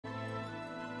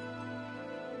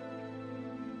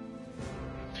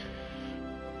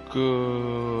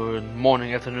Good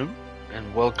morning, afternoon,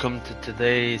 and welcome to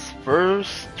today's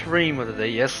first stream of the day.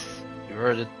 Yes, you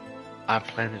heard it. I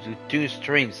plan to do 2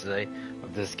 streams today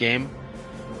of this game.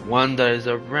 One that is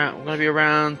gonna be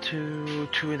around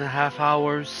 2.5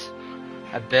 hours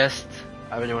at best.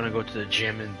 I really want to go to the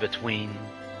gym in between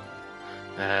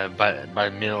by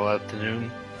middle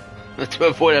afternoon to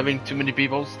avoid having too many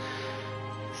people.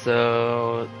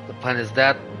 So the plan is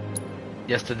that.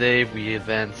 Yesterday we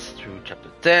advanced through chapter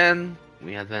 10.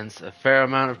 We advanced a fair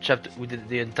amount of chapter. We did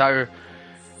the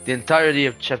entirety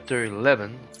of chapter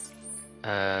 11.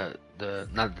 Not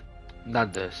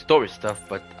the story stuff,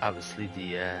 but obviously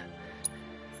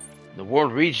the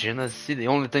world region. I see the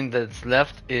only thing that's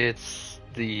left is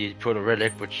the proto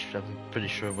relic, which I'm pretty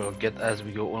sure we'll get as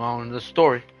we go along in the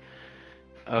story.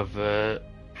 Let's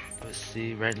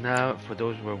see. Right now, for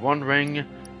those who are wondering,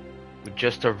 we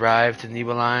just arrived in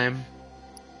Nibelheim.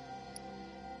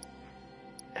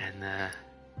 And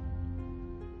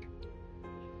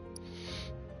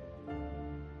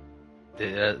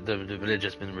the village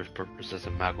has been repurposed as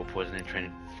a magical poisoning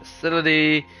training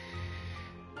facility.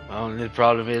 Only the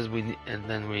problem is we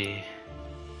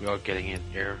are getting it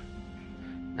here.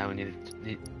 Now we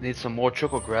need some more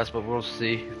choco grass, but we'll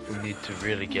see if we need to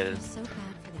really get it. So bad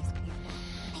for these people.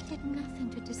 They did nothing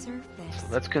to deserve this. So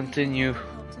let's continue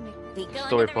We go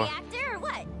story into the part. reactor or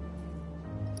what?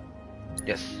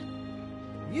 Yes.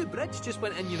 New bridge just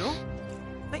went in, you know.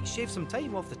 Might shave some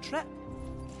time off the trip.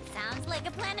 Sounds like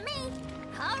a plan to me.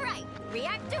 All right,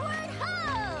 reactorward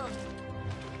ho!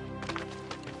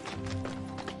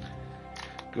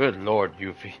 Good Lord,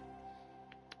 Yuffie.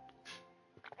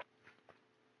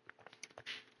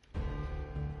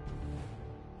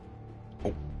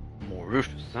 Oh, more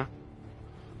Rufus, huh?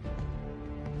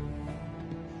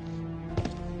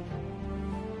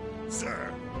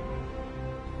 Sir,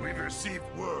 we've received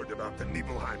word about the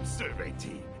Nibelheim survey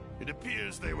team. It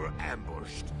appears they were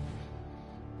ambushed.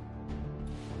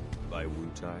 By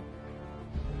Wu-Tai.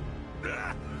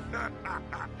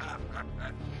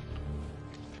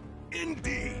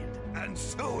 Indeed, and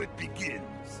so it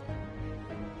begins.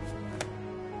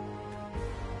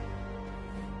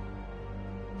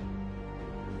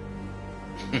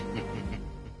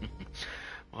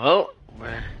 Well,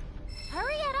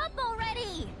 Hurry it up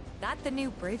already! That the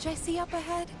new bridge I see up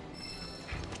ahead?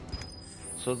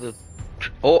 so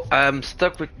I'm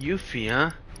stuck with Yuffie,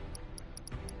 huh?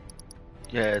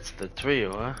 Yeah, it's the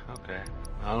trio, huh? Okay.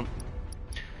 Well,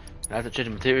 I have to change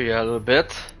the material a little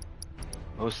bit,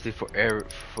 mostly for her.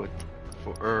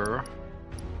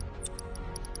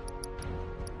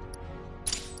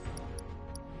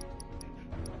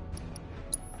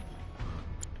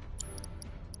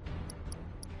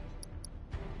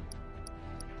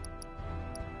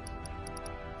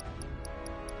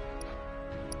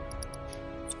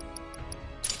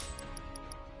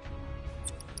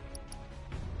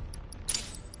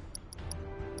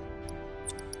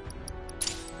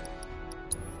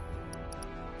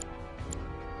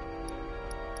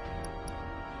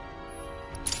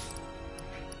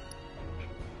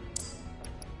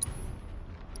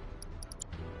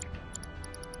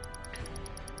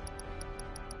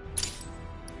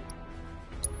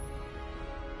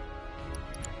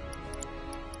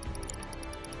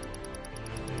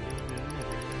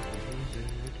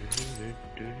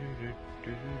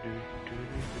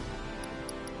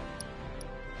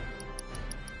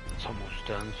 It's almost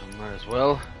done, so might as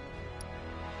well.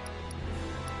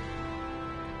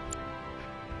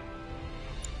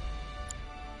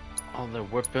 All the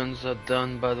weapons are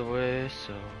done, by the way,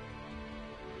 so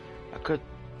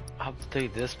I'll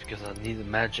take this because I need the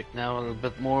magic now a little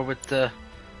bit more with the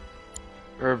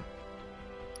herb.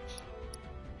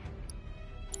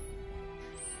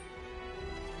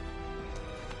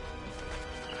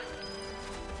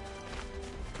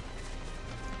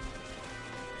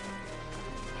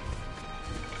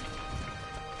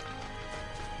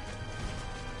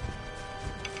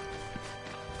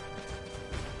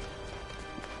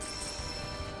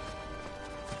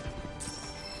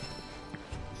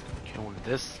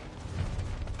 This.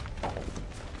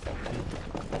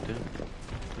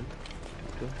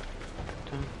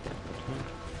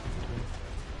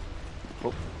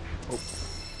 Oh, oh,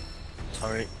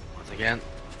 sorry, once again.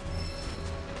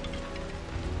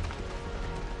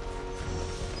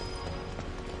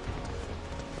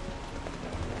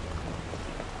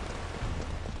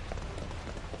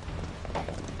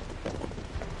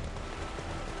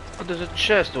 Oh, there's a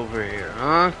chest over here,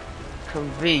 huh?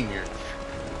 Convenient,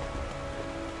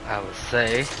 I would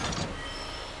say.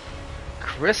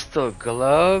 Crystal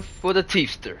glove for the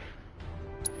Teefster.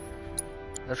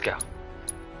 Let's go.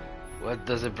 What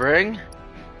does it bring?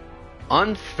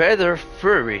 Unfeather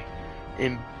Fury.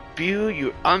 Imbue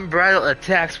your unbridled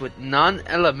attacks with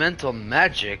non-elemental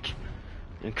magic.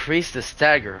 Increase the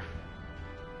stagger.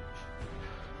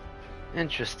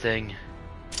 Interesting.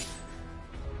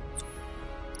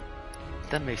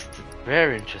 That makes it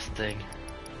very interesting.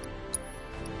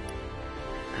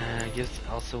 Gives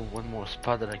also one more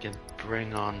spot that I can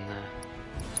bring on.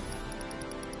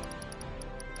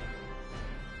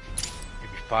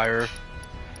 Maybe fire.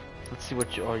 Let's see what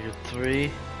are your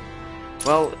 3.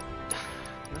 Well,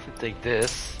 let me take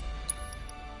this.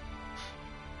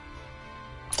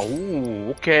 Oh,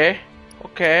 okay,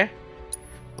 okay.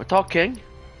 We're talking.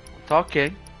 We're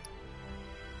talking.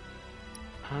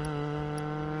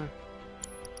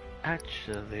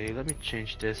 Actually, let me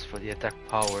change this for the attack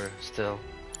power still.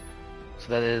 So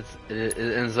that it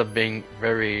ends up being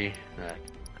very,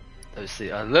 let's see,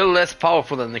 a little less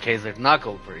powerful than the case like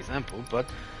Knuckle, for example, but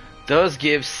does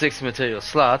give 6 material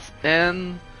slots,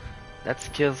 and that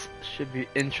skill should be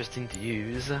interesting to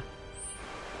use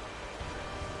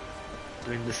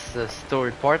during this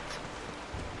story part.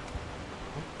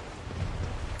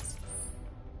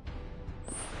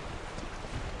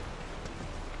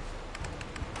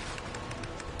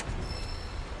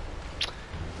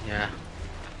 Yeah.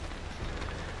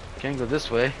 Can't go this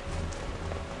way.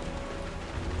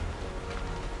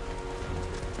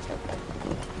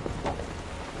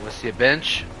 Wanna see a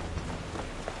bench?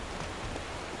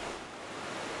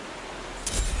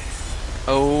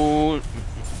 Oh.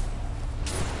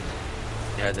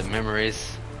 Yeah, the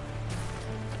memories.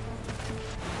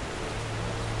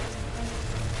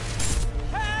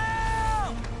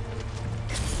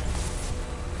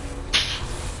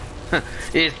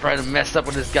 He's trying to mess up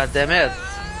with his goddamn head.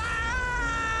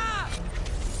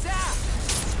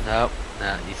 No,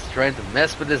 he's trying to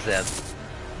mess with his head.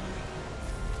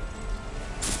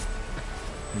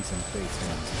 In some fate's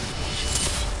hands.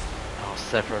 Oh,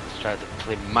 Sephiroth's trying to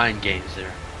play mind games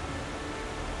there.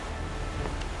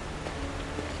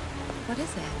 What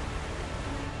is it?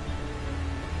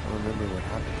 I remember what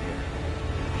happened here.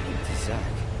 To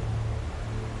Zack.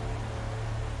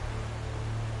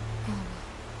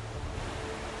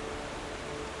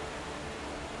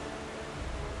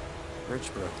 Bridge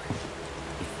broke.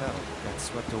 He fell, got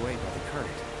swept away by the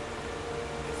current.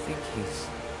 I think he's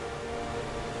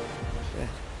dead.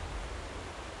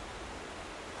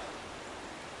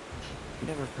 You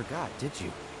never forgot, did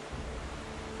you?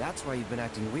 That's why you've been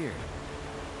acting weird.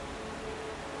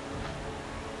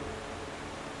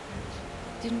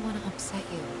 Didn't want to upset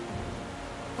you.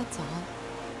 That's all.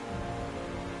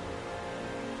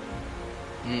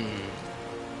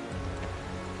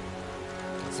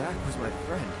 Zack was my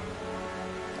friend.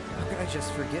 How could I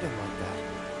just forget him like that?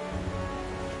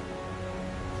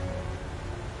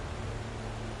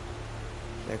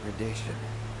 Degradation.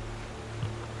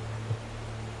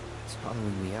 It's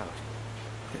following me out,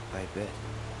 bit by bit.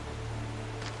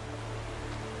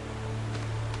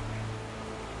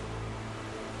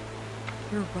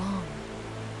 You're wrong.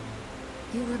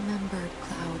 You remembered,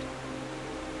 Cloud.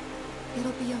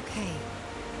 It'll be okay.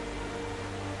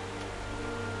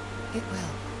 It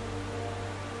will.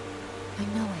 I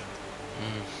know it.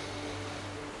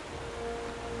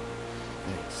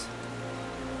 Thanks.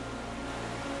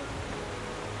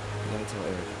 I gotta tell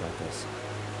Eric about this.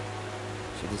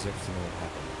 She deserves to know what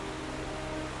happened.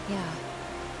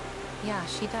 Yeah,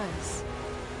 she does.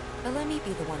 But let me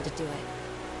be the one to do it.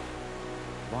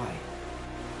 Why?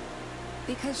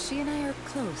 Because she and I are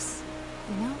close,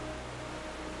 you know?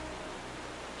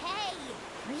 Hey,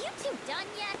 are you two done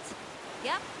yet?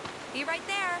 Yep, be right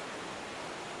there.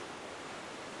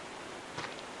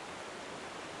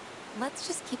 Let's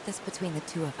just keep this between the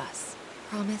two of us.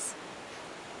 Promise?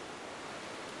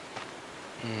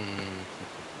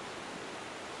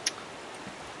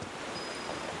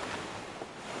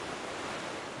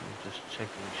 Just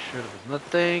checking sure there's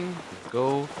nothing.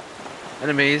 Go.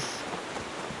 Enemies.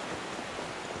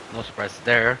 No surprises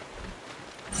there.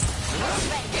 Ready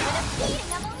for the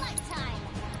beating of a lifetime.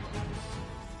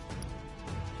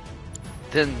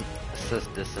 Didn't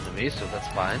assist this enemy, so that's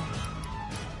fine.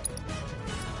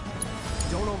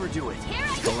 Don't overdo it. Here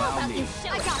I go. Allow me.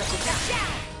 I got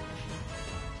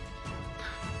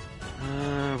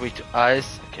it. Weak to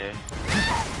ice. Okay.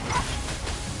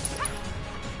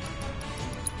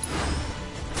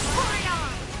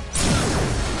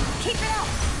 Keep it up.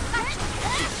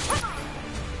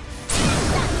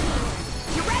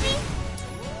 You ready?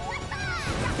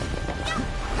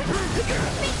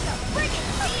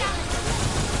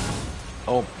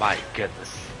 Oh my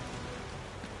goodness.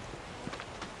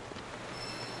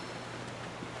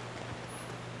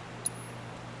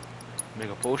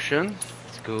 Mega potion.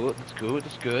 Let's good. That's good.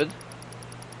 That's good.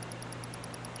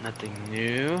 Nothing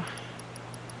new.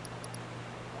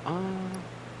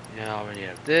 Yeah, I already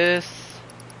have this.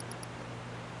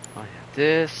 I have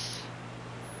this.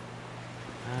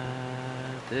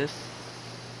 This.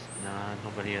 Nah,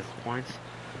 nobody has points.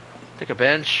 Take a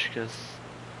bench, because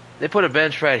they put a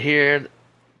bench right here.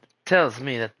 Tells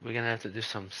me that we're gonna have to do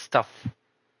some stuff.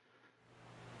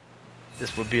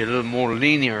 This would be a little more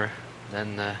linear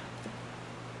than the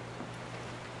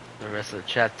rest of the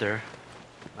chapter.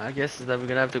 I guess that we're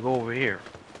gonna have to go over here.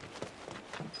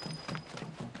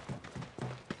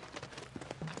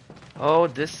 Oh,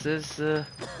 this is I'm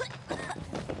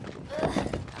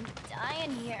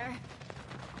dying here.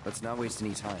 Let's not waste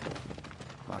any time.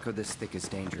 Mako this thick is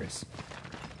dangerous.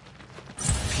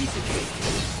 Piece of cake.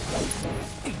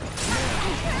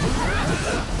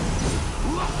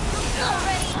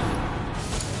 Already.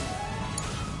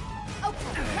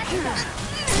 Okay, let's go.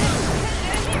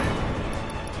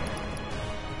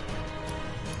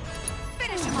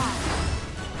 Finish him off.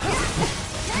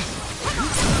 What's that?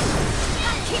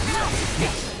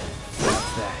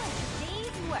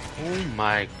 Day's work. oh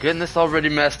my goodness, already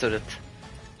mastered it.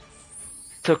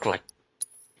 Took like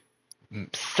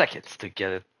seconds to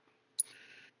get it.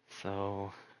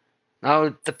 So now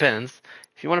it depends.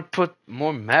 If you want to put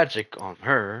more magic on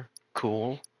her,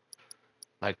 cool.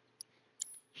 Like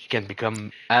she can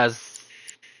become as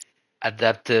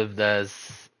adaptive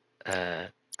as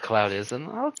Cloud is, and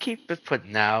I'll keep it for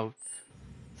now.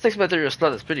 6 material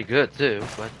slot is pretty good too,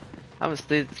 but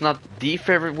obviously it's not the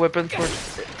favorite weapon for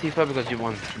Tifa because you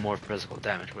want more physical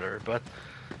damage with her, but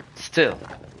still.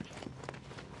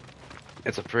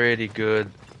 It's a pretty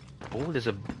good. Oh, there's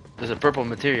a purple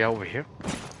materia over here.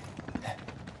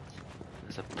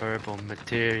 There's a purple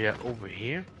materia over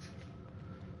here.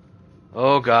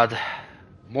 Oh god,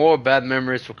 more bad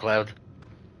memories for Cloud.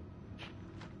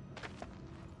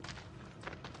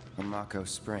 A Mako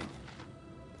spring.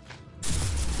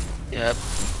 Yep.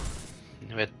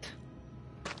 Knew it.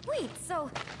 Wait, so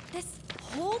this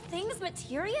whole thing's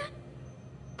materia?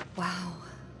 Wow,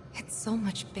 it's so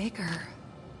much bigger.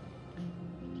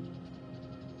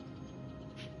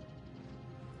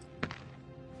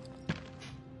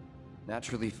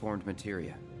 Naturally formed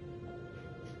materia.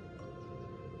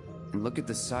 And look at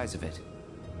the size of it.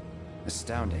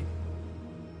 Astounding.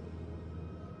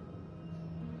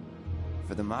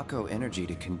 For the Mako energy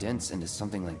to condense into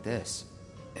something like this,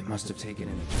 it must have taken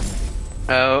an eternity.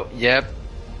 Oh, yep.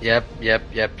 Yep.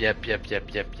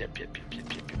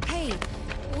 Hey,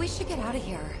 we should get out of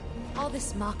here. All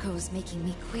this Mako's making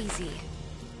me queasy.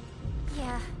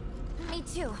 Yeah, me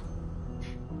too.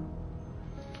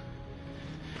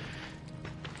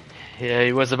 Yeah,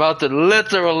 he was about to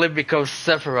literally become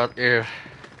Sephiroth here.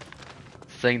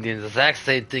 Saying the exact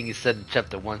same thing he said in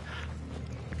chapter 1.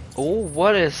 Oh,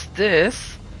 what is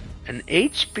this? An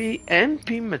HP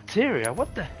MP materia?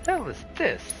 What the hell is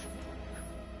this?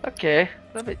 Okay,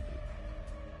 let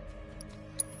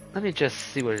me just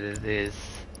see what it is.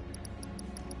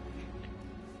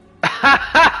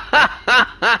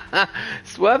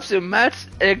 Swaps your match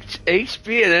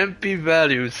HP and MP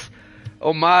values.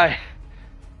 Oh my.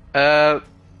 Let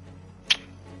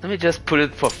me just put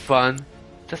it for fun.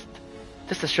 Just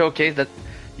to showcase that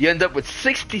you end up with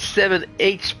 67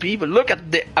 HP, but look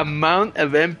at the amount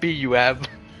of MP you have.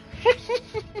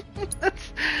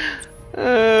 That's,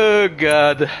 oh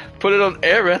god. Put it on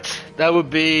Eret, that would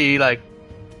be like...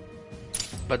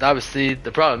 But obviously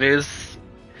the problem is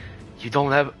you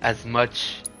don't have as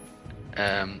much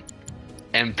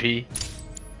MP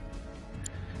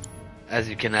as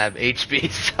you can have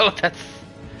HP, so that's...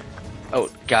 Oh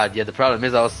god, yeah, the problem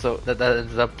is also that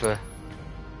ends up...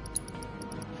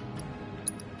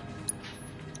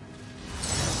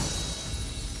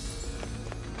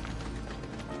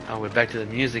 Oh, we're back to the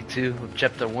music too, of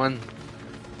chapter 1.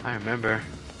 I remember.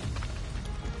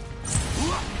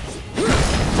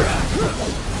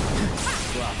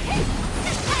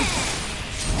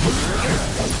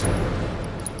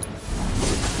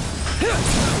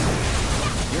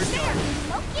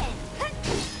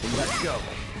 Let's go.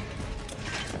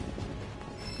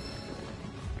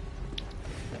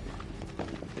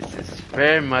 This is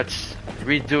very much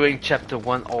redoing chapter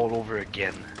 1 all over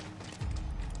again.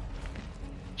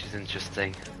 Which is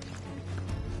interesting.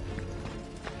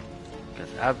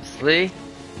 Because obviously,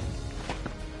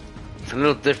 it's a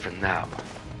little different now.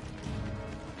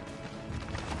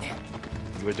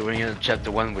 You were doing it in chapter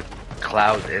 1 with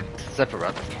Cloud and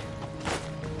Sephiroth.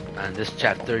 And this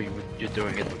chapter, you're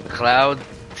doing it with Cloud,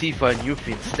 Tifa, and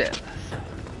Yuffie instead.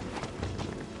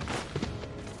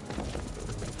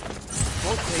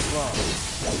 Won't take long.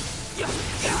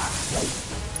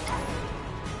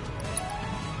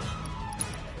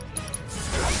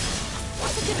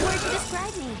 Word to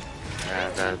describe me.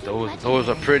 Those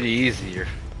are pretty easy here.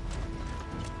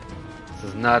 This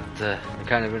is not the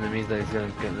kind of enemies that they're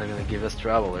gonna give us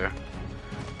trouble here.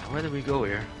 Where do we go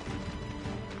here?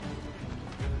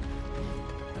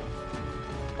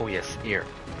 Oh yes, here.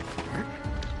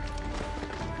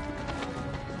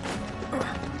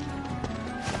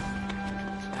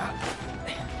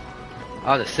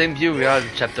 Oh, the same view we had in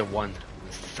chapter 1. The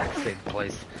exact same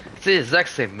place. It's the exact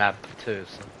same map too,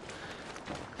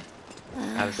 so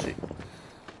have a seat.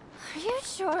 Are you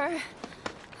sure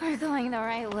we're going the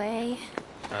right way?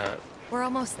 We're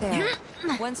almost there.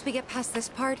 Once we get past this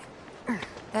part,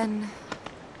 then...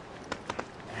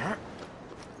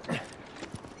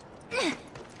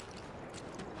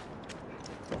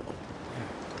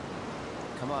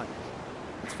 Come on.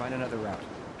 Let's find another route.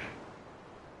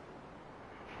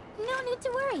 No need to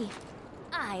worry.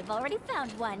 I've already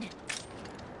found one.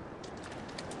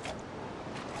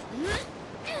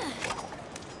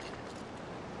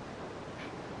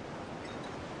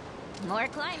 More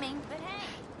climbing, but hey.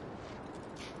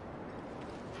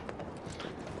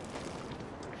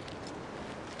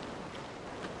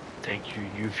 Thank you,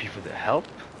 Yuffie, for the help.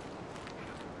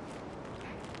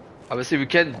 Obviously, we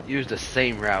can use the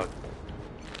same route,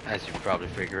 as you probably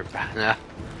figured by now.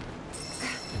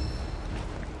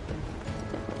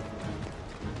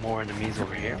 More enemies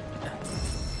over here.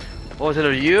 Oh, is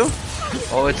it you?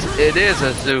 Oh, it is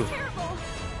a zoo.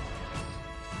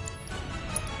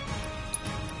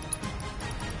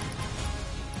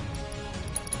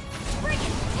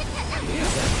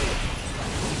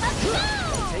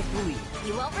 Take the lead.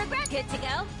 You won't regret. Good to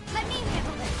go. Let me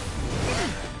handle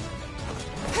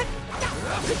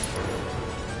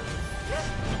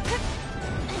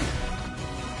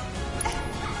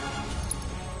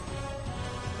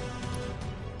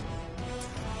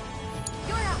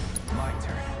My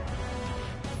turn.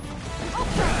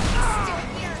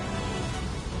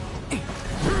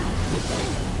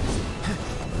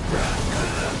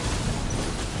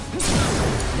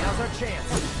 Now's our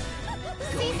chance.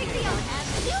 Seizing the old as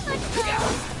too much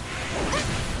fun.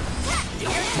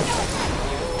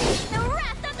 The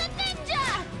wrath of the ninja!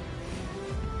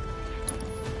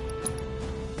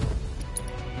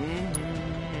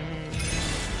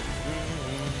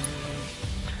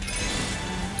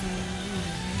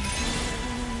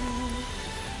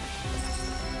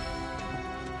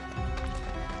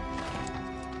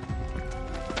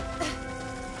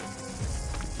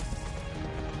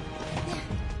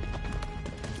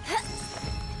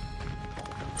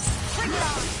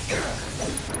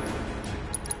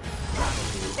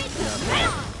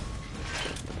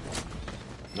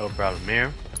 No problem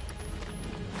here.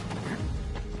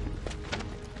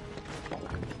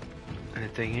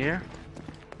 Anything here?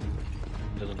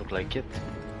 Doesn't look like it.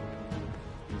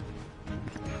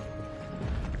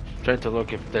 Trying to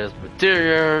look if there's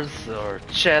materials or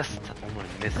chest. I don't want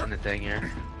to miss anything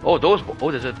here. Oh, those. Oh,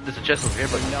 there's a chest over here,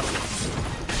 but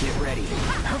Nothing. Get ready.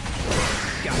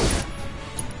 Got it.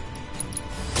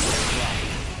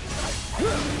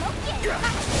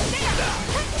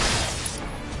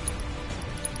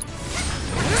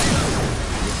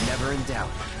 Never in doubt.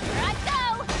 Here I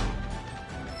go!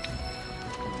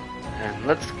 and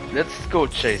let's go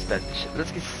chase that.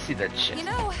 Let's get see that shit. You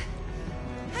know,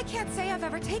 I can't say I've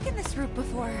ever taken this route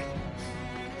before.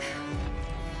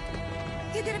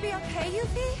 You gonna be okay,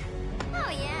 Yuffie? Oh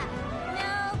yeah,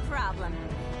 no problem.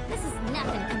 This is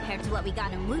nothing compared to what we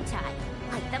got in Wutai.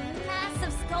 Like the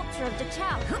massive sculpture of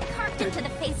Dachao carved into the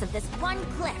face of this one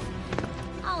cliff.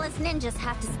 All us ninjas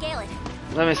have to scale it.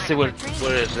 Let me see what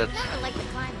is that. Never liked to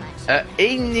climb much.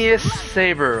 Igneous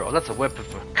Saber. Oh, that's a weapon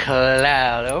for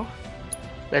Cloud.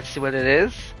 Let's see what it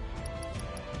is.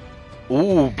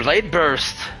 Ooh, Blade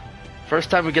Burst. First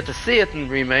time we get to see it in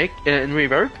remake, in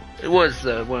Rebirth. It was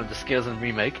one of the skills in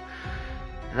remake,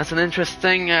 and that's an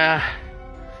interesting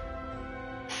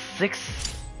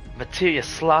 6 materia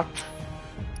slot,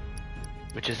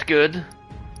 which is good.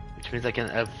 Which means I can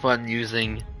have fun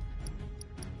using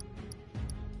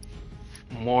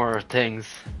more things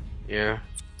here.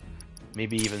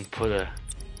 Maybe even put a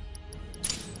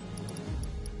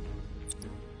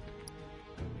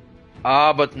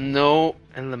but no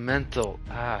elemental.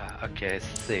 Okay, I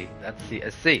see. I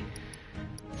see.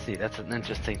 See, that's an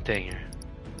interesting thing here.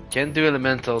 Can't do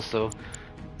elemental, so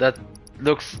that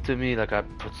looks to me like I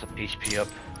put some HP up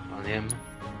on him.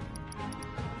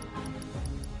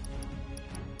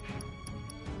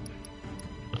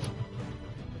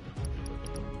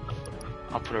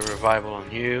 I'll put a revival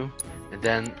on you, and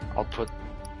then I'll put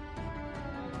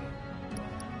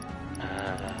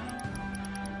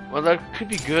well, that could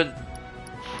be good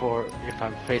for if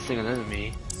I'm facing an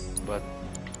enemy, but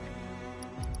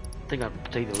think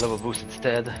I'll take the level boost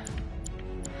instead.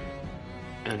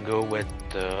 And go with,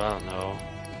 I don't know.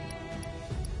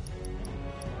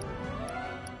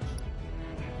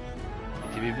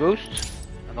 TV boost?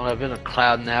 I don't have it in a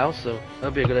cloud now, so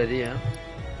that'd be a good idea.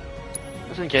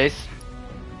 Just in case.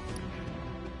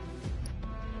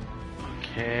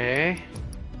 Okay.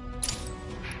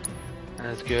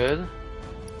 That's good.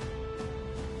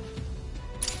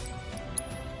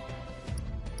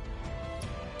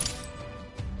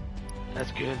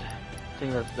 That's good. I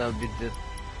think that would be the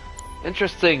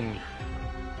interesting.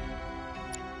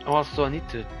 Also, I need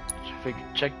to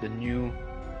check the new.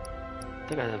 I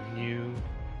think I have new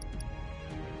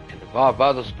in the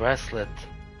Barbados bracelet.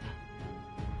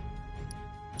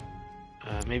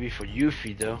 Maybe for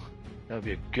Yuffie though. That would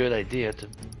be a good idea to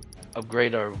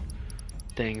upgrade our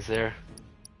things there.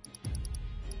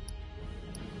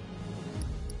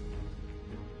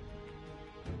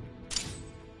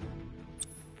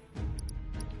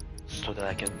 So that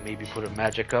I can maybe put the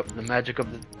magic up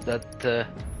that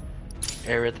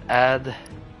Aerith add.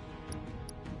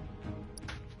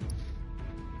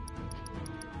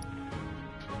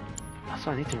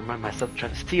 Also, I need to remind myself to try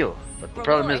to steal, but the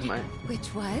problem is my.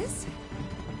 Which was?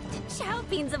 Chow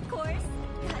beans, of course.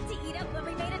 Got to eat up when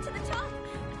we made it to the top.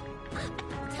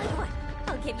 Tell you what,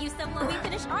 I'll give you some when we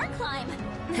finish our climb.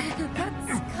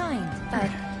 That's kind, but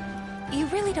you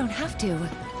really don't have to.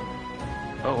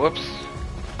 Oh, whoops.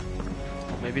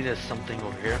 Maybe there's something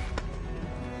over here.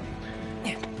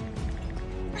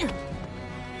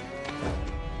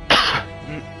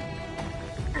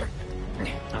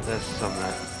 Now there's some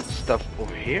stuff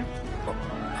over here.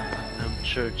 I'm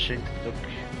searching. Look,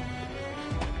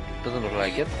 doesn't look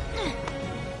like it.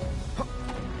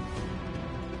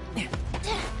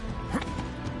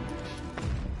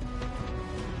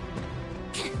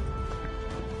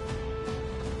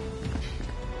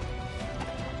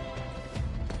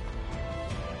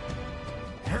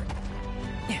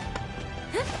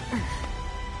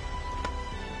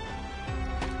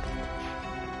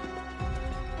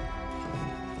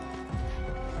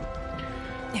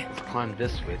 Climb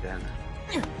this way then.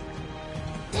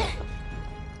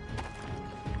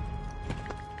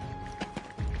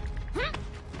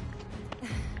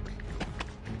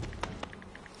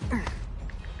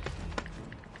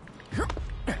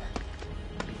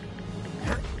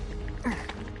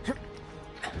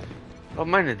 Don't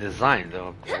mind the design though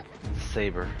of the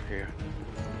saber here.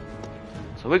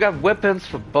 So we got weapons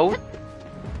for both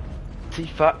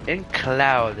Tifa and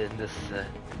Cloud in this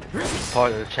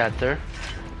part of the chapter.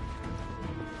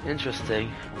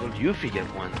 Interesting. Will Yuffie get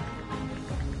one?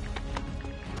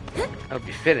 That would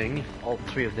be fitting. All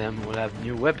three of them will have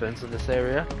new weapons in this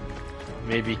area.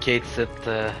 Maybe Kate,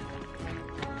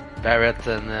 Barrett,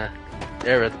 and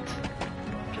Aerith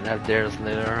can have theirs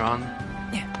later on.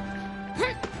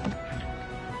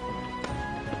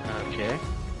 Okay.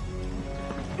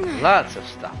 Lots of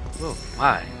stuff. Oh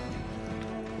my.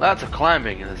 Lots of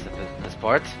climbing in this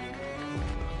part.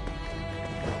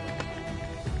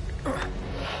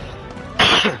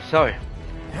 Sorry.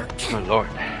 My lord.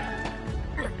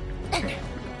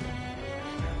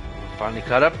 Finally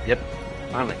caught up? Yep.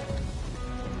 Finally.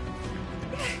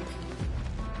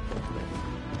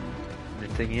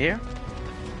 Anything here?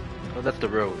 Oh, that's the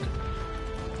road.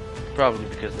 Probably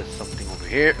because there's something over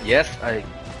here. Yes, I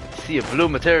see a blue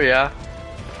materia.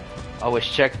 Always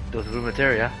check those blue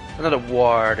materia. Another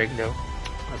warding though.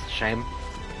 That's a shame.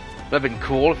 Would have been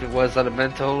cool if it was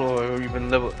elemental or even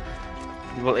level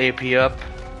AP up.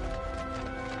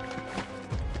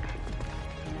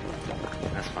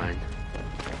 That's fine.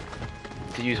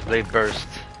 To use Blade Burst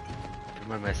to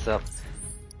remind myself.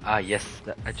 Ah yes,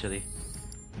 that actually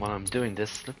while I'm doing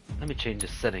this, let me change the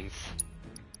settings.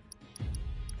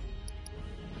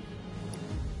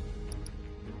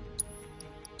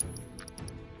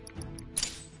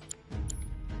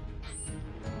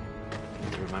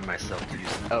 To remind myself to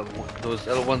use those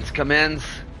L1's commands.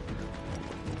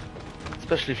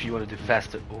 Especially if you want to do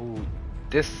faster. Ooh,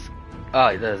 this.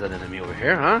 Ah, there's an enemy over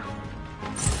here, huh?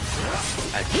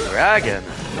 A dragon.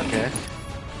 Okay.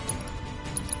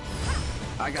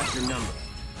 I got your number.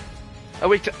 A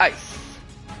weak to ice.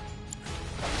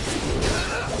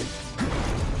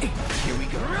 Here we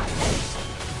go.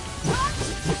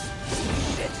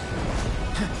 Shit.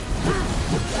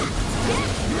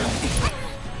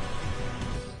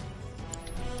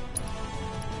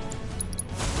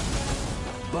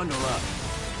 Bundle up.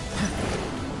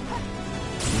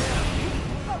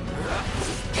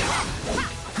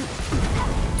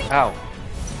 Ow.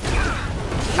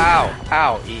 Ow.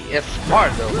 Ow. It's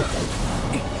smart though.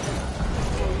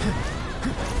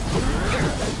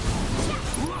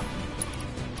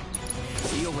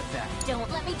 Don't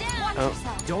let me down. Watch Oh.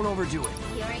 yourself. Don't overdo it.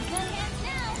 You're in good hands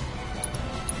now.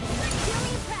 Do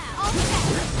me proud. All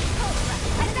set. Cobra.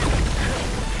 Head it up.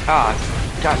 Ah,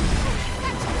 God.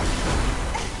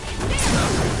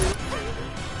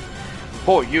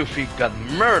 Poor Yuffie got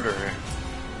murdered.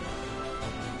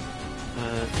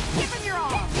 Give him your all.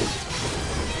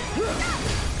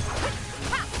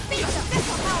 Ha, beat him.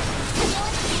 This'll help.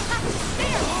 Ha,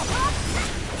 there.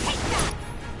 Take that.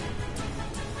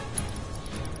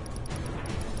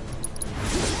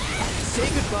 Say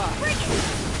goodbye. Bring it.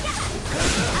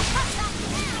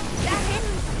 That hit.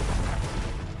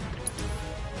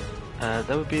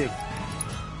 That would be a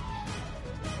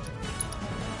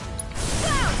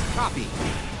Copy.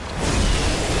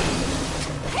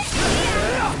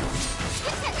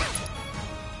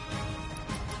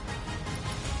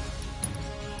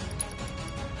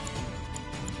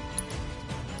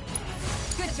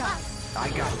 Good job. I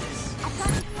got this.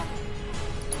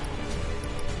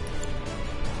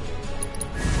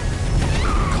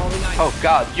 Calling oh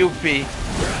God, Yuffie.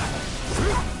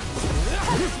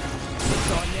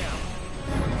 It's on now.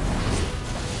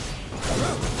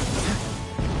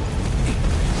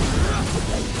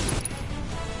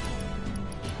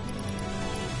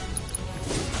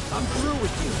 I'm through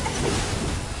with you.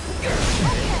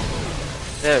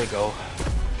 There we go.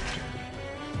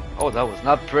 Oh, that was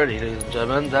not pretty, ladies and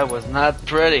gentlemen. That was not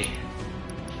pretty.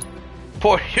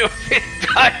 Poor Yuffie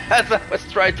died as I was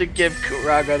trying to give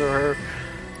Kuraga to her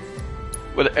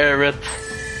with Aerith.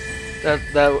 That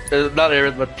not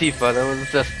Aerith, but Tifa. That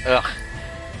was just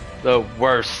the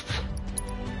worst.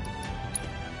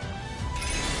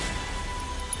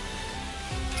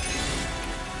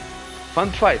 Fun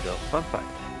fight though, fun fight.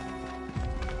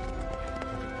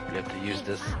 You have to use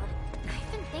this. Wow.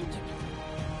 I've been thinking.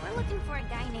 We're looking for a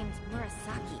guy named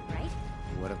Murasaki, right?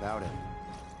 What about him?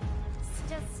 It's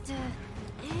just,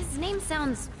 his name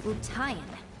sounds Utayan.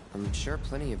 I'm sure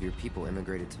plenty of your people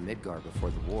immigrated to Midgar before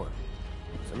the war.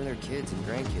 Some of their kids and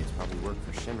grandkids probably work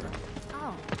for Shinra.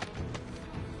 Oh.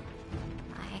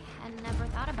 I had never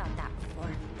thought about that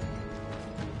before.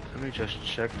 Let me just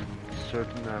check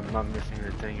certain I'm not missing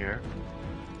anything here.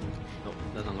 Nope,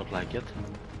 doesn't look like it.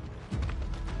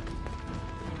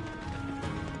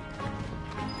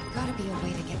 Gotta be a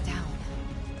way to get down.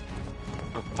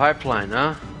 A pipeline,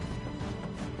 huh?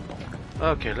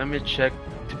 Okay, let me check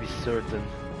to be certain.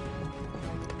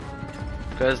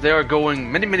 Because they are going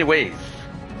many, many ways.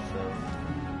 So.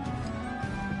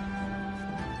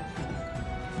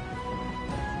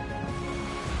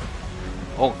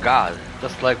 Oh God,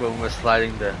 just like when we were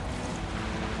sliding the...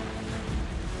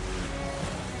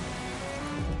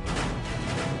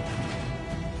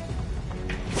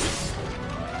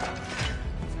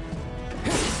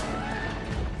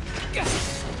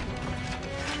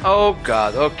 Oh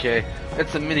God, okay.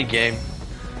 It's a mini game.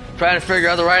 Trying to figure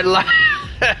out the right line.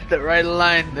 The right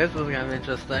line. This is gonna be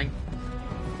interesting.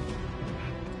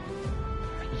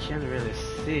 I can't really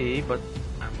see, but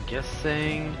I'm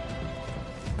guessing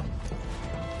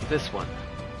this one.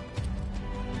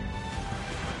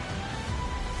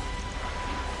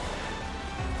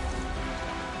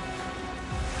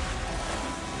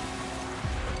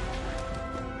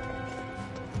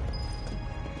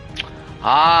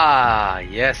 Ah,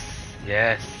 yes,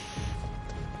 yes.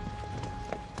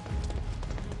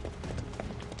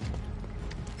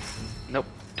 Nope,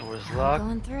 door's locked.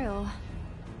 Going through.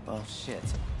 Oh shit.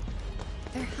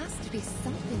 There has to be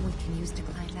something we can use to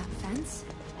climb that fence.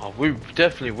 Oh, we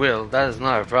definitely will. That is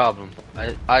not a problem.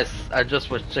 I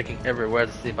just was checking everywhere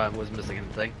to see if I was missing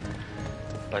anything.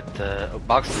 But a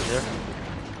box is there.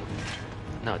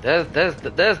 No, there's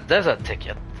a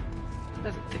ticket.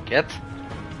 There's a ticket.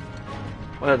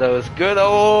 One of those good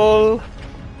old.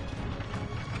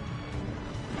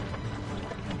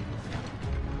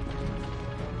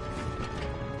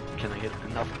 Can I get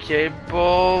enough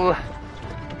cable?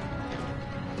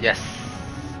 Yes.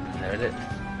 There it is.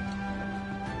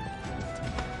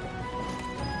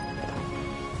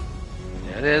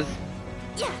 There it is.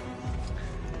 Yeah.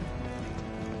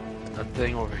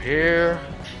 Nothing over here.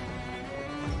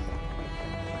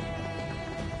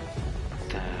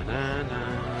 Da-da-da, da-da-da,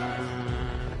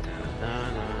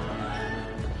 da-da-da.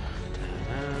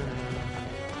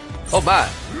 Oh my!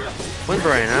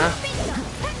 Windbrain, huh?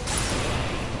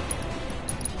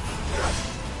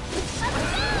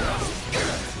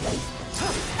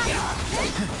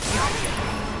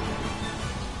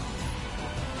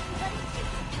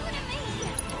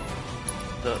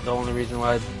 The only reason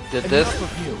why I did this is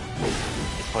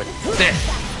for this.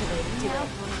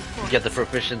 To get the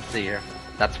proficiency here.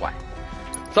 That's why.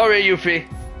 Sorry, Yuffie.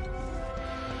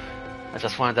 I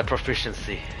just wanted that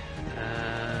proficiency.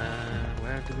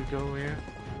 Where do we go here?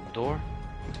 Door?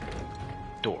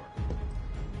 Door.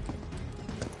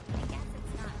 I guess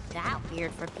it's not that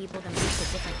weird for people to move to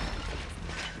different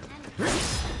countries. And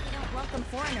we don't welcome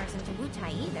foreigners into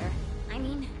Wutai either. I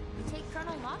mean, take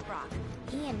Colonel Lockrock.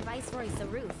 He and Viceroy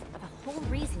Saruf are the whole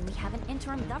reason we have an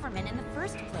interim government in the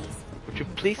first place. Would you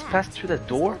please pass through the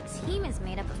door? This whole team is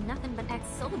made up of nothing but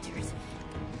ex-soldiers.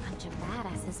 A bunch of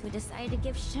badasses who decided to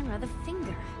give Shinra the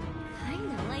finger.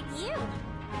 Kinda like you.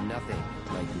 Nothing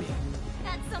like me.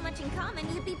 Got so much in common,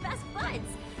 you'd be best buds.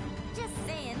 Just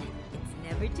saying, it's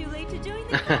never too late to join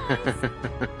the cause.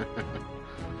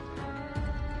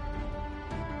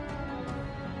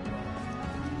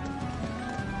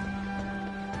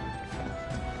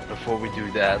 Before we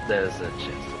do that, there's a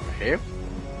chest over here.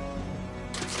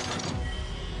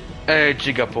 A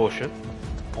Giga Potion.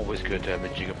 Always good to have a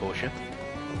Giga Potion.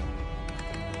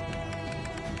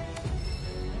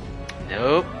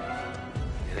 Nope.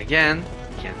 And again,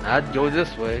 cannot go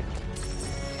this way.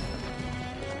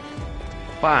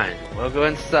 Fine, we'll go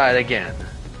inside again.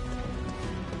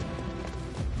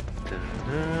 So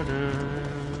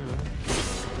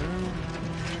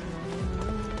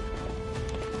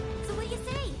what do you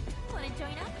say? Wanna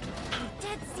join up? I'm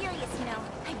dead serious, you know.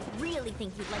 I really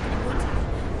think you'd like it in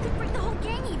Wutai. Could bring the whole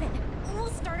gang even. We'll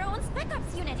start our own Spec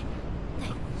Ops unit.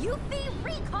 The Yuffie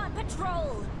Recon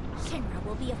Patrol. Shinra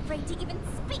will be afraid to even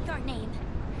speak our name.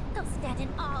 They'll stand in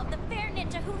awe of the fair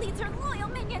ninja who leads her loyal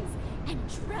minions, and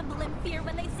tremble in fear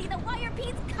when they see the wire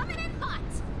peas coming in hot.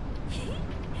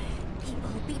 People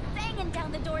will be banging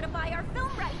down the door to buy our film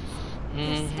rights.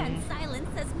 Your stunned silence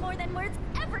says more than words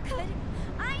ever could.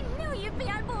 I knew you'd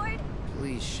be on board.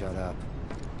 Please shut up.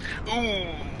 Ooh.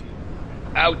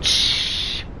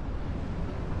 Ouch.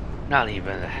 Not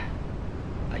even.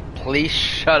 Like, please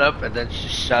shut up and then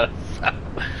shut us up.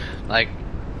 Like,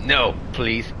 no,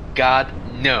 please. God,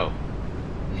 no.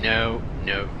 No,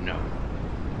 no, no.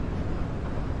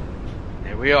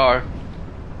 Here we are.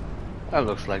 That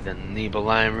looks like the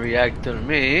Nibelheim reactor to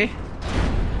me.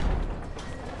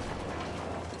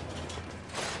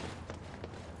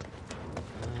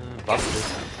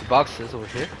 Boxes. Boxes over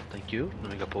here. Thank you.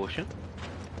 Let me get a potion.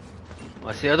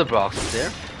 I see other boxes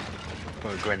there.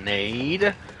 For a grenade.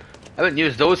 I haven't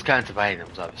used those kinds of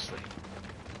items, obviously.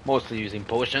 Mostly using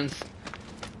potions.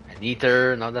 And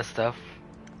ether and all that stuff.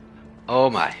 Oh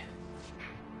my.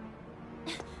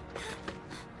 They're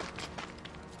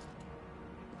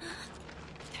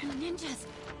ninjas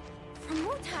from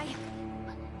Wutai.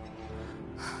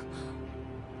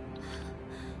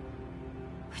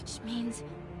 Which means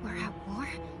we're at war?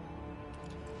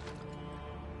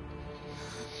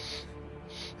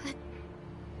 But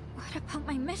what about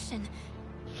my mission?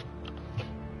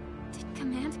 Did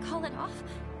Command call it off?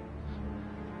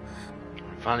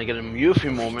 Finally get a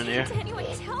Yuffie moment here. Did anyone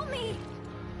tell me?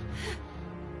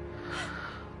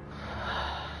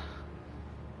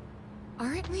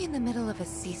 Aren't we in the middle of a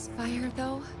ceasefire,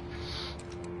 though?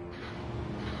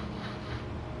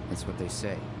 That's what they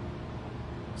say.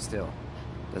 Still,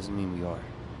 doesn't mean we are.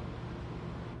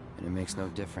 And it makes no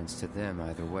difference to them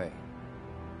either way.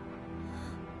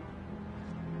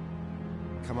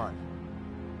 Come on.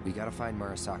 We gotta find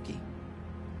Murasaki.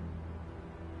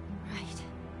 Right.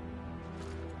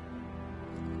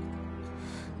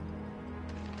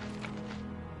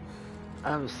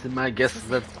 Obviously, my guess is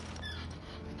that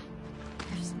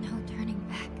There's no turning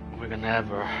back. we're gonna have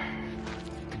her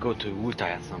to go to Wutai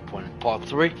at some point in part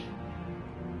 3.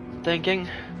 Thinking.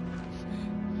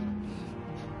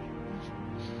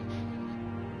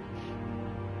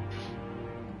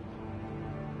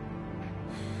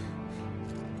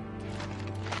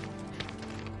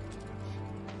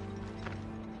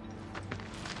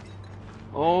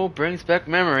 Oh, brings back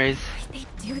memories. They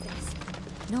do this.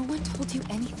 No one told you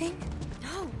anything?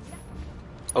 No.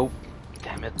 Oh,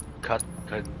 damn it. Cut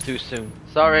too soon.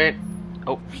 Sorry.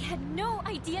 Oh, I had no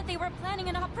idea they were planning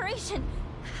an operation.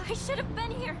 I should have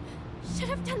been here. Should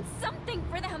have done something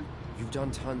for them. You've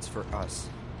done tons for us.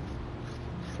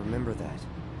 Remember that.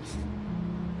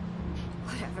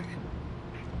 Whatever.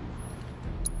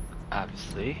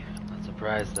 obviously. I'm not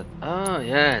surprised that. Oh,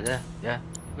 yeah.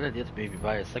 Good idea to maybe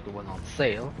buy a second one on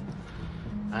sale.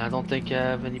 I don't think I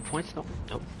have any points. Nope.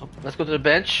 Let's go to the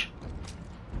bench.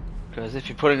 Because if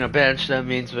you're putting a bench, that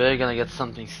means we're gonna get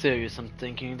something serious. I'm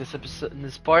thinking this episode, in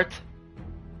this part.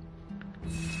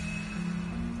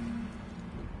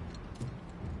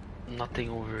 Nothing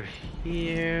over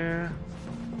here.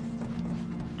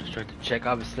 Just trying to check.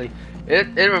 Obviously,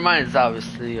 it reminds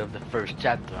obviously of the first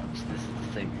chapter. Obviously, this is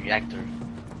the same reactor,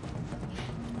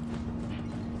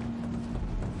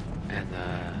 and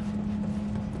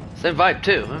same vibe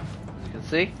too. Huh? As you can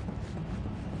see.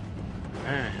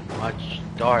 Very much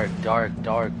dark, dark,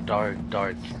 dark, dark,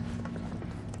 dark.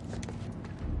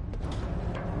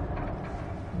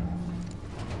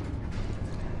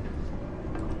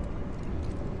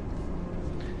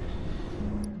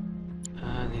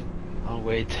 I'll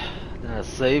wait. Then I'll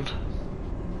save.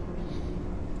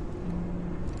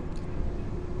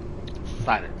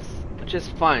 Silence, which is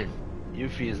fine.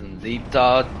 Yuffie is in deep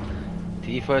thought.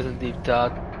 Tifa is in deep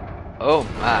thought. Oh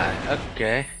my,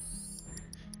 okay.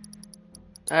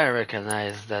 I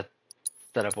recognize that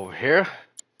setup over here.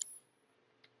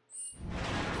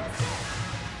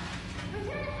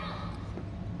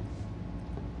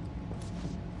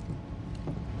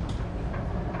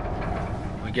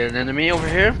 We get an enemy over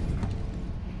here.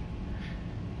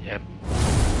 Yep.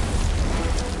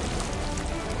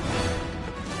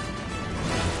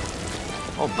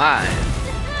 Oh my.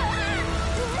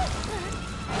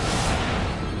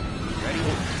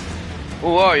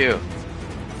 Who are you?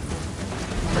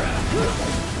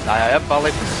 Die up,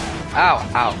 Ollie. Ow,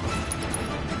 ow.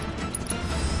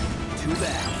 Too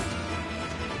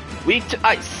bad. Weak to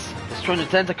ice. Destroying the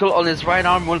tentacle on his right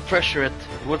arm will pressure it.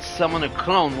 It would summon a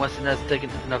clone once it has taken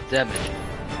enough damage.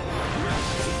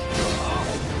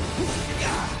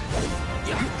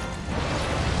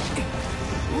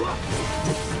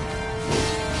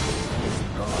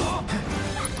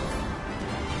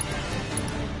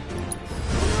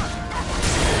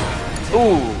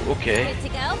 Ooh, okay. Good to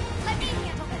go? Let me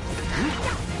handle this.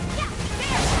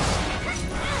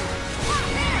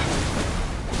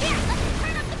 Here, let's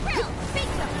turn up the grill.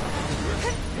 Bake them.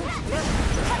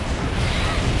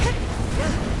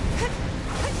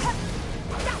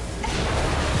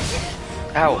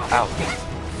 Ow, ow.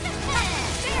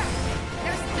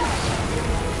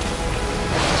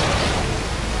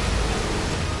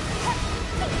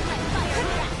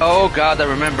 Oh god, I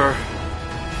remember.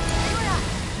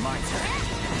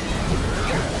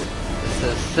 This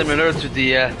is similar to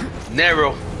the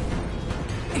narrow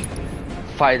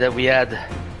fight that we had.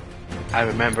 I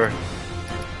remember.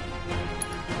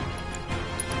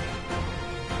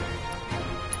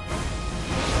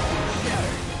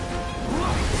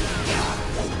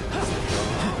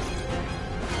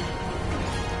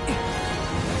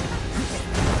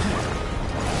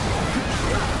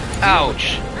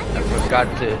 Ouch! I forgot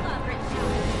to.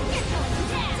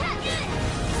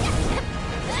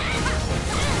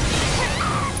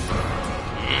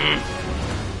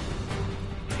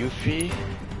 Yuffie.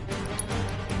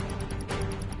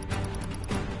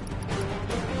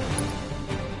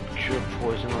 Cure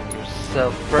poison on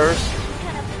yourself first.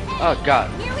 Oh god.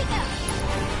 Here we go.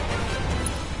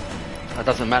 That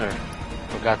doesn't matter.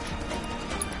 Forgot.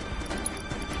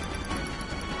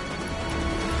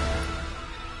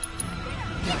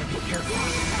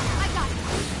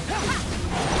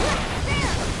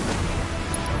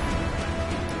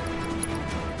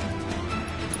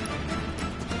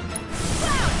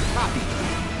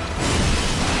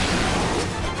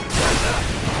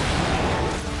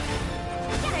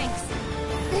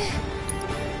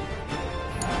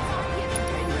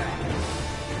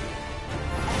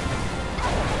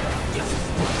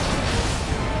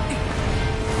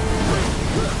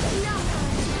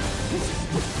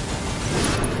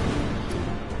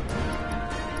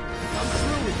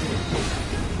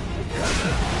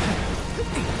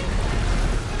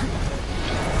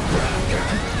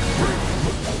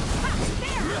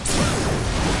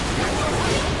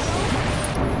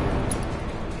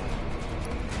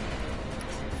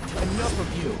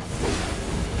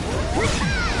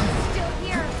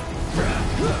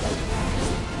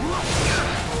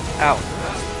 Ow.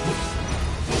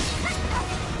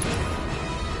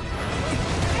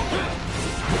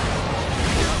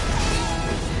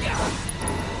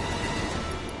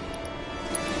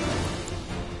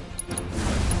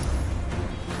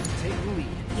 Take the lead.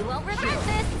 You won't regret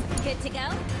this. Good to go?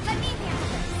 Let me handle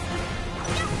this.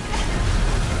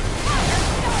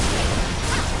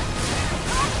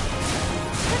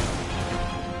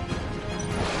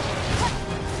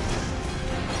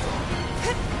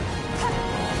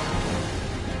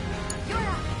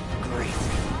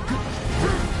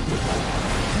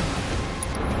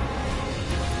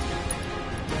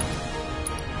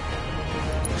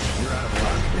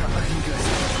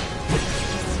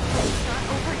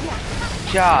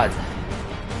 God.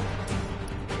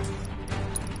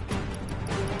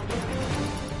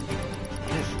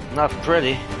 It's not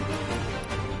pretty.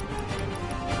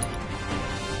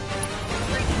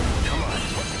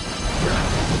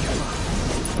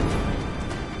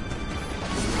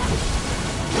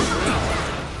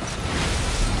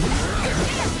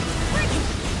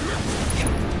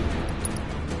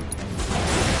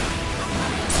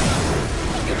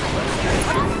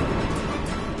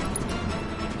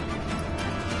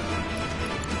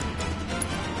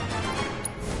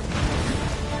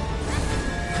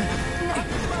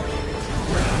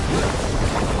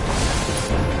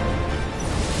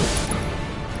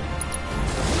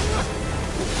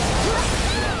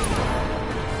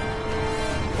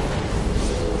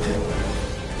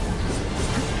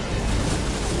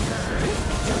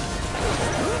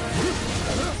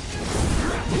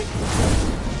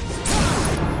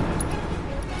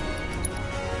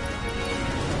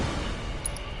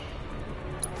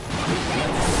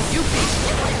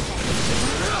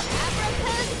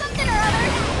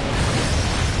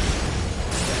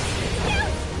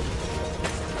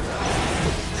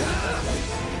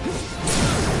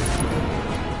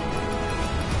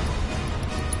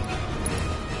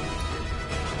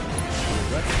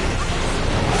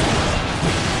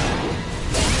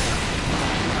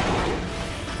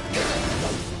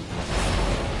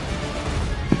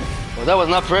 Well, that was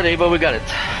not pretty, but we got it.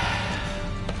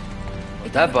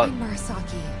 It That gotta be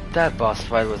Murasaki. That boss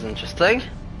fight was interesting.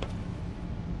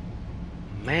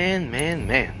 Man.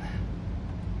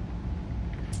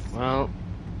 Well,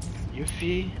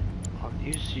 Yuffie, I'll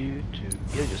use you to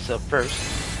heal yourself first.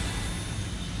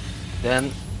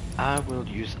 Then I will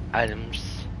use items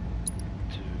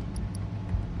to...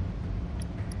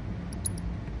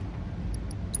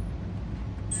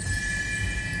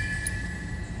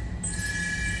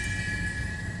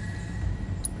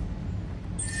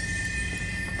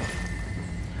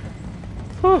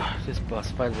 Whew, this boss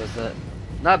fight was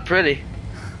not pretty.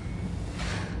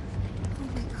 Oh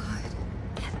my god.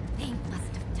 That thing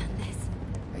must have done this.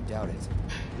 I doubt it.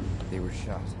 They were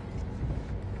shot.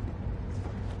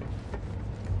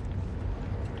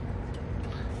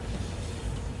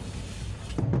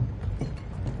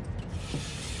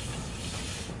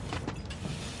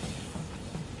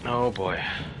 Oh boy.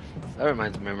 That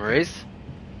reminds me of memories.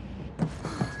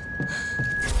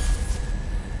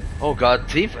 Oh god,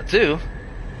 Tifa too?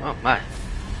 Oh my.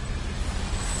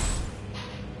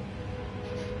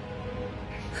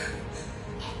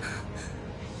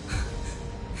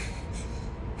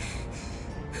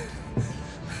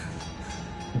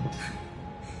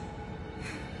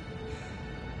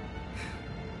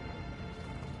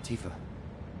 Tifa.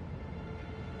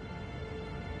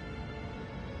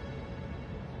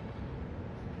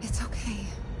 It's okay.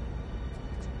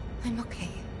 I'm okay.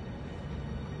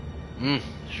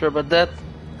 Sure about that?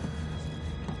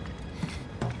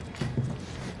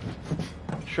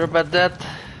 Sure about that?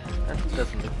 That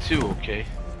doesn't look too okay.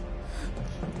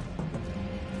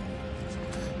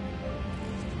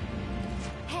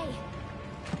 Hey,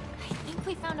 I think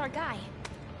we found our guy.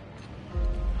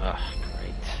 Ah,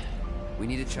 great. We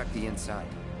need to check the inside.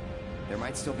 There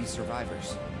might still be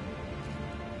survivors.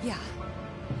 Yeah.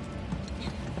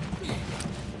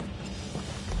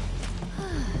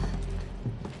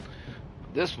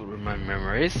 This would remind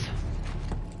memories.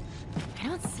 I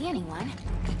don't see anyone.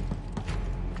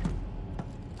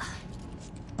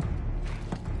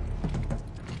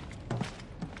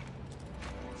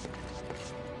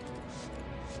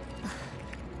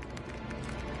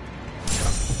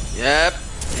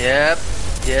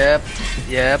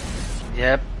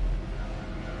 Yep.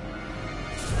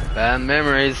 Bad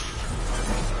memories.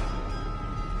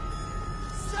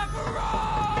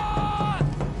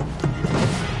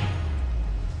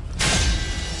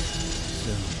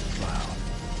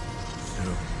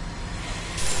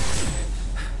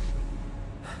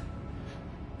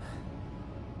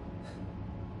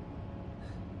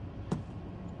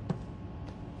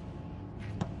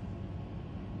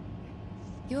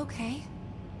 You okay?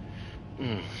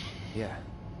 Yeah.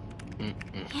 And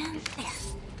there.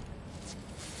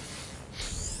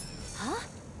 Huh?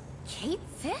 Kate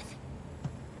Sith?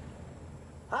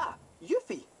 Ah,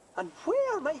 Yuffie! And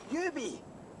where might you be?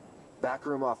 Back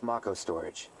room off Mako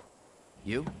storage.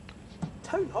 You?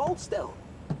 Town hall still.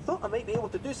 Thought I might be able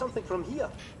to do something from here,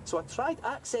 so I tried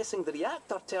accessing the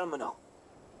reactor terminal.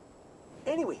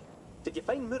 Anyway, did you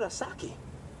find Murasaki?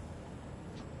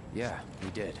 Yeah, we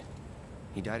did.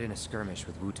 He died in a skirmish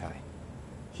with Wutai.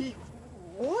 He...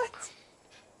 what?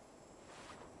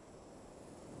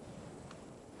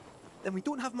 Then we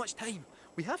don't have much time.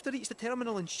 We have to reach the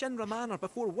terminal in Shinra Manor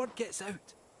before word gets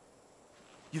out.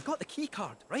 You've got the key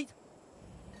card, right?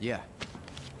 Yeah.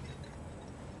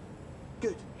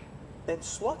 Good. Then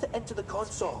slot it into the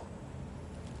console.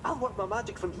 I'll work my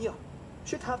magic from here.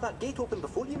 Should have that gate open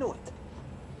before you know it.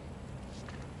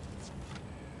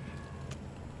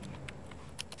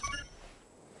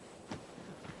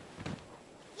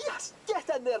 Yes! Get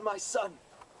in there, my son!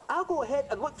 I'll go ahead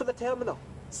and look for the terminal.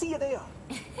 See you there.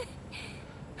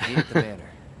 Meet at the manor.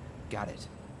 Got it.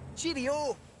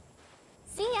 Cheerio!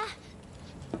 See ya.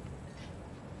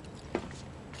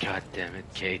 God damn it,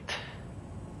 Kate.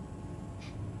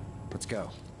 Let's go.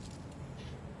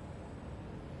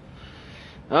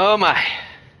 Oh my.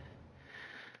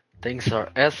 Things are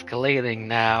escalating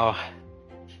now.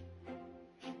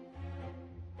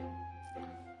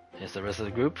 Here's the rest of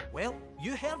the group. Well,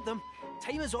 you heard them.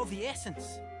 Time is of the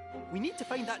essence. We need to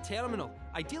find that terminal,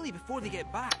 ideally before they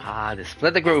get back. Ah, they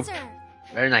split the group. Yes, sir.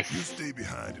 Very You nice. stay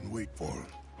behind and wait for them.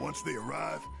 Once they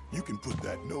arrive, you can put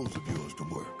that nose of yours to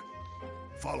work.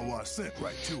 Follow our scent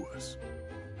right to us.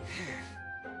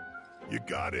 You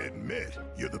gotta admit,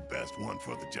 you're the best one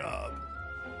for the job.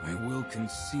 I will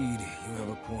concede you have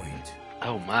a point.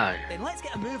 Oh my. Then let's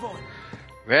get a move on.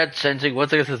 Red changing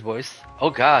once again his voice. Oh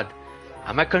god.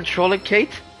 Am I controlling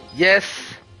Kate? Yes.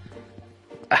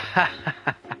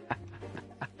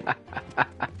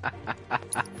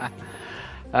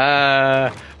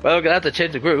 Well, we're gonna have to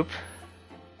change the group.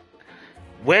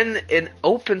 when in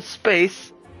open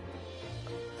space,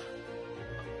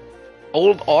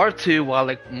 hold R2 while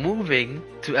like moving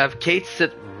to have Kate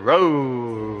sit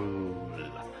roll.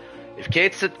 If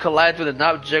Kate sit collides with an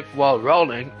object while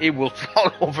rolling, it will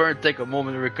fall over and take a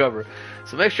moment to recover.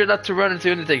 So make sure not to run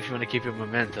into anything if you want to keep your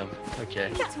momentum.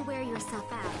 Okay. Get to wear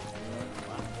yourself out.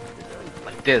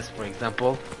 Like this, for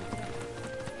example.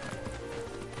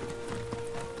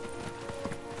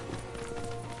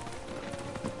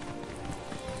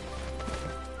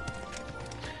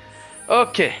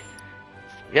 Okay.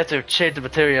 We have to change the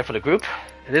materia for the group.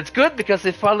 And it's good because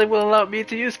it finally will allow me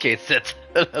to use Kate Sit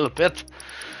a little bit.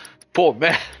 Poor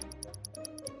man.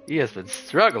 He has been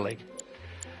struggling.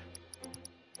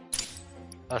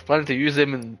 I was planning to use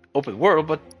him in open world,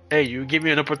 but hey, you give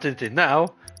me an opportunity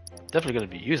now, I'm definitely gonna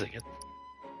be using it.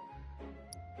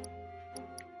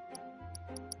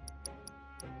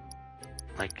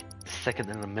 Like, second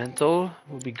elemental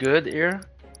would be good here.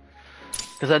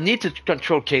 Because I need to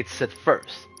control Kate Sit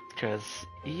first. Because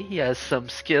he has some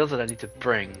skills that I need to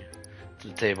bring to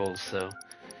the table, so...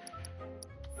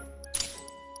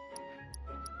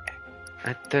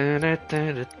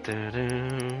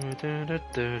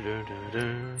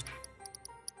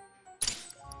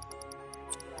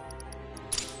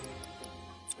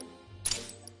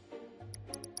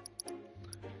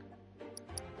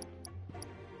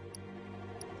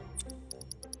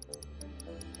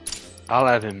 I'll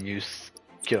have him use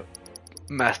skill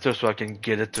master so I can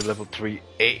get it to level 3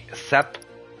 ASAP.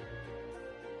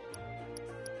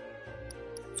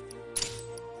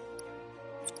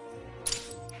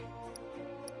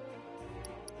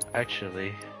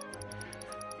 Actually,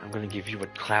 I'm gonna give you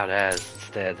what Cloud has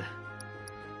instead.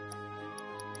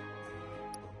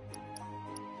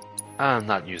 I'm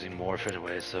not using Morph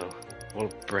anyway, so we'll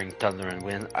bring Thunder and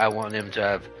Wind. I want him to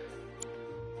have...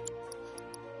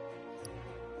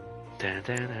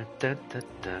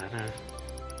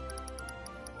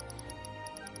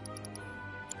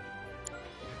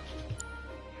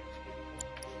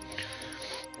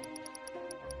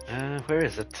 where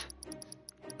is it?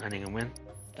 Landing and Wind.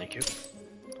 Thank you.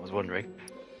 I was wondering.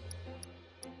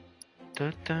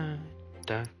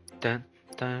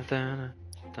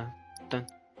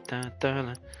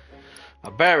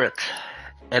 A Barret.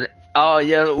 And oh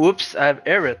yeah, whoops, I have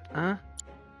Eret, huh?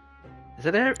 Is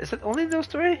it only those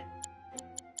three?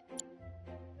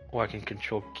 Or I can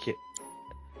control Kit.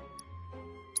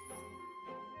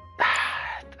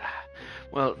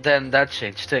 Well, then that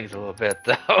changed things a little bit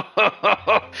though.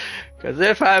 Because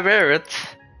if I have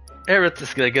Eret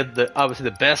is gonna get obviously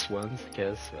the best ones,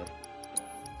 because well,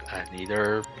 I need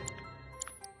her,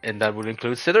 and that would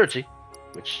include Synergy,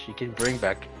 which she can bring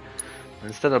back. But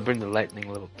instead, I'll bring the Lightning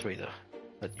level 3 though,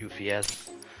 that Yuffie has,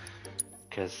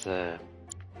 because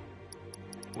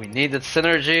we needed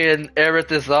Synergy, and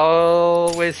Eret is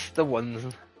always the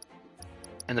one.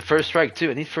 And the First Strike too.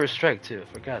 I need First Strike too. I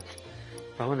forgot.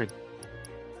 If I want to.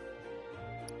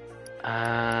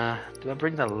 Do I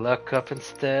bring the Luck up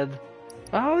instead?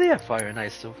 Oh yeah, Fire and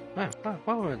Ice. So what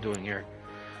am I doing here?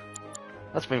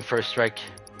 Let's bring First Strike.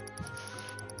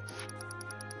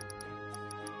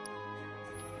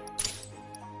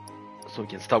 So we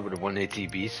can start with the 1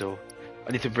 ATB. So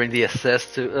I need to bring the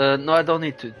assess to. No, I don't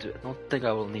need to. I don't think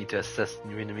I will need to assess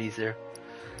new enemies there.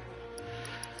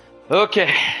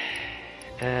 Okay.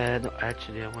 No,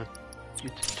 actually, I want you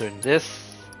to turn this.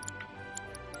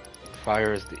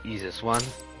 Fire is the easiest one.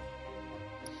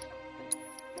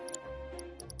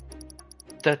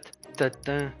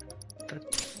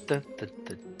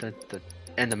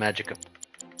 And the magic up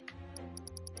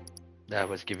that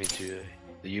was given to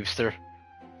the Yoopster.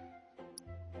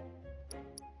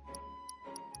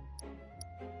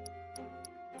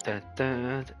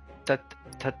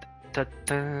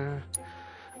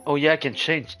 Oh yeah, I can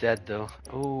change that though.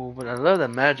 Oh, but I love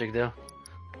that magic though.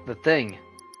 The thing.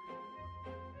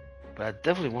 But I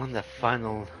definitely want that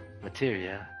final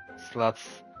materia.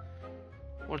 Slots.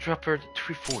 We'll drop her to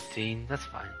 314, that's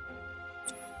fine.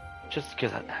 Just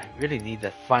because I really need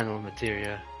that final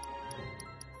materia.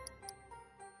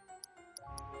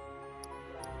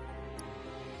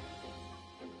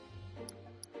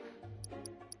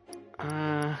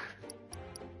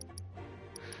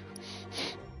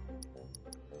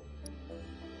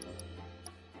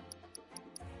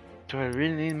 Do I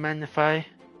really need Magnify?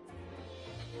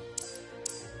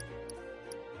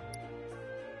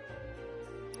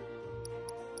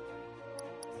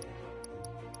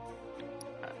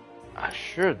 I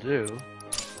sure do.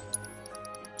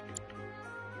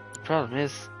 The problem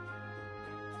is,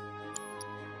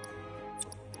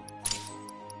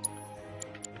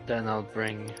 then I'll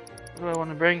bring. What do I want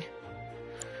to bring?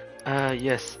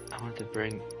 Yes, I want to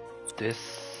bring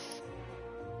this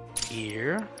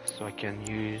here so I can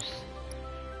use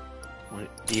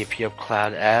the AP up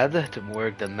cloud add to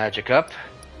work the magic up.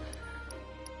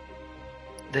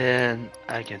 Then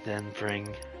I can then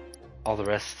bring all the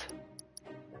rest.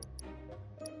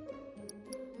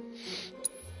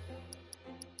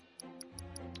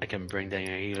 I can bring down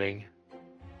your healing.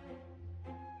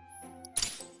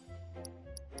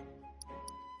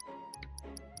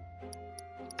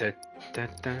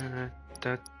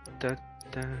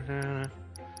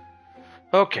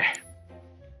 Okay.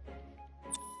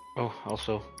 Oh,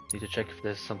 also need to check if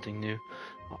there's something new.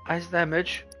 Oh, ice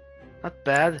damage, not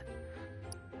bad.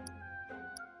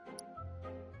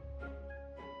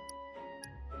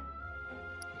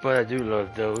 But I do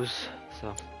love those,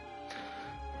 so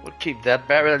we'll keep that.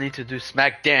 Barrel, I need to do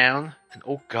smackdown, and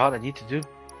oh god, I need to do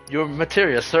your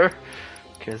materia, sir,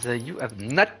 because you have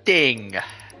nothing.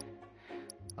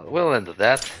 We'll end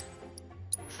that.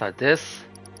 Start this.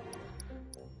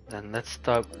 Then let's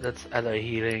add a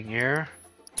healing here.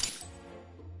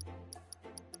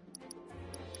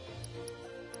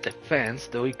 Defense,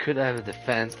 though we could have a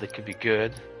defense that could be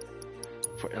good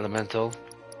for elemental.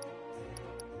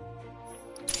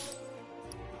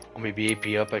 Or maybe AP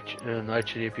up, no,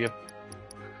 actually AP up.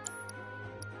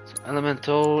 So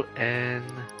elemental and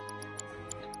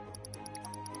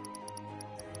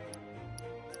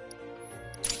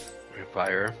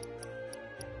fire.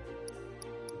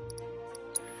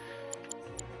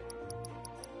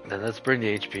 Then let's bring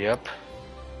the HP up.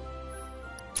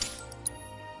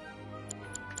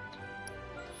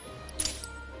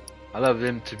 I love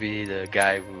him to be the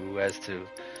guy who has to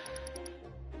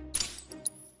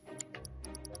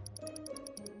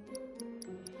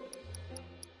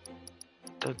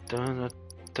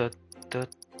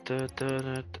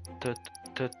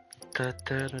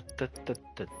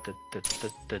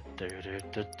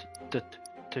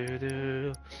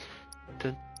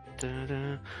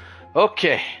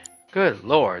Okay, good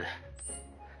lord.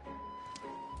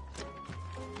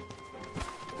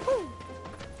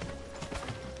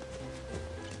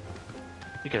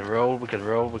 We can roll, we can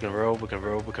roll, we can roll, we can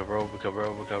roll, we can roll, we can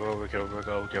roll, we can roll, we can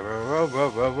roll, we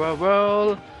can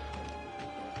roll.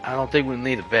 I don't think we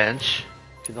need a bench,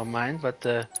 if you don't mind, but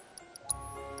I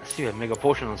see a mega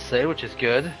potion on sale, which is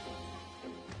good.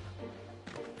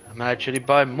 I might actually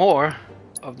buy more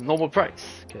of normal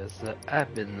price, because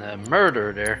I've been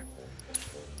murdered there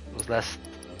those last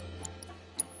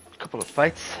couple of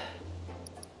fights.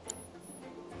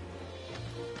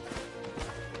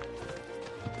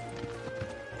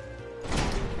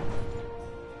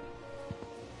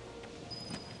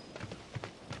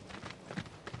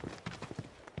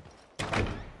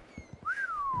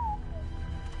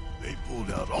 They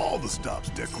pulled out all the stops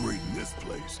decorating this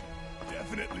place.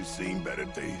 Definitely seen better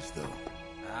days, though.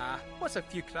 Ah, what's a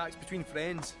few cracks between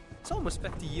friends? It's almost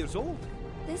 50 years old.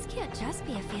 This can't just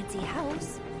be a fancy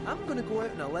house. I'm gonna go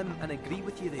out on a limb and agree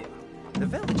with you there. The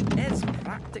village is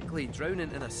practically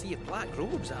drowning in a sea of black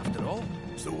robes after all.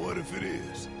 So what if it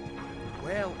is?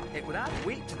 Well, it would add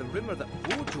weight to the rumour that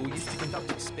Bojo used to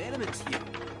conduct experiments here.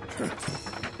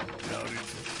 Doubt it.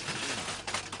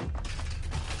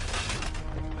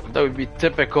 That would be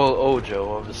typical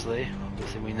Ojo, obviously.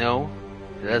 Obviously we know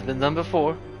it has been done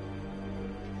before.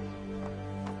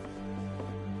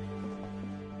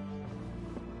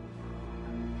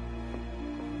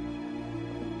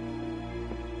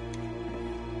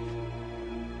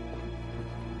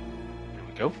 There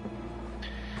we go.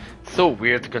 So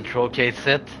weird to control Kate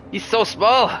set. He's so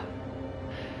small!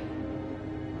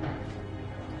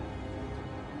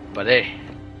 But hey,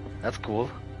 that's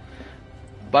cool.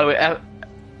 By the way,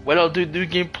 when I'll do New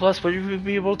Game Plus, will you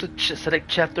be able to select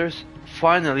chapters?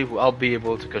 Finally, I'll be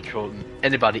able to control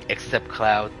anybody except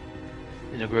Cloud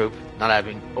in the group, not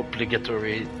having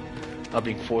obligatory, not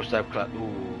being forced to have Cloud. Ooh,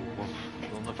 I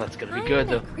don't know if that's gonna be good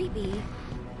though. Creepy.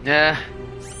 Yeah.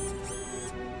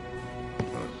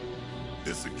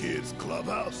 This a kid's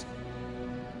clubhouse?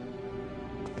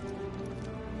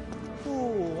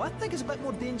 Oh, I think it's a bit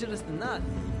more dangerous than that.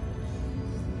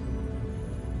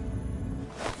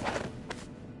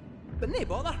 But no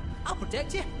bother, I'll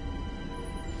protect you.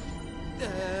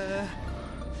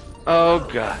 Oh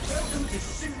god. Welcome to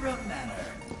Shinra Manor.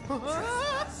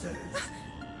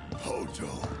 Hojo.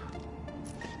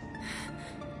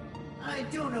 I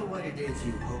don't know what it is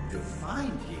you hope to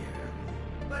find here,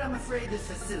 but I'm afraid this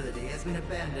facility has been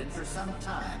abandoned for some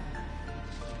time.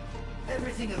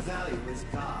 Everything of value is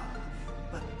gone,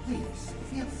 but please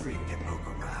feel free to poke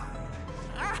around.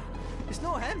 Ah, it's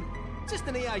not him, just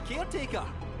an AI caretaker.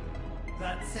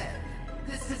 That said,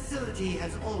 this facility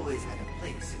has always had a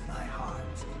place in my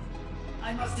heart.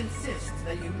 I must insist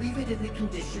that you leave it in the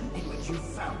condition in which you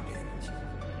found it.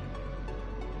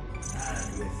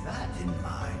 And with that in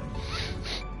mind,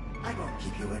 I won't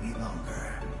keep you any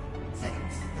longer.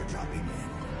 Thanks for dropping in.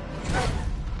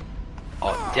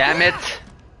 Oh, damn it!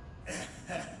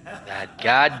 That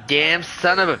goddamn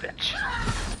son of a bitch.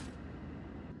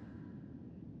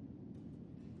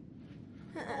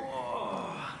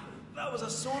 That was a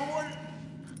sore one.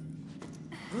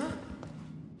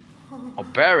 Oh,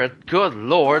 Barrett, good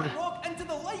lord. Walk into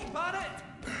the light, Barrett.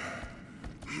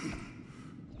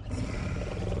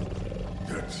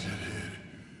 That shithead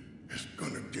is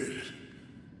gonna get it.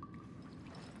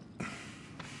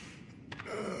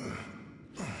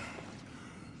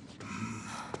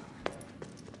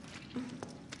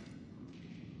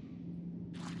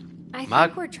 I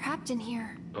think we're trapped in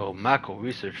here. Oh, Mako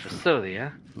Research Facility, huh?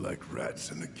 Like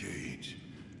rats in a cage.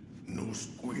 No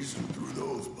squeezing through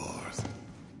those bars.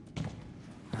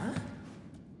 Huh?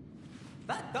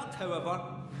 That duct, however,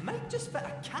 might just fit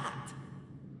a cat.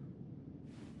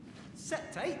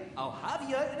 Sit tight, I'll have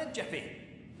you out in a jiffy.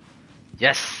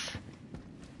 Yes!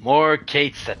 More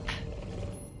Kate set.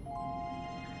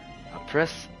 I'll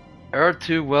press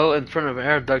R2 well in front of an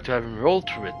air duct to have him roll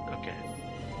through it. Okay.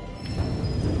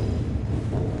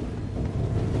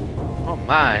 Oh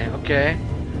my, okay.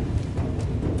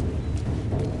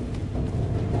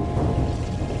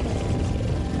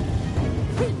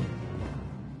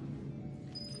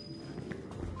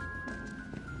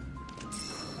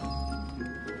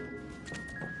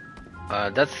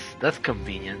 That's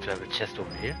convenient to have a chest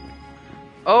over here.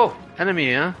 Oh,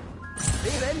 enemy, huh?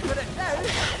 They're in for it now.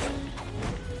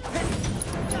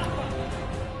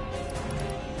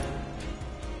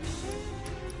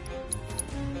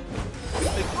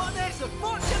 The goddess of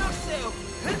fortune herself.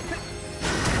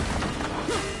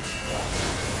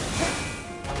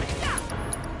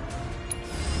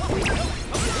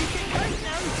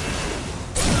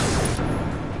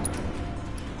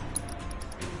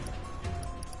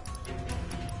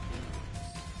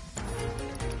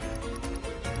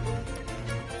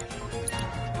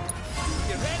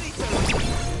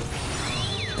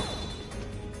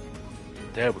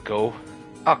 There we go.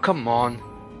 Oh, come on.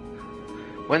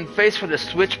 When faced with a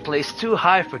switch placed too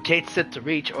high for Kate Sid to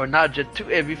reach or an object too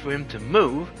heavy for him to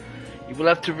move, you will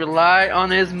have to rely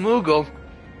on his Moogle.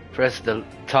 Press the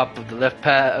top of the left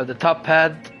pad, the top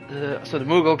pad, so the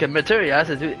Moogle can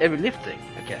materialize and do heavy lifting.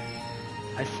 Okay,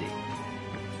 I see.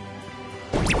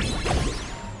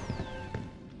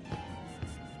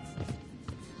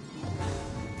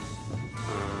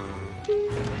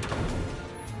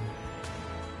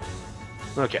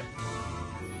 Okay.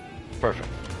 Perfect.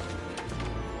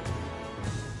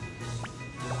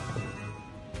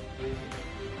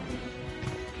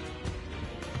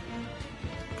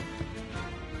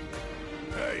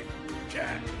 Hey,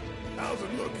 cat, how's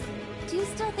it looking? Do you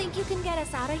still think you can get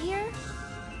us out of here?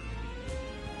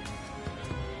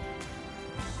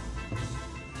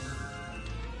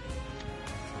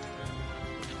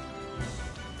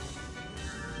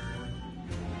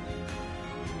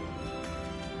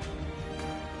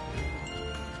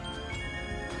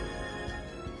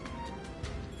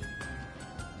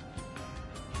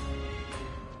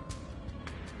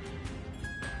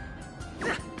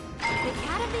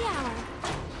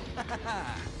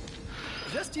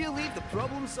 Just you leave the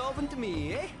problem solving to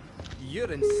me, eh?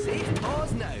 You're in safe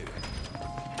paws now.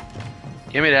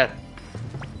 Give me that.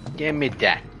 Give me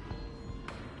that.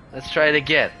 Let's try it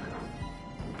again.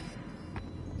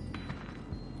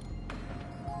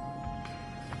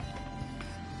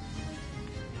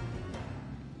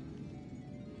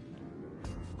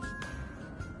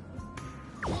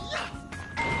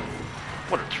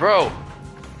 What a throw!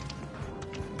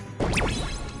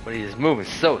 But he's moving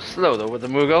so slow though with the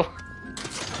Moogle.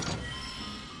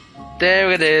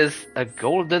 There it is, a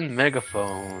golden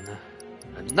megaphone.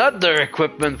 Another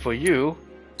equipment for you.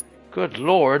 Good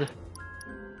lord.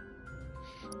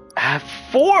 I have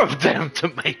 4 of them to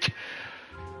make.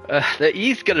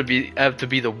 He's gonna have to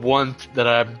be the one that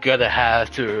I'm gonna have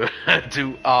to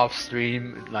do off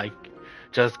stream, like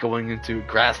just going into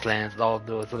grasslands and all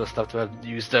those other stuff to have to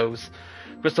use those.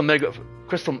 Crystal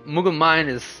Moogle Mine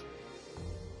is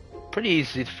pretty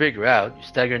easy to figure out. You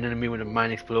stagger an enemy with a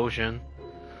mine explosion.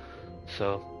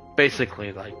 So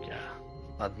basically, like, yeah,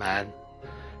 not mad.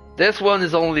 This one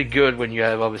is only good when you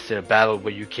have obviously a battle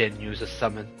where you can use a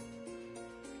summon.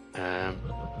 And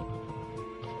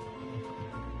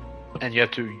you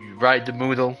have to ride the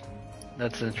Moogle.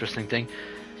 That's an interesting thing.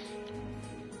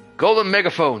 Golden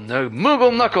Megaphone, the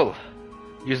Moogle Knuckle.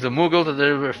 Use the Moogle to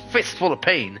deliver a fistful of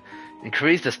pain.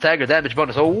 Increase the stagger damage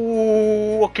bonus.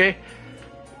 Oh, okay.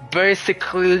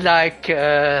 basically like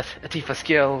a Tifa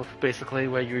skill, basically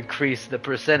where you increase the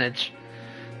percentage.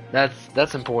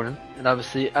 That's important. And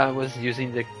obviously I was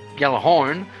using the yellow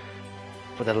horn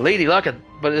for the Lady Luck,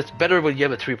 but it's better when you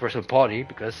have a 3-person party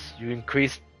because you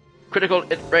increase critical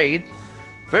hit rate.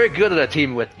 Very good at a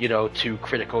team with, you know, 2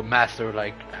 critical master,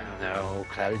 like, I don't know,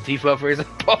 Cloud and Tifa, for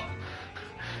example.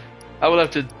 I will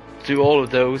have to do all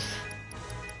of those.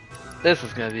 This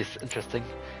is gonna be interesting.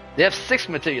 They have 6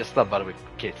 material stuff, by the way,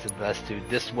 kids, in the last 2.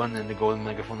 This one and the golden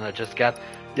megaphone that I just got.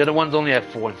 The other ones only have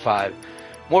 4 and 5.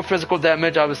 More physical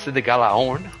damage, obviously, the Gala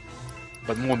Horn.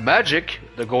 But more magic,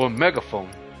 the golden megaphone.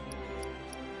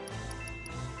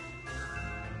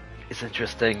 It's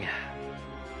interesting.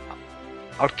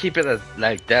 I'll keep it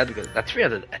like that because that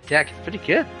 300 attack is pretty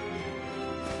good.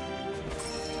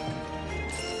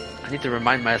 I need to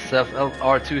remind myself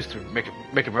R2s to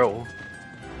make him roll.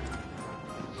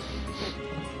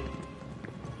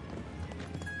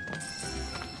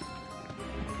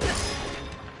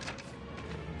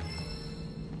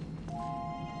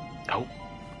 Oh.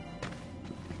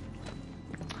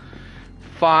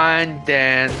 Fine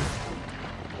then.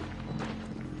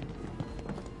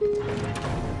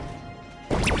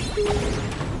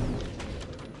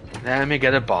 Let me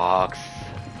get a box.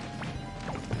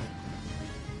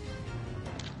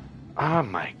 Oh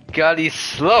my god, he's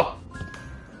slow!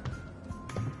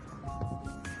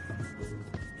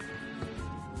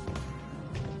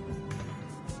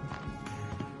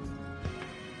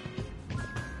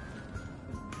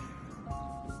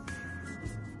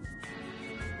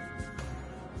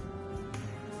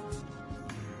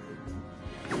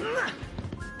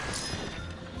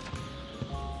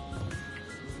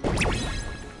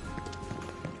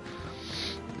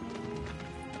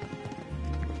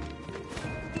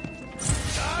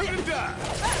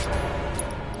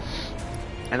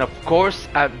 And of course,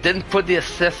 I didn't put the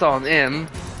assist on him.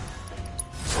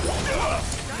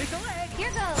 Here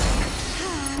goes.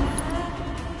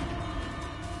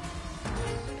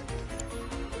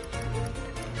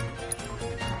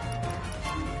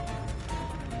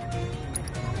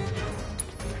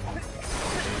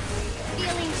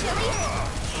 Feeling chilly?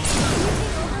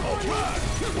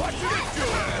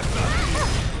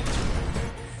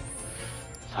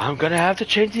 So I'm gonna have to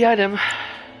change the item.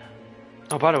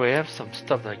 Oh, by the way, I have some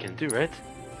stuff that I can do, right?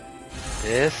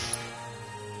 This.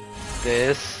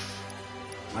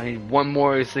 I need one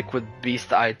more liquid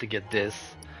beast eye to get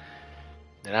this.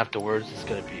 Then afterwards, it's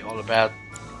gonna be all about.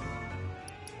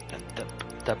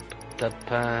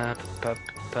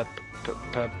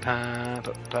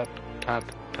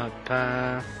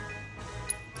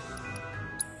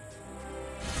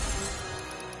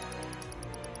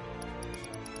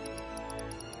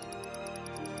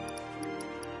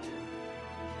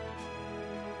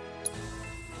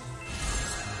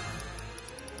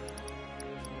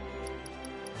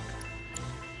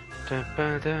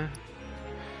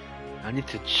 I need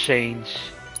to change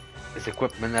his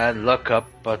equipment. I look up,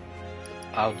 but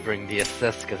I'll bring the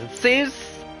assist because it seems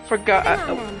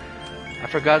I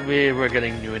forgot we were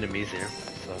getting new enemies here.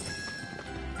 So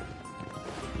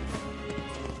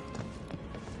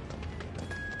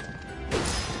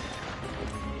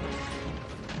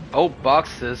oh,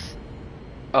 boxes.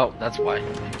 Oh, that's why.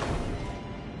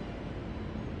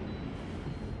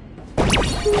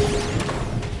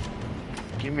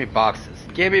 Give me boxes.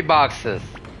 Give me boxes.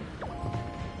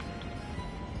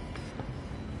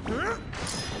 An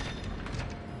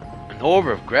orb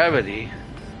of gravity.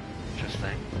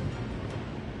 Interesting.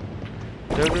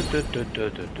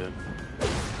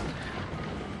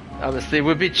 Obviously, it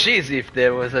would be cheesy if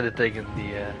there was anything in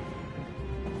the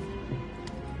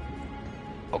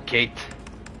arcade.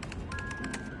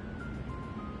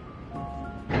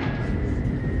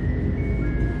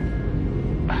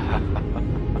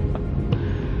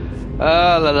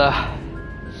 Ah, la la.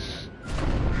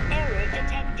 Error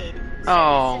detected.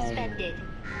 Oh. Suspended.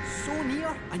 So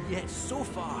near and yet so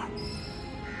far.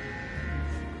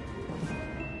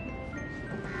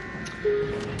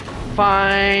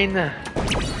 Fine.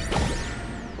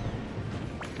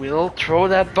 We'll throw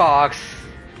that box.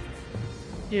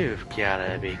 You've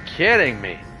gotta be kidding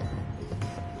me.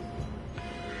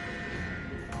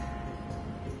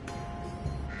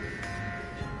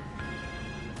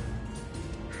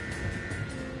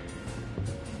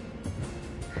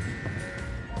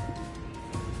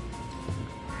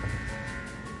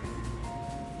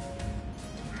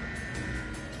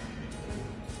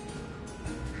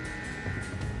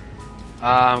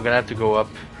 I'm gonna have to go up.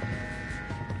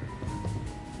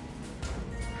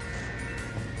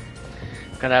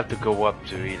 Gonna have to go up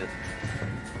to eat it.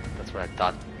 That's what I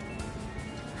thought.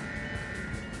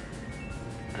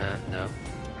 No.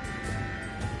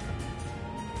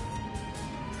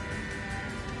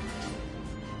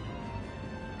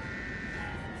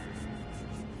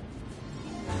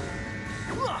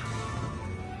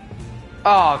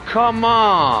 Oh, come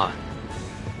on!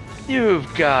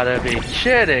 You've gotta be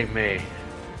kidding me!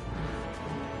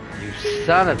 You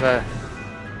son of a...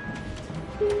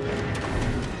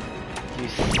 You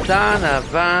son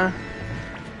of a...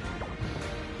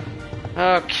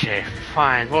 Okay,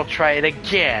 fine, we'll try it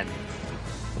again.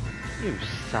 You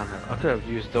son of... I could have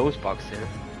used those boxes here.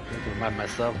 I have to remind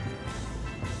myself.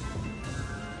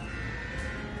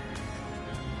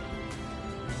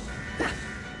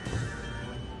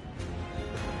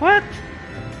 What?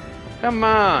 Come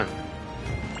on!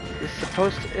 You're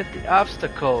supposed to hit the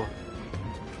obstacle.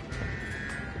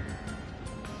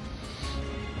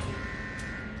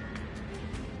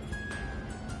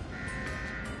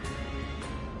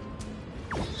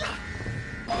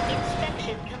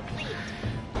 Inspection complete.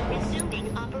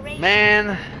 Resuming operation.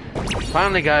 Man,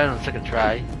 finally got it on the second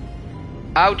try.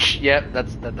 Ouch! Yep, that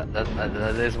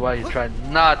is why you try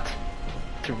not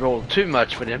to roll too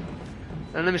much with him.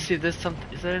 And let me see if there's something.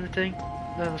 Is there anything?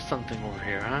 There was something over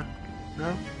here, huh?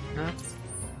 No? No?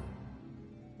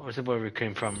 Or was it where we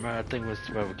came from? I think it was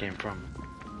where we came from.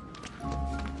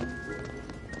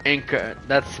 Anchor.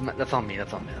 That's on me. That's on me.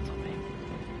 That's on me.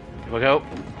 Here we go.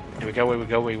 Here we go. Here we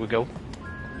go. Here we go.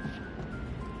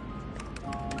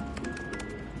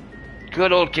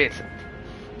 Good old kids.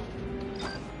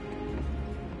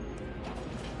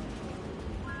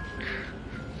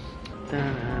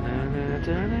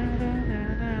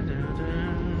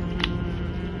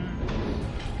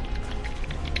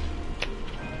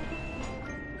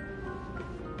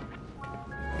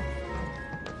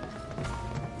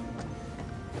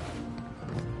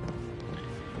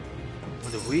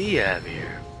 What do we have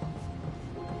here?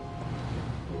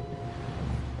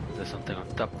 Is there something on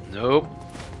top? Nope.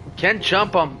 Can't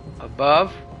jump on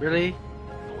above? Really?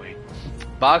 No way.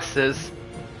 Boxes.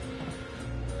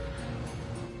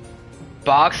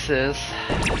 Boxes.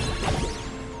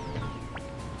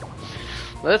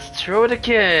 Let's throw it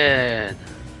again.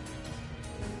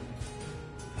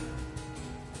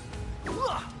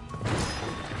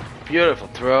 Beautiful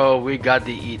throw. We got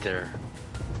the ether.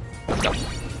 Let's go.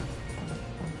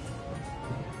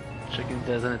 Checking if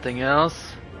there's anything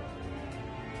else.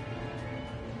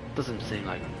 Doesn't seem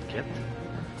like it. Yep.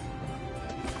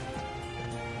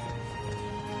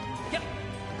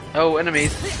 Oh,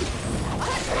 enemies.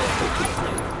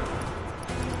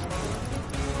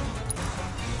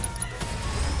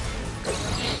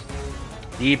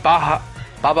 The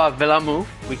Baba Villa move,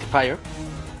 weak to fire.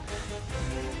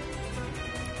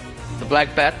 The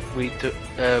Black Bat, weak to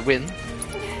wind.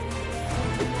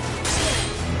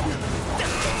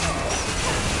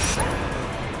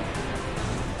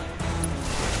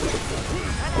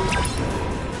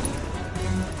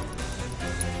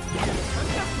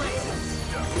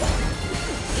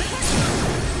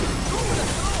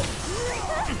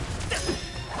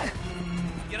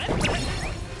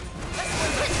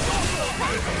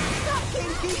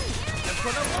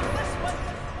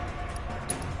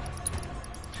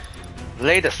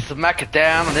 Lay the smack it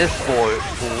down on this boy,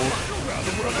 fool.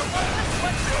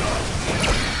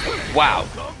 Wow.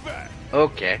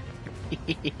 Okay.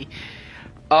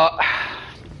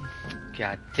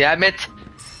 God damn it.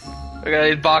 I got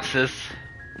 8 boxes.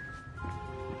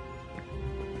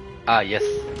 Ah, yes.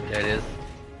 There it is.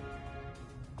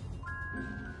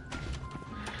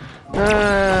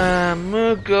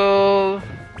 Moogle.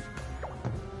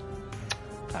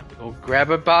 Time to go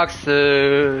grab our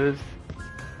boxes.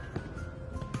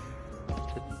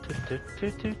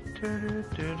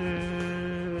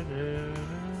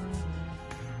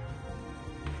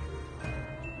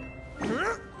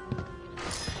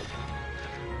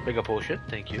 Bigger potion,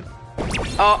 thank you.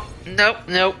 Oh,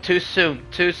 no, too soon.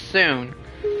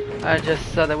 I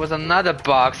just saw there was another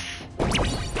box.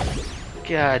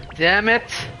 God damn it.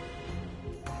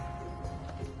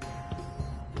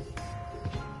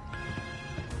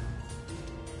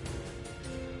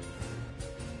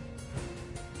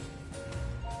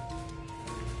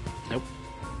 Nope.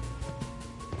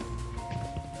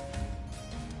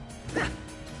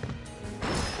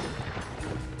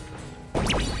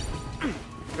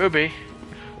 Ruby.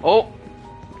 Oh.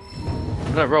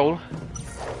 I'm gonna roll.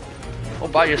 All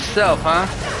by yourself, huh?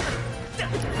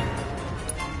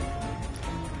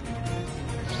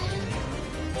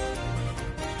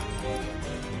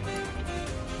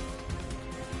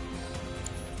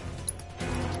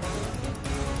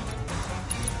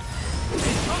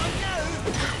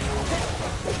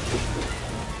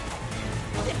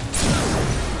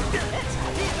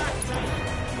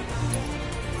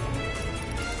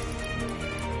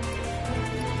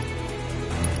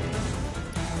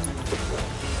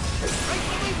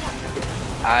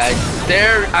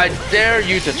 I dare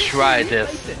you to try this.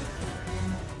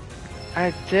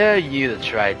 I dare you to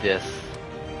try this.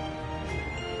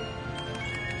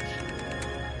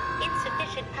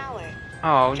 Insufficient power.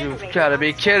 Oh, you've gotta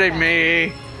be kidding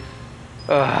me!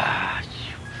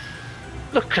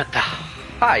 Look at the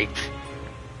height!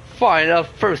 Fine, I'll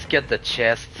first get the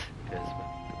chest.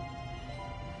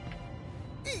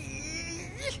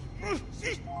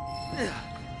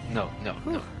 No.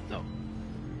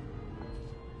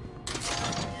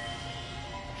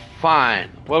 Fine,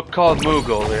 we'll call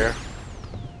Moogle here.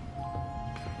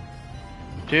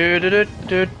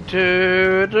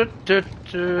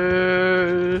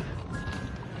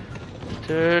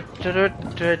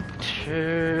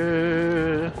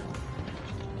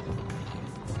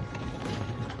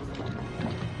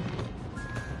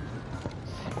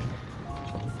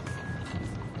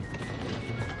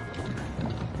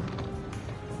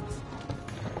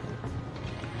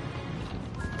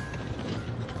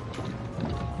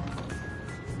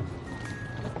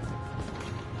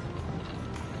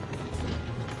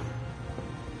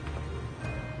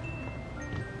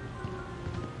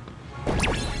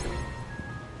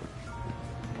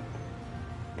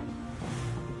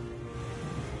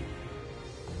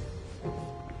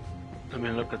 Let me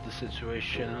look at the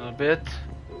situation a little bit.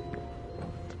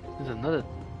 There's another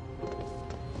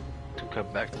to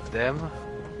come back to them.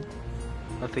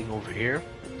 Nothing over here.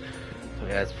 So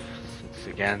yeah, it's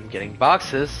again getting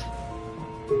boxes.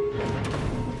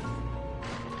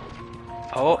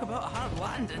 Oh. Talk about a hard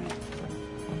landing.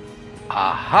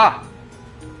 Aha!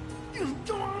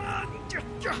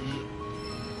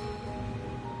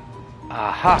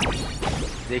 Aha!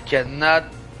 They cannot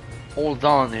hold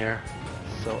on here.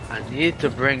 So I need to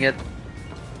bring it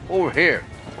over here.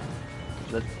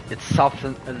 Let it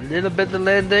soften a little bit the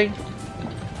landing.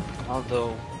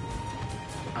 Although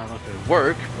I don't know if it'll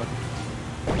work, but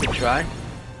we could try.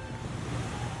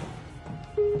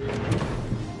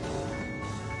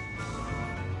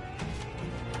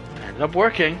 Ended up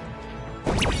working.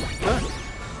 Good.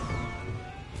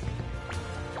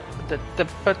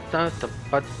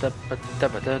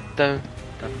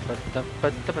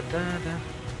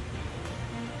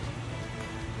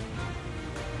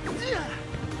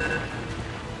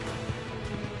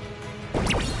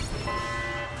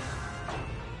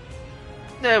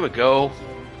 There we go.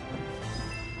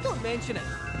 Don't mention it.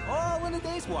 All in a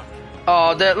day's work.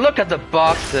 Oh, look at the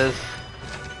boxes.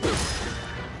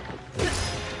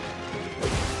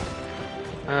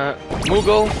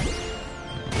 Moogle.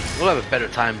 We'll have a better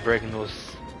time breaking those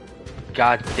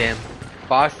goddamn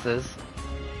boxes.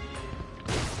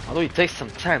 Although it takes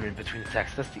some time in between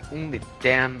attacks, that's the only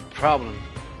damn problem.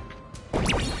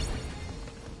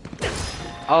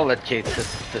 I'll let Kate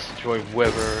destroy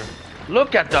Weaver.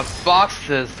 Look at the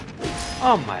boxes!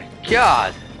 Oh my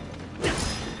god!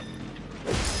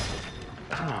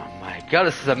 Oh my god,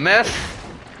 this is a mess!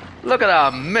 Look at how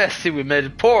messy we made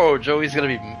it. Poor old Joe, he's gonna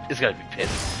be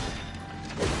pissed.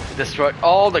 Destroyed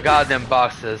all the goddamn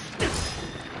boxes.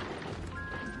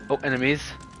 Oh, enemies.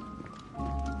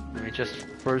 Let me just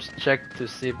first check to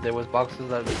see if there was boxes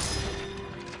that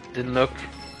didn't look.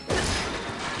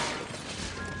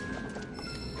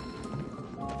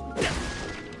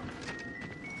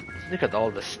 Look at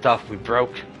all the stuff we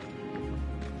broke.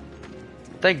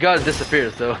 Thank God it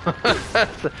disappears though.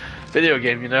 It's a video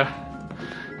game, you know.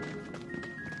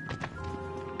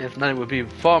 If not, it would be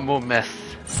far more mess.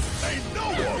 Ain't no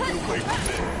one will wait for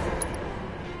this.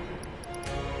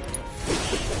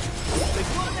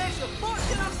 We've got an extra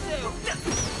fortune ourselves.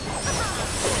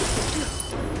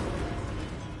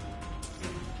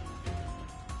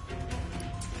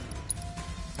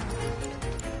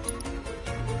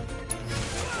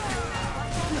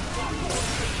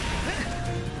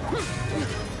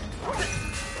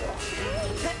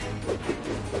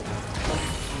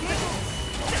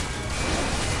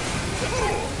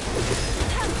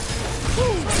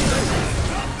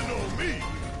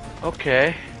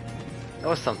 Okay, that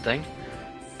was something.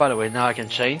 By the way, now I can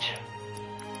change.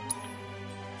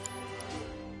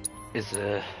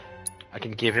 I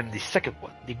can give him the second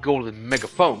one, the golden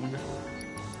megaphone.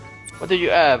 What do you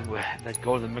have with that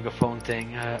golden megaphone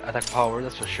thing? Attack power,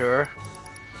 that's for sure.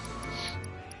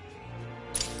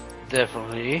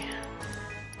 Definitely.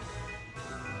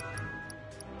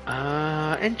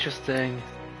 Interesting.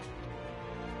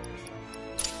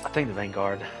 I think the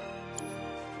Vanguard.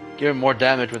 Give him more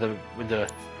damage with the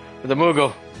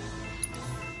Moogle.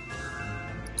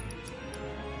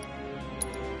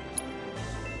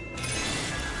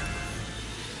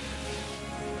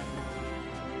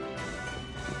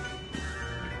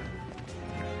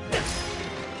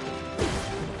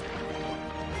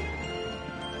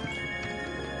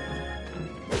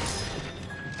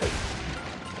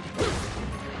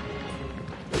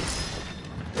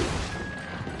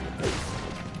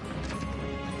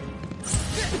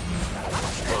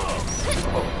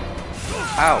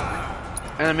 Ow.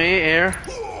 Enemy here.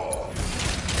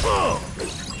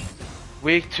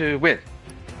 Weak to win.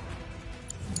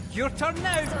 Your turn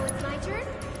now. So it's my turn?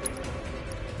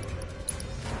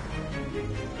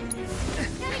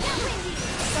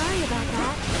 Sorry about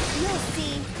that. You'll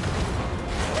see.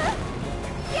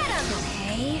 Get him!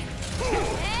 Okay.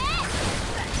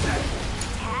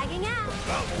 Tagging out.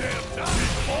 About damn time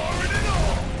he's pouring it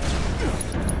on!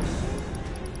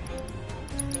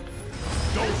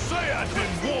 Don't say I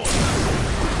didn't warn you!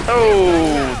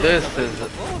 Oh,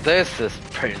 this is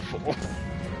painful.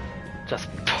 Just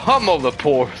pummel the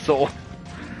poor soul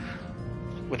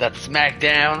with that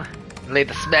smackdown. Lay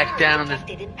the smackdown on this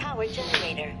Updated power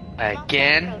generator.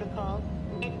 again. Lockdown protocol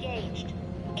engaged.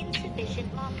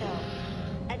 Insufficient Mako.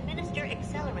 Administer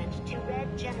accelerant to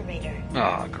red generator.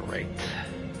 Oh, great.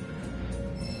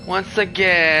 Once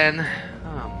again.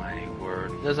 Oh my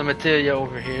word. There's a materia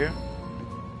over here.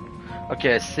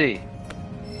 Okay, I see.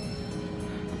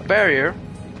 A barrier.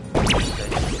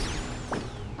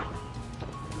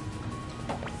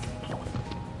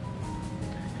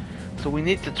 So we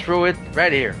need to throw it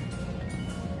right here.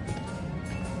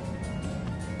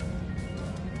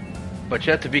 But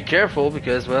you have to be careful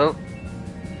because, well,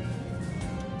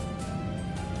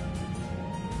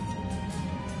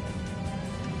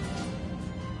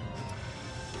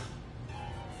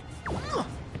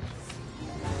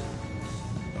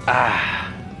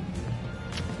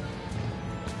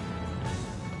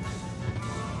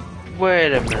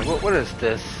 wait a minute, what is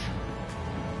this?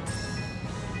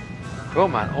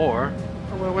 Roman ore?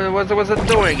 What's it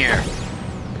doing here?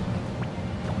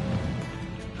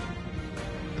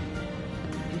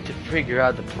 Need to figure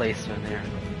out the placement here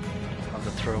of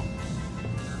the throw.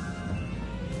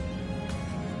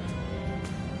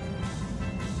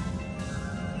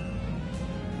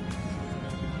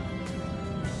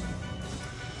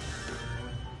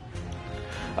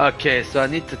 Okay, so I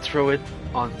need to throw it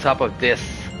on top of this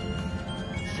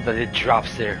so that it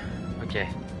drops there. Okay,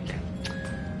 okay.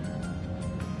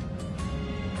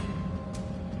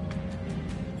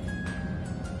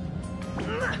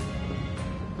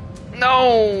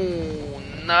 No,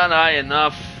 not high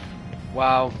enough.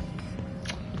 Wow.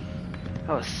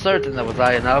 I was certain that was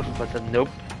high enough, but then nope.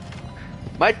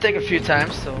 Might take a few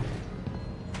times, so I'm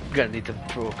gonna need to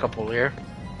throw a couple here.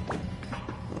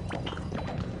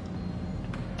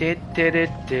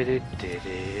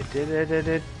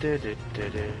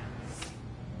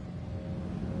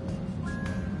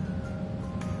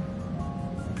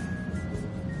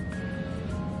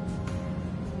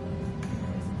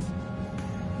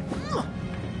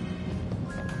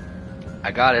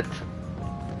 I got it.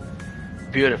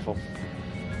 Beautiful.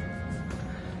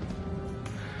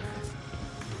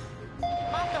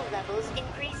 Mako levels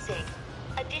increasing.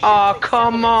 Additional Oh,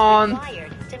 come on.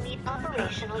 required to meet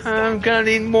operational I'm standards. gonna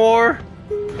need more.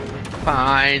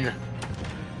 Fine.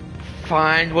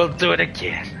 Fine, we'll do it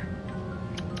again.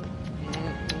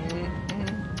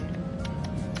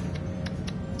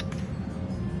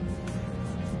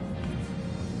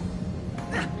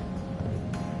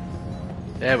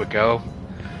 There we go.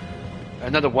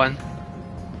 Another one.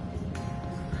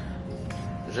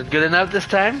 Is it good enough this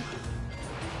time?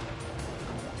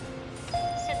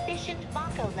 Sufficient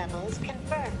Mako levels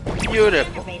confirmed.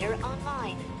 Beautiful. Generator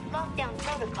online. Lockdown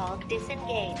protocol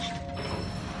disengaged.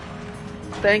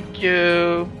 Thank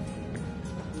you.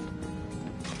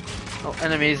 Oh,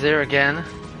 enemies there again.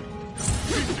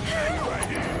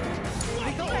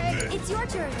 It's your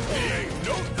turn.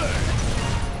 No thanks!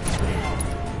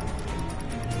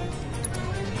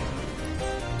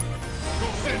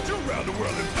 We'll send you around the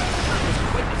world and back.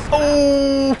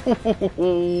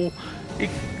 Oh, he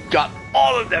got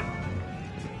all of them.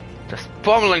 Just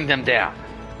pummeling them down.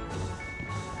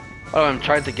 Oh, I'm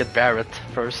trying to get Barrett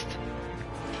first.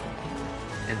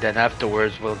 And then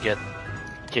afterwards we'll get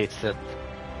Kate set.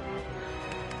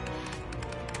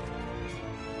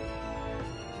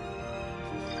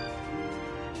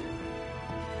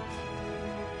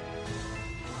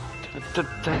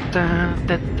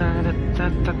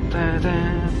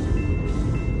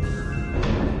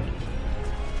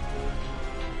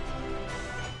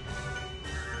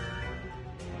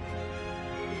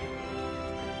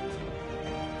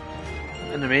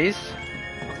 Enemies?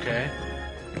 Okay.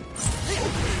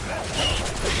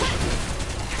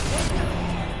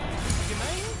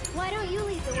 Why don't you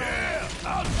lead the way? Yeah,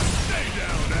 I'll stay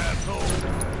down, asshole!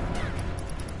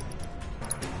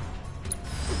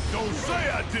 Don't say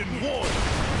I didn't warn you!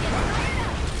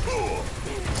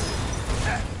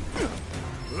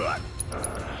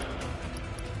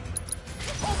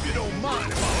 Hope you don't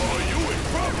mind if I haul you in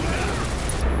trouble now.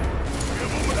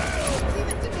 Give 'em hell! Leave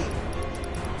it to me.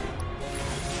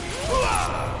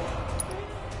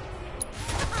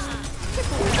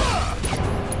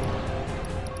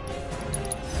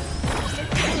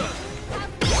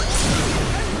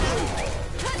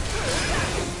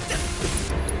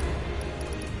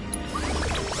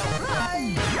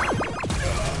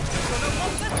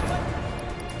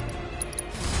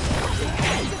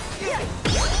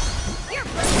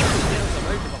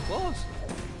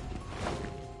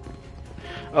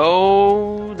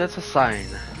 Oh, that's a sign.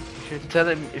 If you're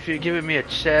telling, if you're giving me a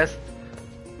chest.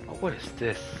 Oh, what is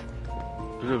this?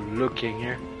 A little looking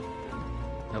here.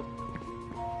 Nope.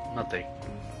 Nothing.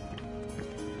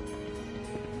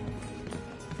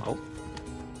 Oh.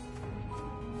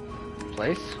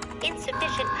 Place?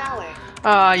 Insufficient power.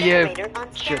 Ah, yeah. Generator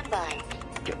on standby.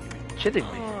 Kidding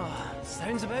me. Oh,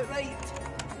 sounds about right.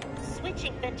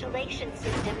 Switching ventilation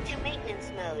system to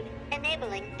maintenance mode,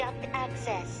 enabling duct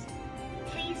access.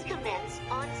 Please commence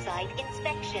on-site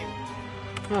inspection.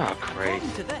 Oh, great.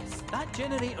 According to this, that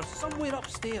generator's somewhere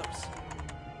upstairs.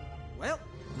 Well,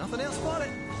 nothing else for it.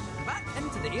 Back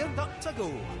into the air duct to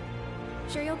go.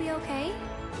 Sure you'll be okay?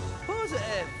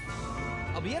 Positive.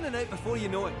 I'll be in and out before you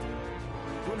know it.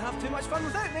 Don't have too much fun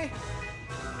without me.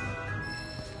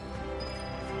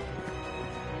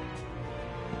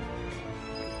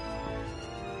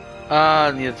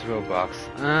 Needs Robux.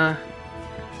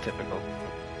 Typical.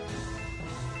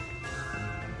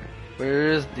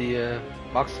 Where is the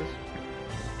boxes?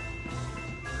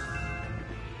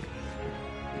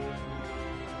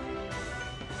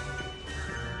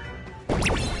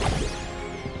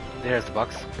 There's the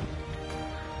box.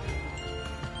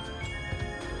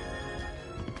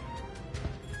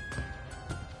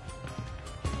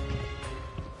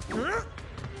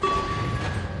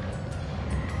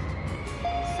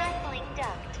 Cycling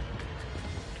duct.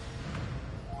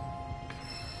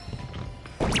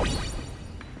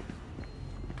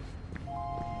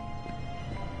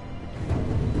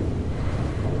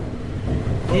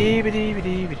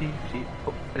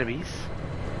 Oh, enemies.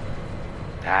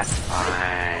 That's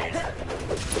fine.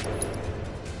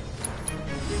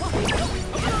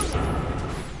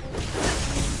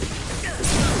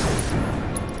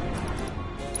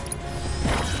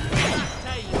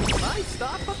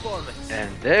 Five-star performance. And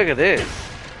there it is.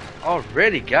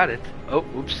 Already got it. Oh,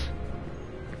 oops.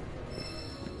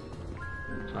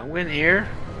 So I went here.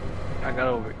 I got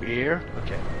over here.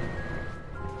 Okay.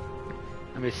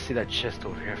 Let me see that chest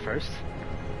over here first.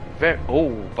 Oh,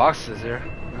 boxes there.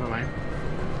 Never mind.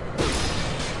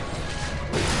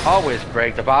 Always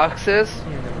break the boxes.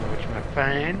 You never know what you might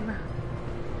find.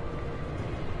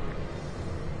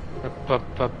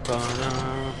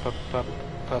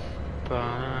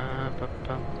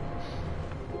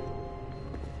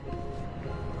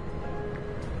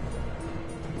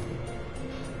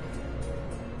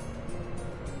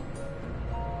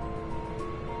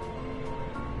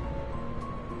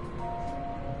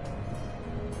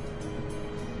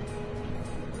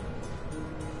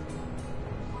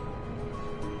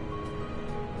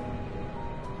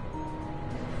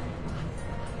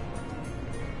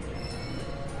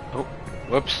 Oh,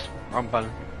 whoops, wrong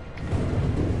button.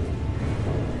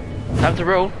 Time to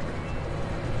roll.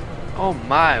 Oh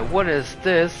my, what is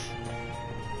this?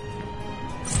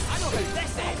 I know how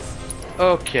this ends.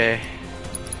 Okay.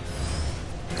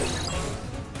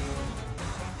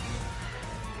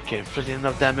 Okay, inflicting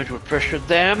enough damage with pressure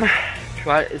dam.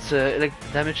 Try, it's a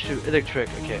damage to electric,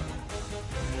 okay.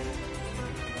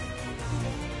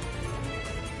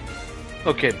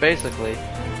 Okay, basically.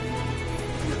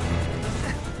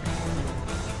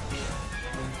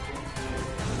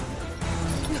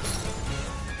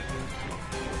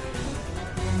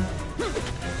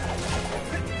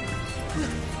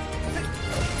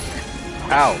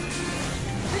 Ow.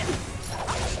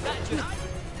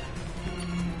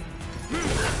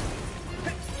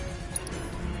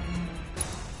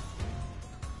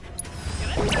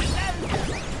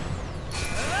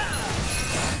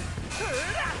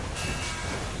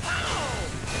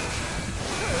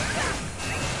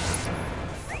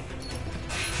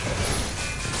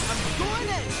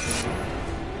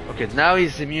 Okay, now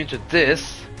he's immune to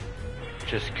this,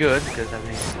 which is good because I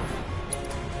mean.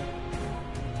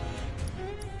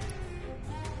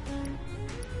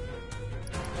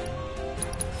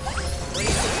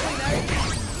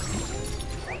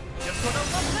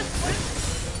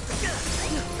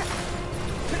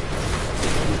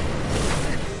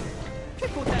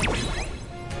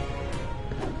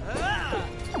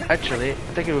 Actually, I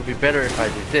think it would be better if I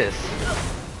did this.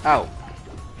 Ow.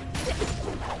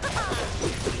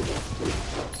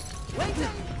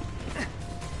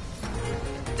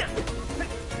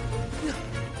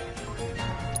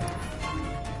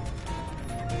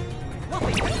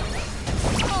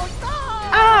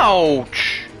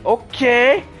 Ouch!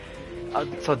 Okay.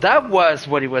 So that was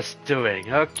what he was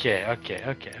doing. Okay.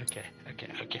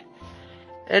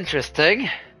 Interesting.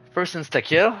 First insta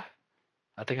kill.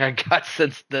 I think I got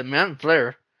since the man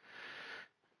player.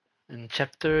 In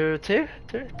chapter 2?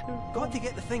 Got to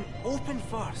get the thing open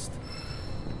first.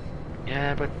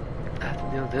 Yeah, but I have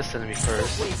to deal with this enemy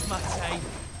first. Waste my time.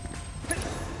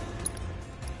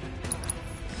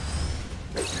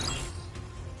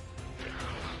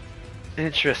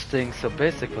 Interesting, so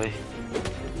basically...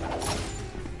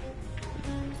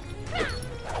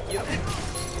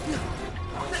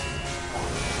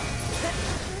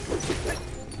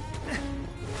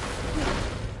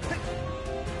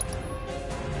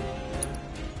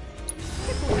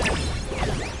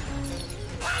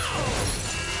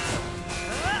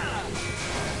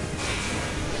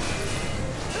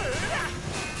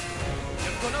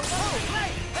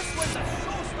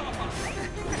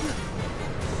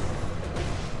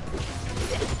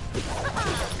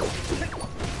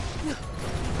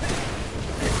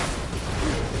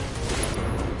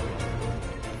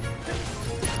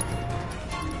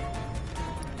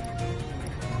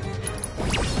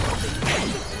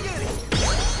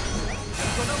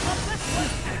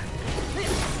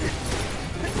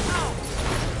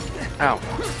 Ow.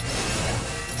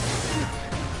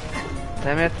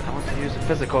 Damn it, I want to use the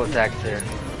physical attacks here.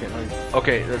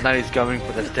 Okay, now he's going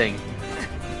for the thing.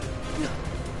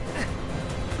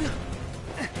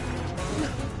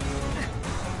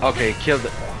 Okay, killed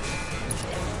it.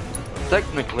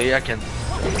 Technically, I can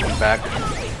get back.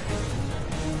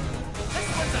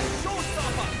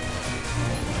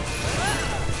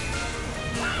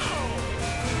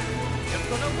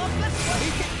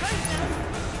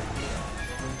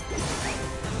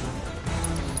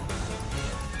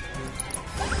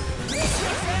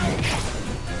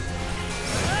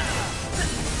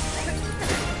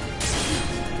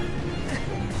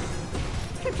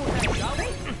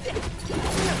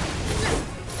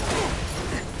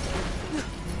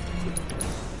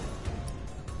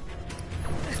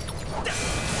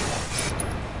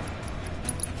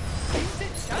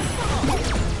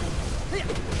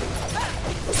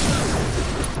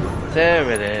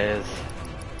 There it is.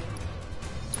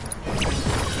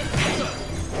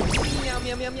 Meow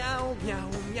meow meow meow meow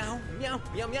meow meow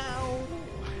meow meow.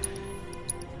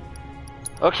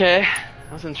 Okay,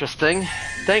 that was interesting.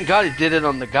 Thank God he did it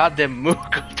on the goddamn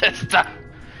Moogle this time.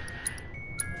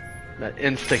 That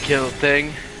insta-kill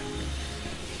thing.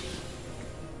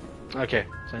 Okay,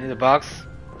 so I need a box.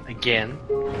 Again.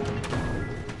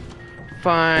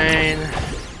 Fine.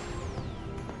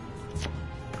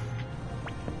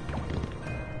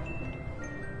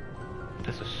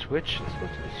 There's a switch. Let's go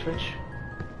to the switch.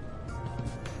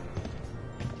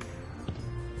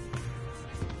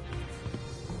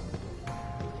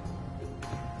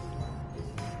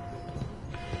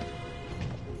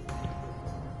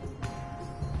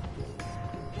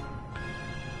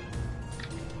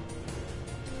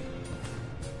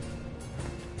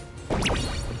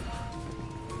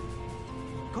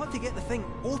 Got to get the thing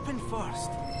open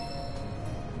first.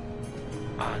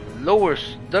 Lower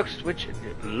duck switch,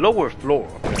 lower floor.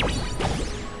 Okay.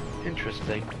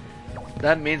 Interesting.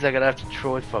 That means I gotta have to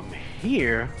throw it from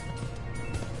here.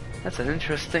 That's an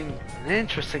interesting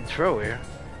throw here.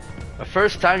 The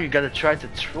first time you gotta try to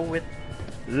throw it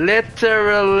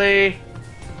literally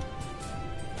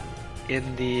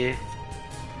in the.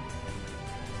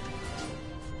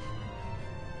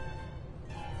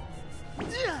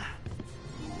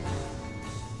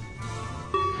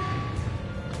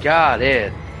 Got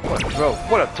it. What a throw.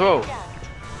 What a throw.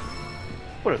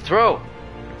 What a throw.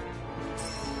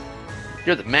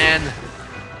 You're the man.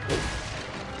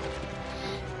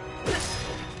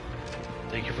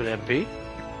 Thank you for the MP.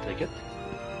 Take it.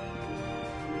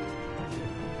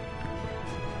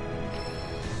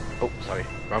 Oh, sorry.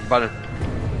 Wrong button.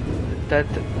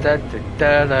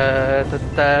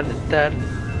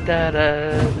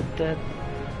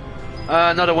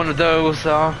 Another one of those.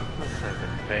 That's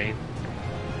a pain.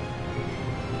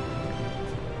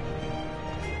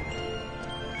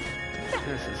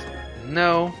 This is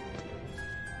no.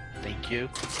 Thank you.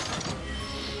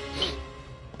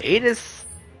 8 is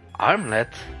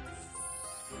armlet.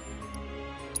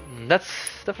 That's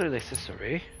definitely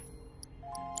accessory.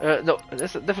 No,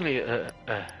 that's definitely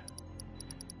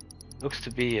looks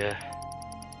to be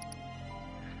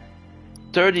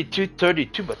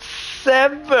 32, but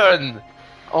 7.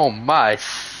 Oh my,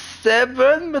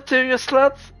 7 material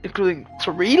slots, including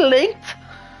 3 linked.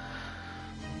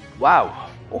 Wow.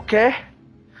 Okay.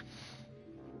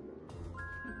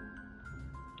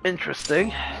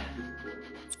 Interesting.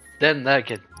 Then I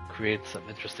can create some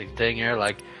interesting thing here,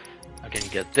 like I can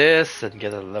get this and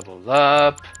get a level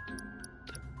up.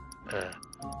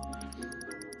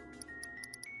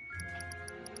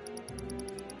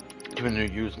 Even to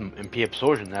use MP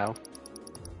absorption now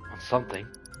on something,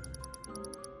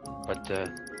 but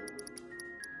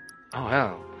oh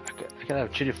hell, I can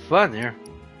have shitty fun here.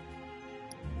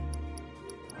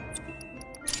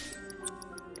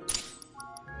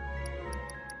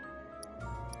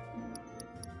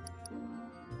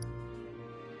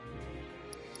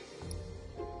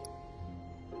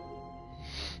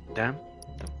 Damn.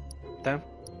 Damn.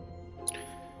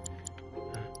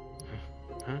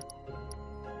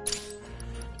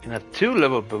 Can have 2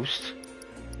 level boosts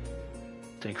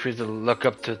to increase the luck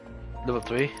up to level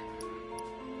 3.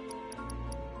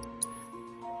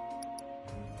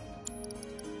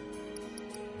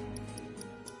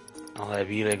 I'll have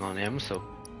healing on him, so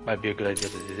might be a good idea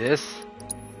to do this.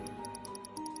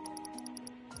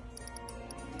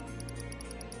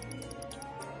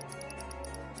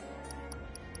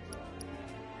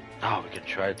 Oh, we can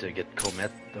try to get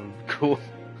Comet. That would be cool.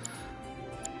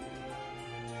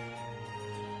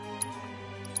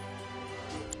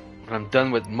 I'm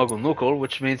done with Mogonukul,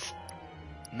 which means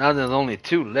now there's only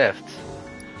 2 left.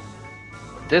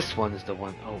 But this one is the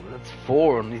one. Oh, that's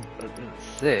 4, only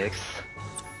 6.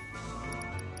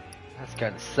 That's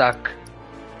kinda suck.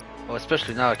 Oh,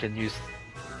 especially now I can use.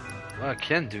 What I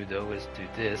can do though is do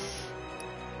this.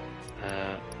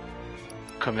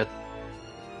 Commit.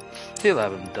 Still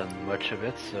haven't done much of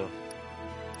it, so.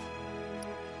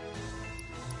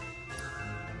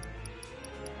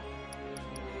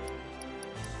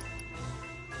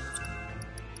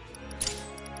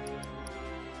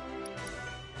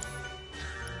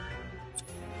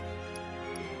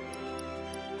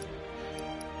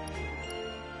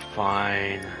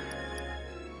 Fine.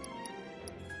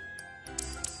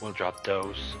 We'll drop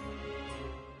those.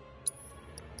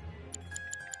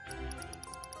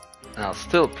 And I'll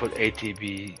still put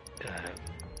ATB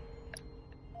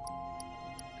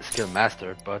Skill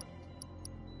Master, but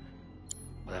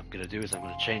what I'm gonna do is I'm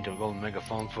gonna change the golden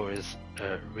megaphone for his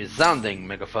resounding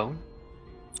megaphone.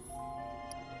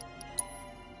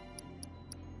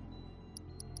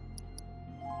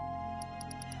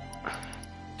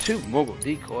 Two Mogul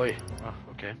decoy. Oh,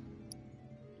 okay.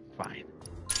 Fine.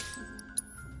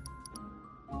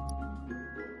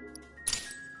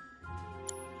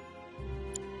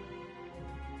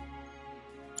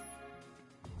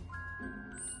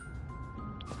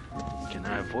 Can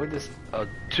I avoid this?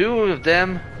 2 of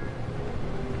them.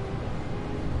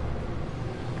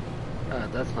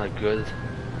 That's not good.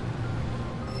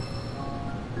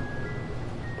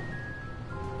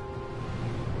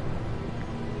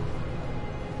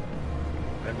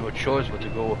 I have no choice but to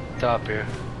go up top here.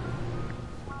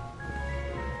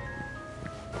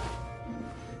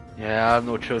 Yeah, I have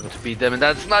no choice but to beat them, and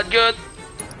that's not good.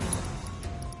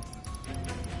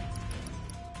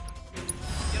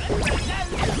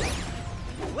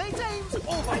 Playtime's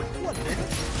over.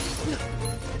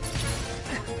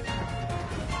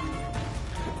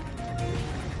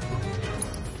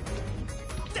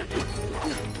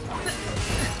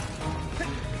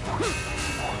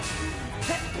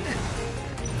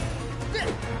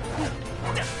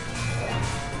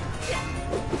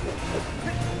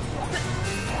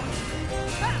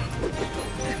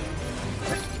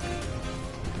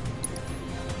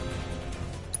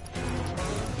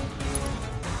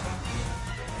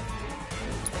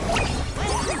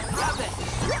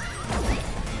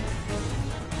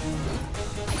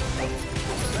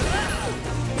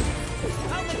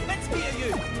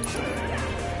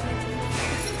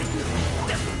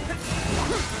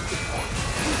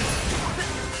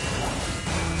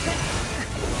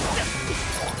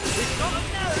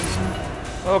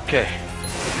 Okay.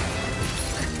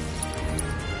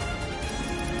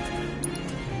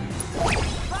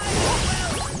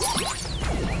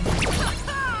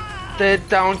 They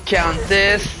don't count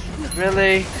this?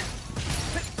 Really?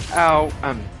 Ow,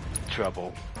 I'm in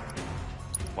trouble.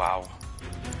 Wow.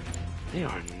 They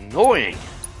are annoying.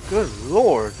 Good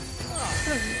lord.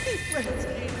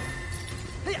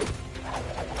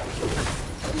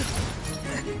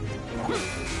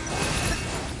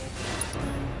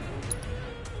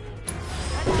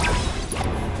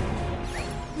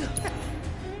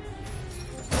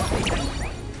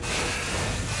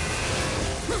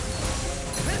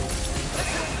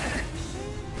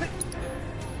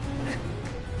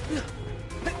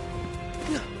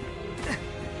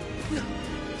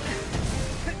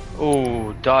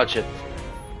 Oh, dodge it.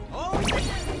 I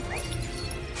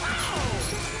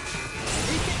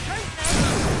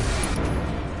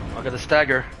got the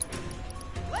stagger.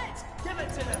 Let's give it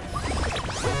to them.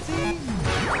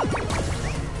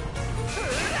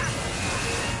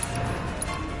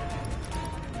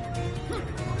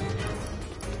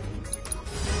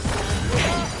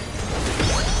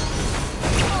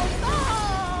 Oh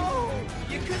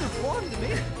no! You could have warned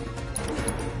me.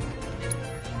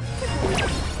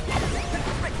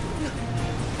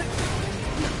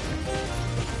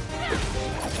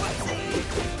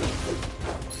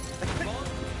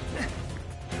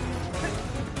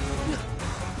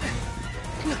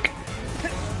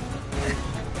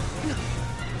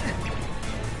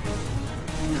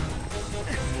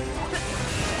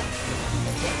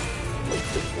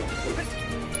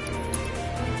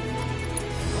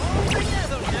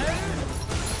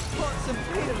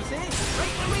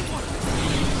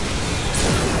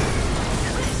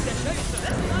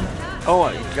 Oh,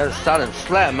 you gotta start and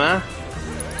slam, huh?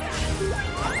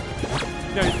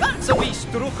 Now that's a wee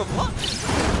stroke of luck.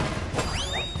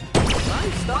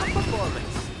 Nice start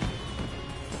performance.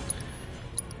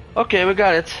 Okay, we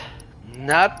got it.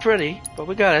 Not pretty, but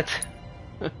we got it.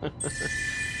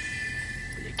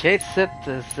 Kate Sith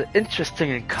is interesting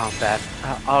in combat.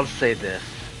 I'll say this.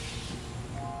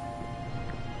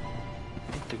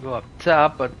 Need to go up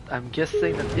top, but I'm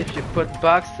guessing that if you put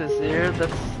boxes here,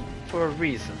 that's for a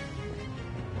reason.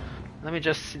 Let me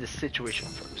just see the situation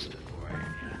first before I...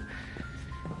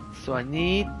 So I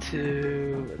need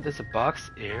to... There's a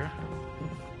box here.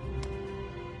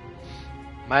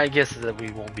 My guess is that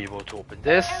we won't be able to open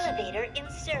this. Elevator in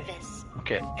service.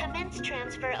 Okay. Commence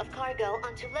transfer of cargo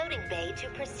onto loading bay to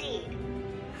proceed.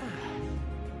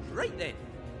 Right then.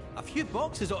 A few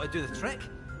boxes ought to do the trick.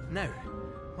 Now,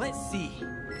 let's see.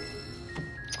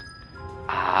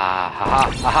 Ah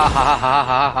ha ha ha ha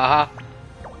ha ha ha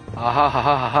ha ha ha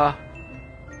ha ha.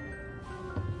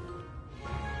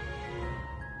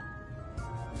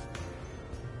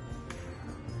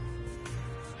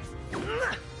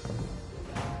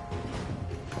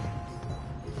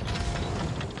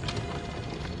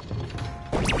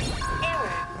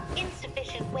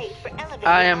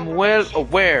 I am well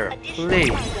aware.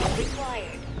 Please.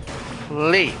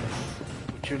 Please.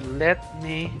 Would you let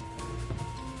me...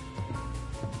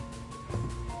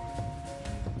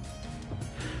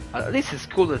 At least it's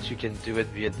cool that you can do it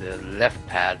via the left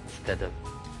pad instead of...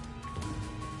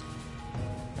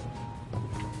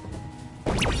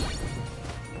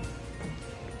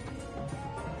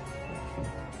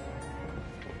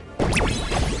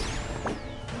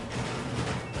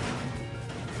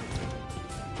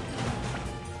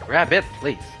 Grab it,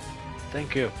 please.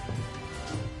 Thank you.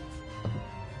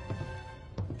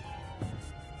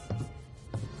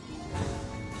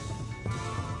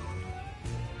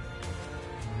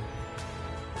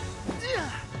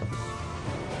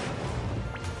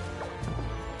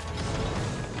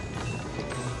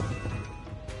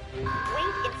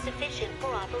 Weight insufficient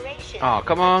for operation. Oh,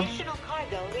 come on. Additional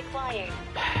cargo required.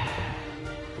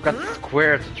 Forgot the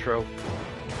square to throw.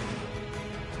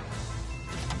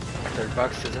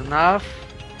 $30 is enough.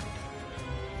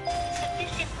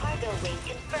 Sufficient cargo weight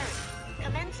confirmed.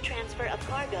 Commence transfer of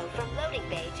cargo from loading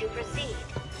bay to proceed.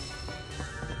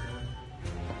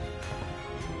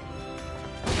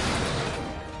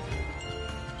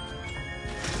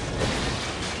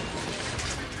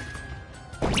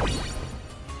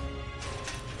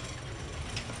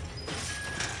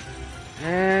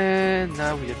 And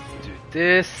now we have to do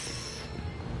this.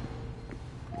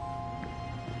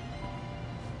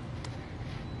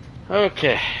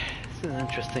 Okay, this is an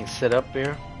interesting setup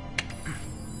here.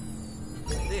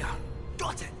 There,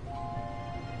 got it.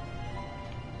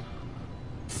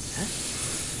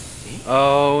 Huh?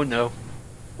 Oh no,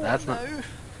 that's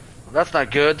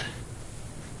not good.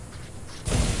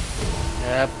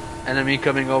 Yep, enemy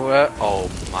coming over. Oh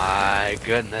my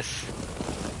goodness.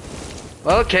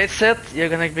 Well, Kate Sith, you're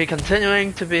gonna be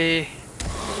continuing to be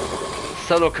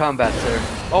solo combat, sir.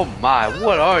 Oh my,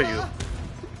 what are you?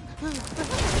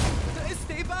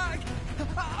 Stay back!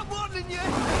 I'm warning you!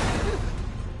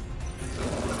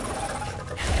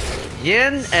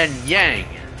 Yin and Yang.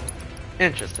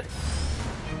 Interesting.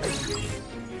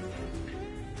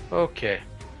 Okay.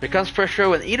 Becomes pressure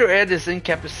when either end is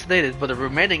incapacitated, but the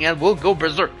remaining end will go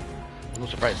berserk. No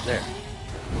surprise there.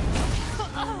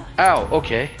 Ow,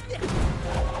 okay.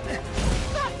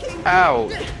 Ow.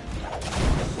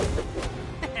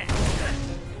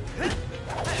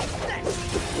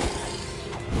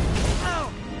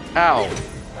 Ow.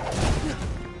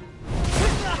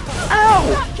 Ow!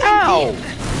 Ow!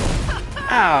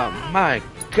 Oh my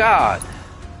god!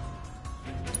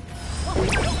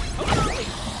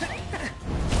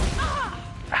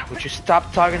 Would you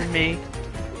stop talking to me?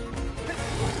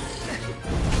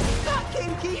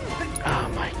 Oh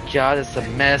my god, it's a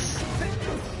mess.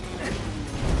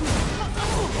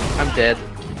 I'm dead.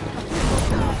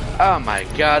 Oh my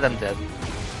god, I'm dead.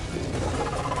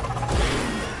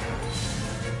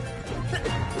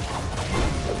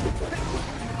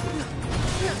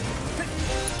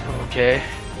 Okay.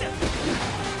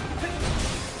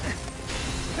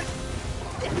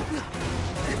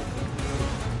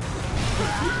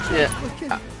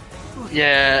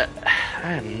 Yeah, I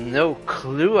have no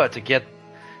clue how to get...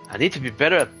 I need to be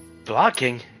better at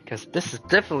blocking, because this is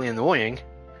definitely annoying.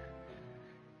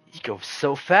 You go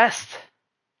so fast.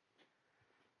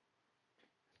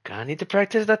 Gonna need to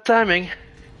practice that timing.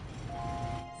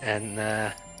 And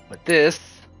with this,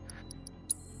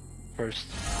 first,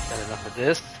 got enough of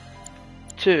this.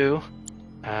 Two,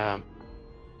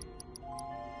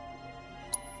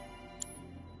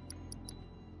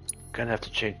 gonna have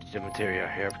to change the material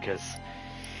here because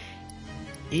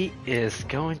he is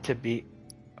going to be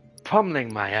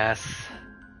pummeling my ass,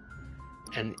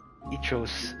 and he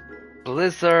chose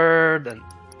Blizzard, and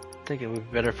I think it would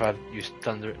be better if I used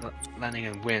Thunder, Lightning,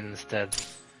 and Wind instead,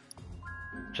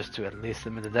 just to at least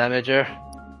limit the damage here.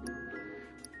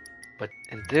 But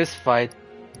in this fight,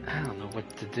 I don't know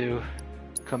what to do.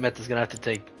 Comet is gonna have to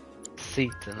take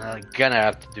seat, and I'm gonna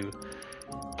have to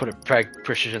put a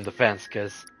precision defense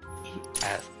because he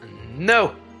has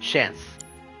no chance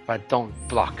if I don't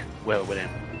block well with him.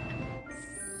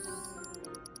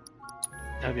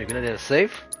 That would be a good idea to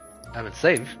save. I haven't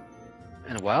saved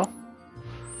in a while.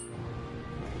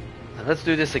 And let's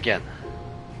do this again.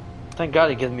 Thank God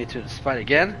he gets me to this fight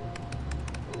again.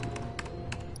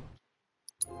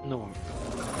 No.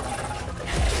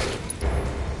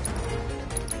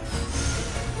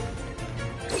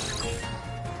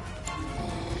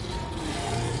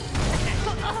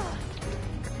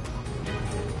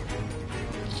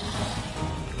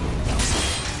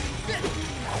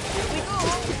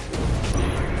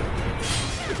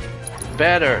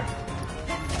 Better. I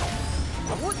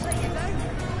won't let you down.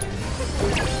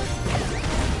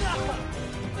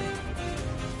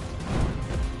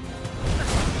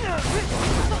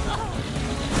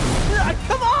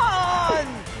 Come on!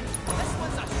 This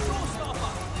one's a showstopper.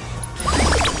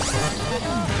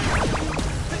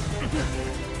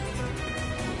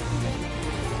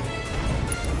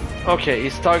 Okay,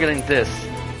 he's targeting this.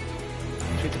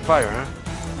 Shoot the fire, huh?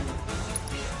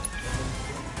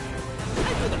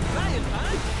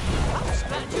 I'll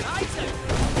scratch your eyes out.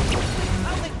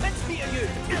 I'll make mincemeat of you.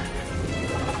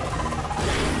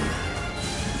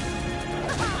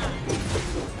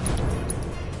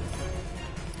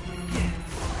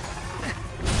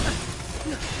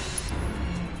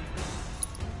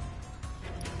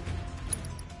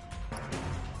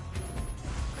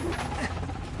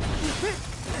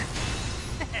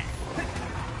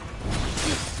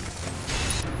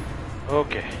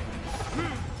 Okay.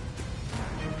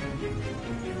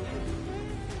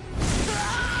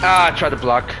 Ah, try to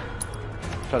block.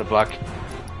 Try to block.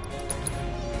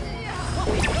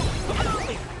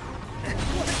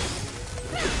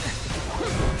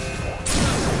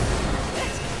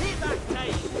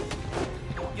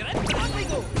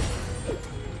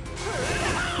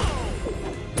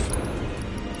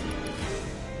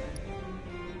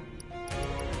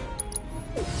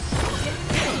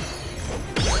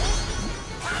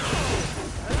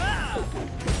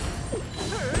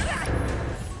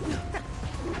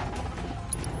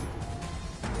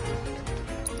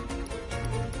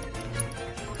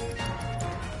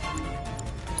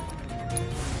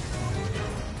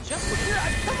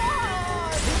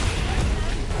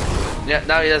 Yeah,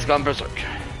 now he has gone berserk.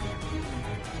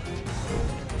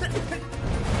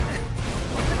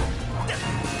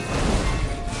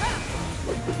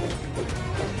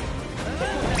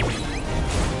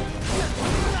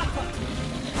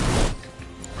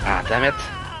 Ah, damn it.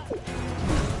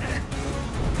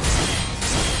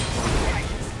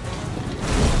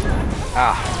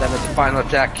 Ah, damn it, the final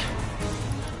attack.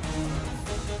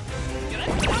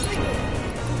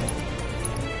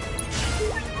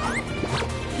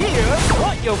 Here's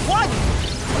what you want!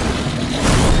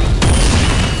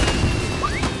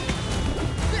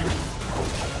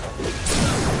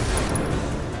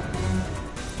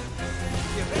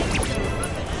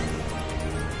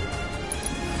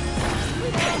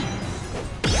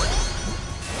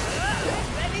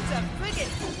 Ready to begin.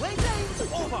 Playtime's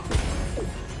over.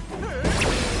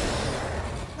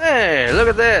 Hey, look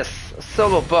at this! A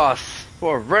solo boss.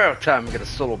 For a rare time we get a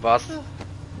solo boss.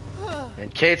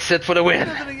 And Kate sit for the win.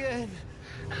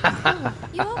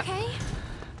 You okay?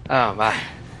 Oh my.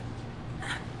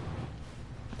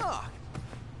 Ah,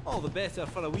 all the better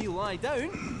for a wee lie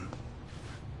down.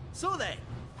 So then,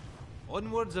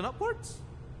 onwards and upwards?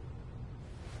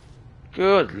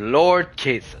 Good Lord,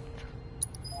 Kate.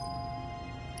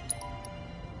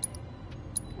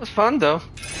 It was fun though.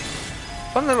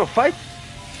 Fun little fight.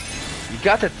 You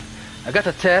got it. I got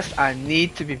the test. I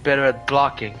need to be better at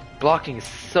blocking. Blocking is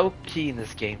so key in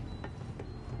this game.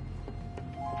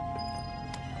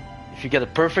 If you get a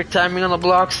perfect timing on the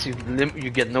blocks, you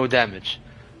get no damage.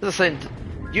 It's the same.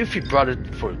 Yuffie brought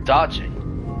it for dodging,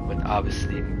 but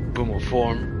obviously Boom will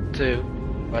form too.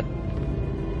 But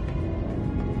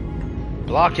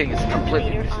blocking is completely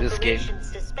new to this game.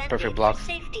 Perfect block.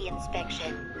 Safety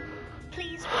inspection.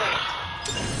 Please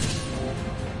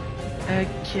wait.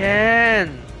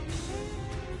 Again.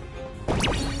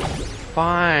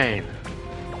 Fine.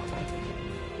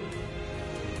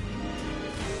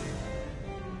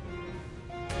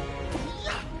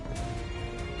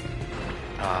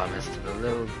 Ah, missed. a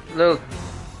little.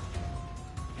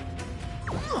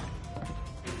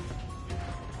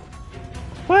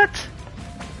 What?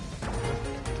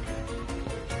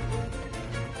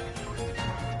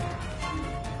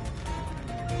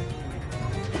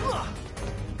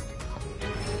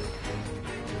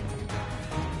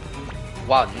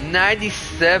 Wow,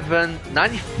 97,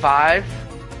 95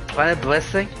 Planet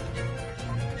Blessing.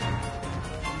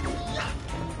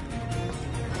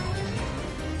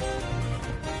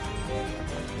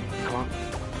 Come on.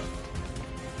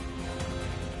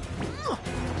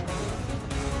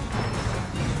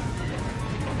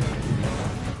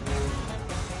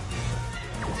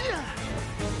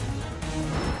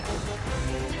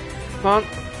 Come on.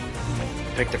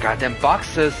 Pick the goddamn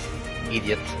boxes,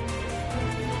 idiot.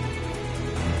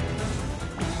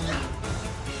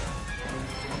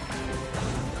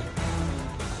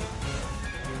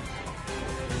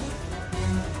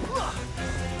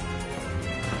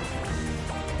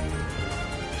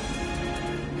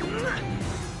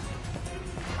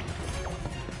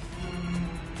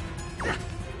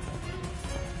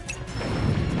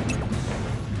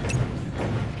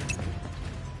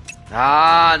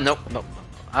 Ah, nope.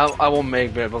 I won't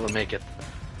be able to make it.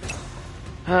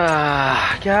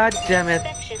 Ah, god damn it.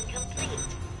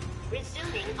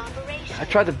 I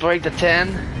tried to break the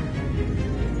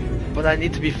 10, but I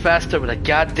need to be faster with a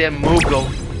goddamn Moogle.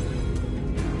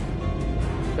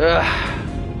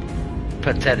 Ugh.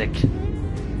 Pathetic.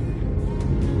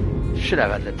 Should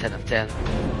have had the 10 of 10.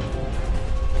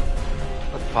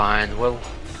 But fine, well.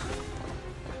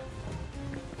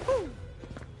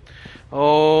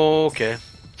 Okay.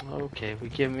 Okay,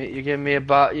 you give me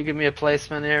a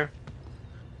placement here.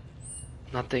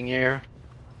 Nothing here.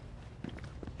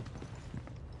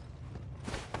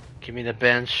 Give me the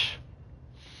bench.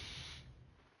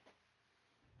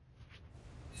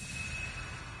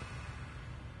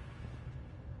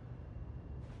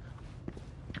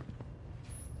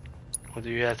 What do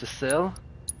you have to sell?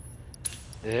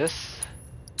 This,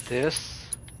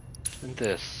 and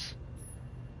this.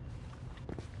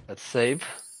 Let's save,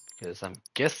 because I'm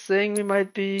guessing we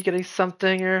might be getting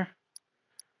something here.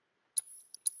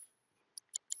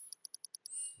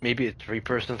 Maybe a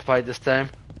 3-person fight this time.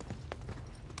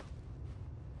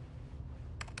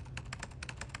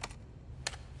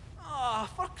 Ah,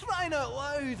 for crying out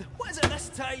loud! What is it this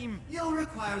time? You'll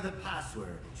require the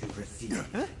password to proceed.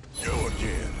 Huh? Go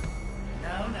again.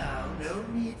 No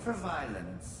need for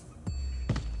violence.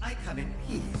 I come in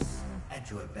peace, and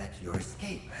to abet your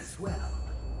escape as well.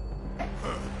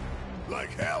 Huh.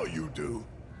 Like hell you do.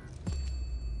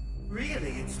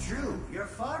 Really, it's true. You're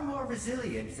far more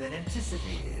resilient than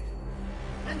anticipated.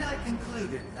 And I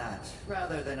concluded that,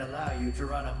 rather than allow you to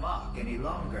run amok any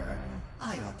longer,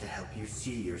 I ought to help you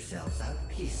see yourselves out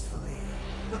peacefully.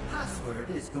 The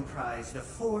password is comprised of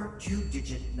 4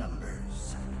 two-digit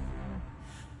numbers.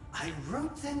 I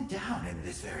wrote them down in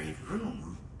this very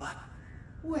room, but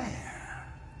where?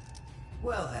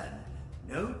 Well then,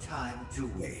 no time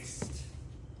to waste.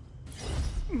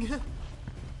 I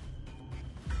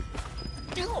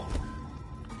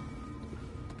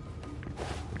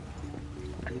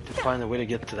need to find a way to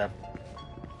get to that.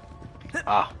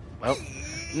 Ah, well.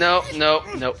 No.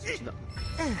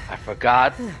 I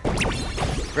forgot.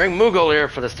 Bring Moogle here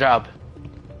for this job.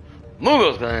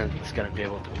 Moogle's gonna be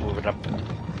able to move it up.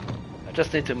 I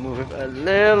just need to move it a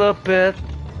little bit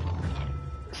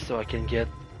so I can get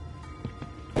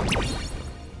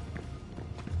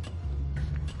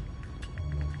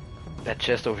that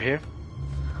chest over here.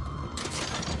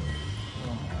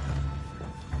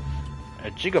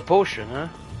 A Giga Potion, huh?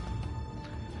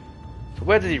 So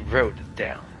where did he wrote it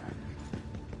down?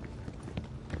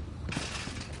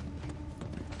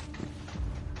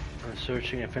 I'm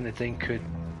searching if anything could...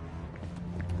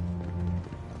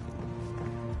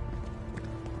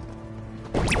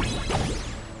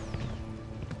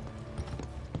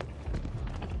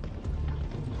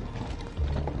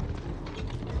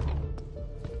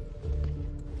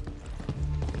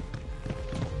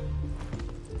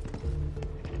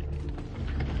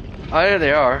 Oh, there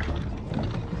they are.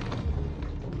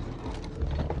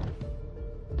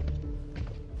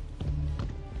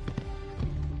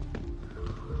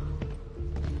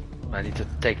 I need to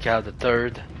take out the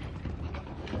third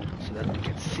so that we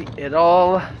can see it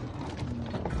all.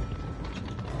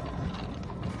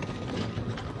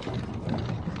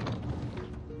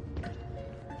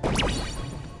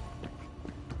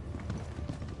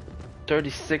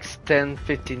 $36, $10,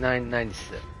 $59, $97.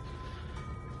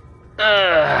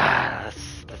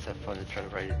 Let's have fun and try to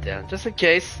write it down, just in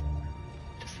case.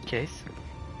 Just in case.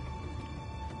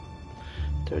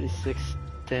 36,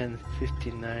 10,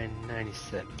 59,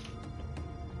 97.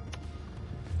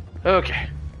 Okay.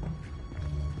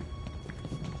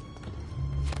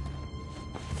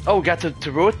 Oh, got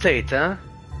to rotate, huh?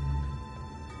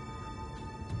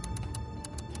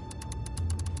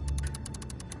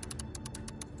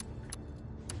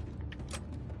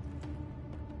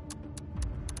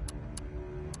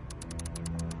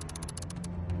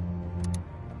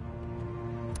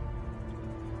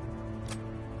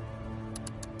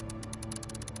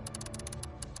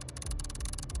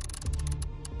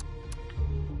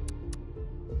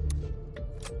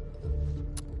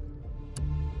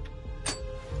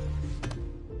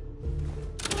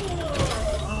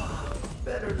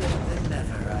 Better late than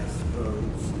never, I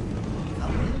suppose.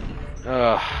 Come in.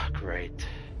 Oh, great.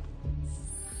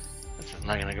 This is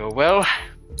not gonna go well.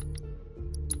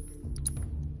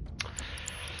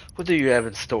 What do you have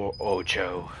in store,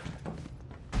 Ojo?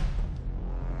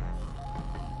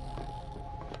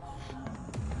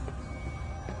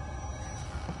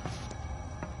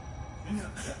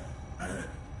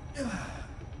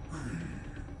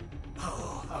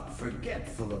 Oh, how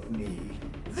forgetful of me.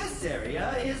 This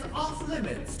area is off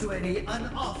limits to any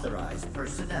unauthorized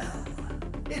personnel.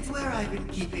 It's where I've been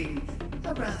keeping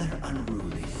a rather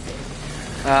unruly thing.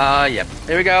 Yep.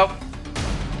 Here we go.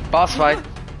 Boss fight.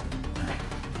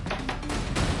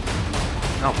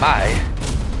 Oh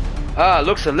my.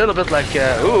 Looks a little bit like,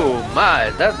 ooh my,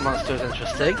 that monster's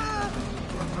interesting.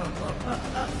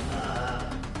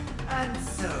 And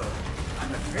so,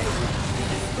 I'm afraid we have to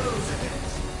dispose of it.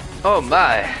 Oh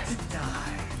my. To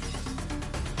die.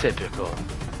 Typical.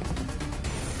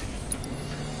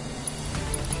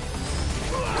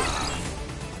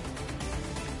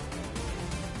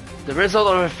 The result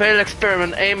of a failed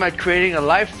experiment aimed at creating a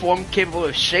life form capable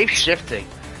of shape-shifting.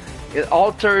 It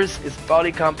alters its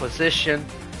body composition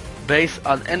based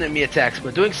on enemy attacks,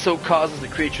 but doing so causes the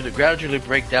creature to gradually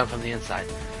break down from the inside.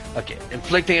 Okay,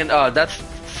 inflicting an that's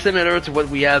similar to what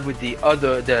we had with the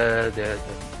other the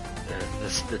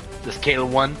scale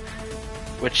one,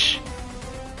 which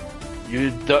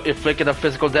you inflict enough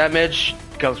physical damage,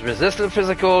 becomes resistant to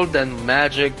physical, then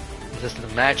magic, resistant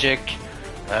to magic,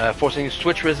 forcing you to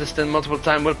switch resistant multiple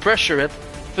times will pressure it.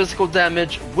 Physical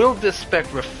damage will dispel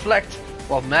reflect,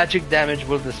 while magic damage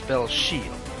will dispel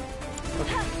shield.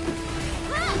 Okay.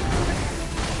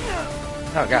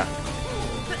 Oh god.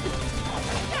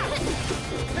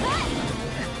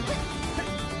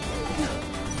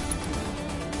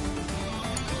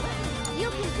 You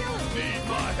can do it. Need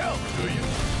my help, do you?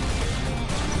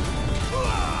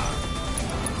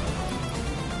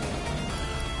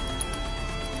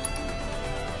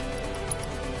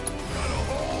 Got a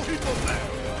whole heap of them.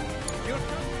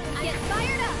 Get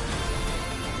fired up.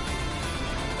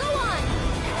 Go on.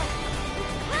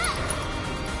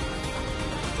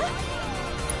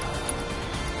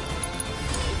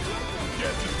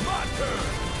 Guess it's my turn.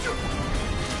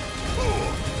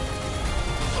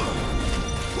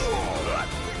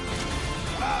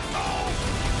 Asshole!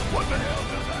 What the hell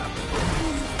just happened?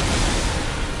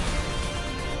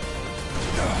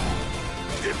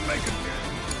 Didn't make it yet.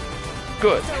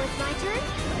 Good. So it's my turn?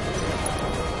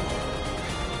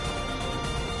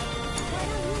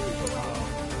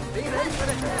 Be ready for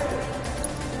the attack.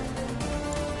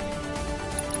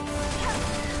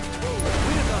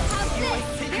 How's this?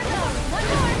 Here goes. One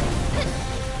more.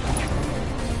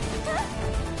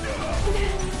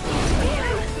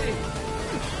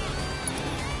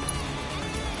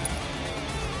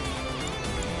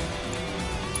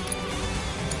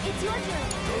 It's your turn.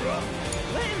 You're up.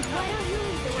 Why don't you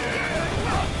lead the way?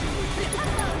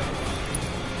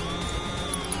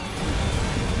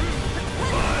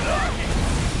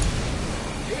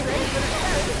 Be ready for the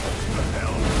attack.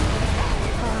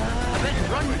 A bit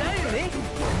run down, eh?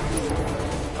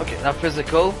 Okay, now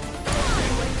physical. You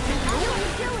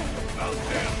can do it. I'll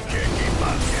damn can't keep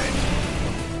my game.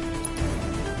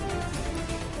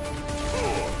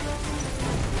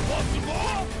 Want some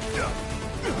more?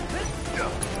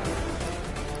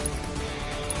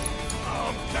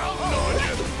 I'm counting on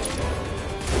you.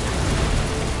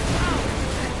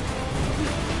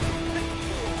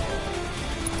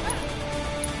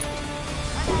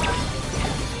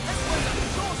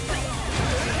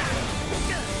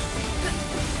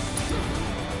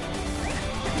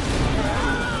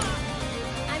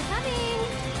 I'm coming.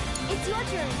 It's your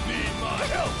turn. Need my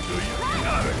help, do you?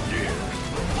 Not again.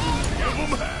 Give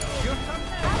 'em hell.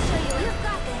 I'll show you. You've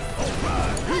got this. All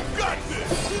right, you got this.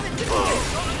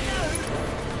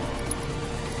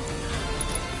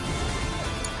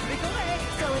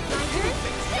 So it's my turn?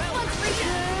 This one's for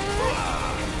you!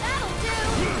 That'll do!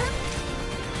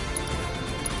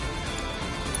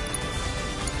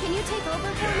 Can you take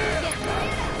over for me? Get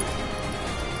fired up!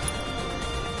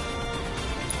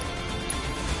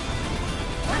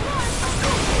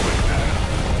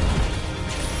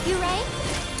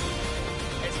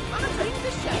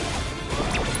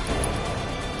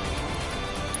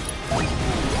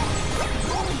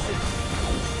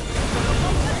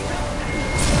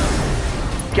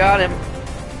 Got him.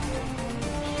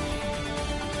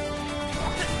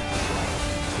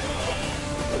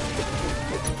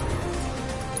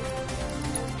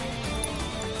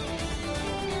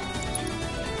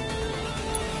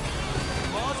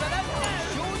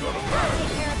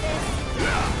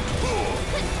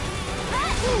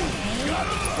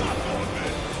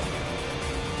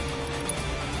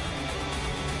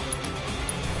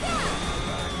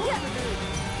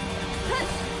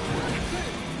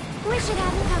 We should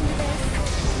have him come to this.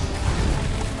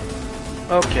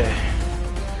 Okay.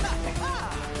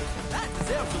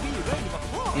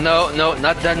 No, no,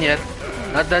 not done yet.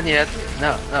 Not done yet.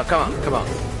 No, no, come on, come on.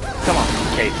 Come on,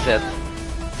 Kate said.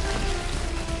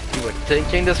 You were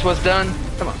thinking this was done?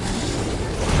 Come on.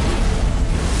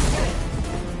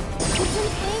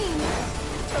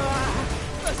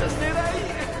 It's in pain.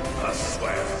 I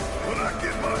swear, when I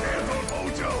get my hands on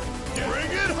Mojo,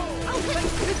 bring it home!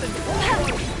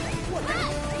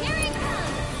 Here he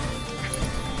comes!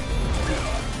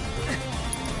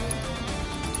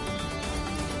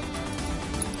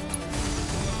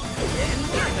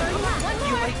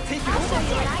 You might take it I'll show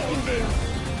you what I can do.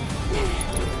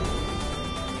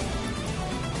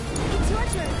 It's your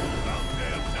turn.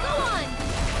 Go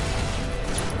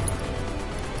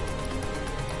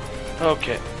on.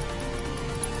 Okay.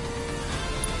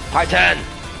 Titan!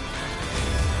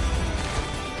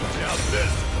 Now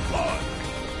this is the part.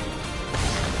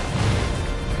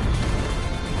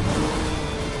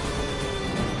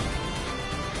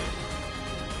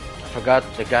 I forgot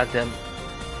the goddamn...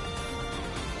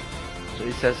 So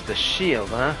he says the shield,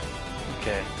 huh?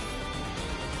 Okay.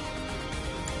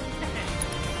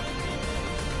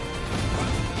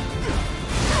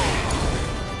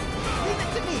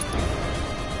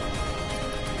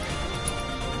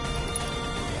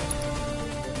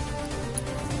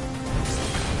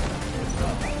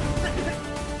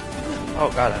 Oh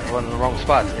god, I went in the wrong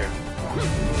spot here.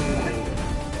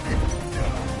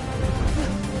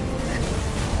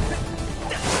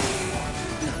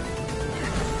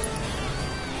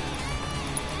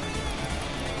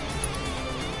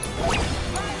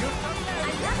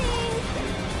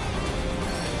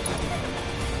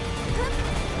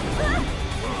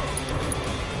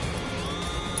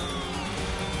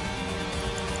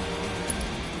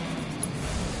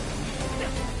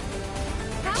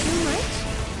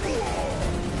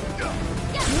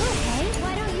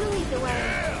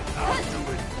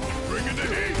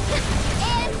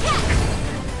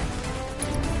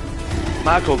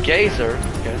 Marco Gazer.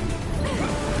 Okay.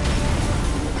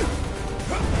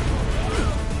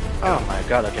 Oh my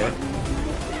god, okay.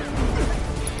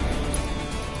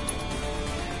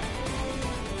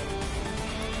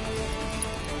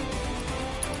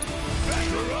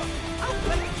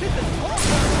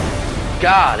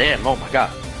 Got him! Oh my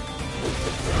god.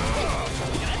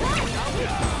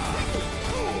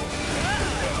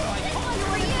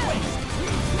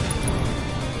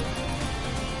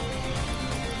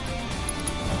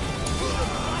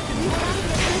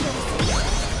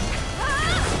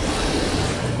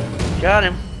 Got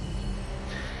him.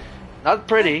 Not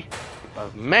pretty,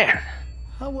 but man.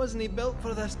 How wasn't he built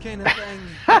for this kind of thing?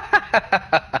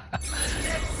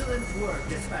 Excellent work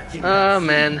dispatching. Oh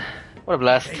man, what a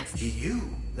blast. Thanks to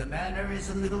you, the manor is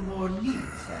a little more neat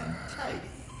and tidy.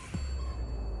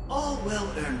 All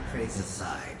well-earned praise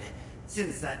aside,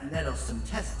 since that meddlesome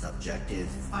test subject is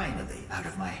finally out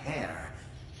of my hair,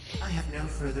 I have no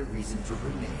further reason to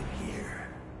remain here.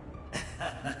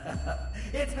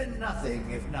 It's been nothing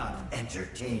if not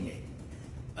entertaining.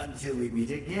 Until we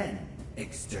meet again,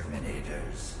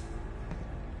 exterminators.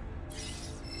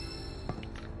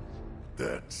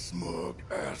 That smug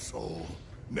asshole.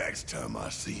 Next time I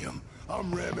see him,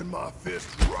 I'm ramming my fist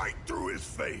right through his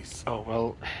face. Oh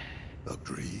well.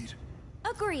 Agreed?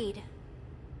 Agreed.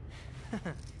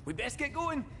 We best get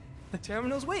going. The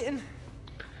terminal's waiting.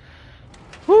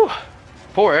 Whew.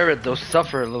 Poor Arid does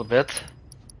suffer a little bit.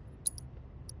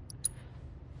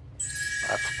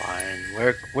 That's fine.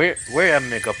 We have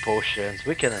mega potions.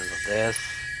 We can handle this.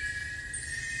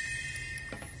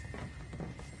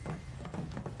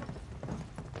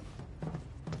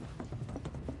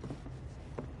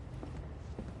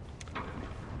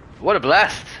 What a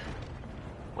blast!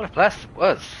 What a blast it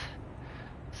was.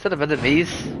 Set of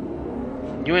enemies,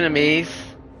 new enemies,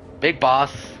 big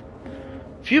boss,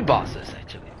 few bosses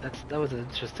actually. That was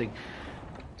interesting.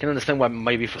 Can understand why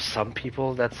maybe for some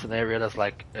people that's an area that's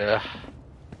like, ugh.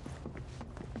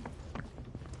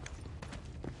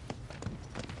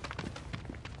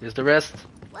 Here's the rest.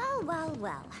 Well, well,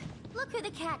 well. Look who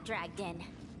the cat dragged in.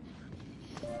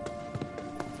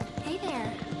 Hey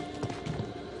there.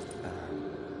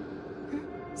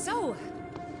 So,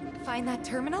 find that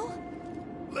terminal?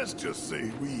 Let's just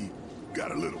say we got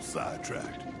a little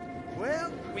sidetracked. Well,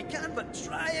 we can but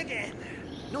try again.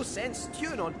 No sense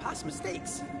stewing on past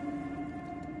mistakes.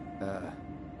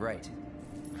 Right.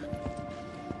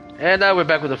 And now we're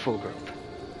back with a full group.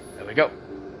 There we go.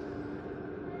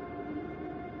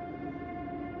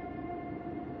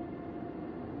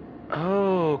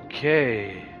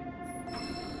 Okay.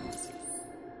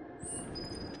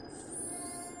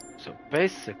 So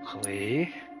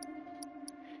basically,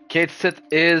 Kate Sith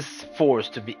is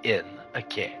forced to be in.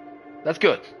 Okay. That's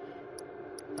good.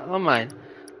 I don't mind.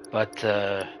 But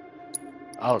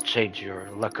I'll change your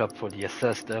luck up for the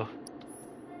assess though.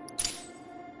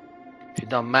 If you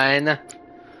don't mind. I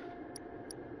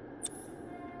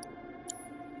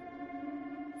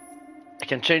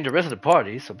can change the rest of the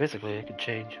party, so basically I can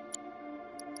change.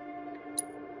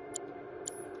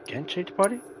 Can change the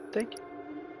party? Thank you.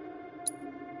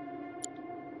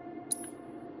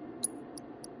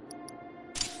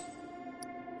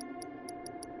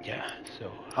 Yeah,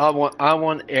 so I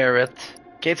want Aerith.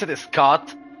 Kate is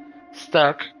caught,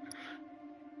 stuck.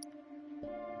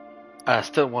 I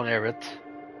still want Aerith.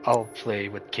 I'll play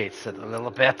with Kate a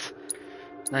little bit.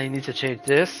 Now you need to change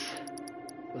this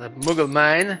with a Muggle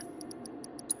mine.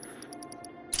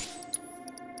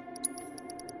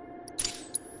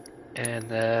 And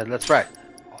that's right,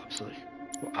 obviously,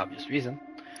 for obvious reason.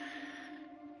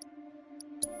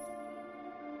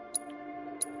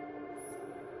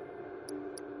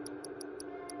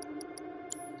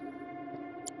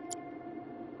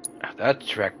 That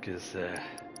track is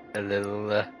a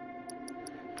little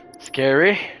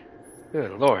scary.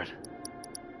 Good lord.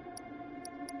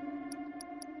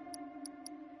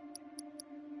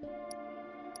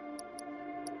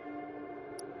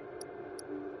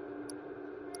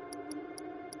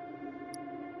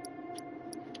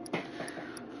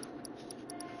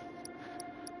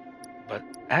 But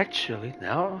actually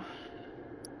now,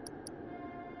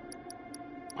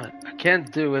 I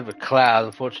can't do it with Cloud,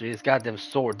 unfortunately. His goddamn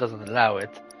sword doesn't allow it.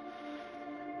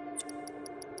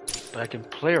 But I can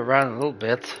play around a little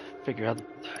bit, figure out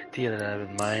the idea that I have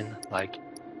in mind. Like,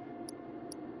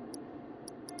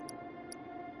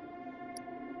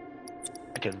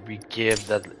 I can re-give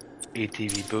that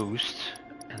ATV boost.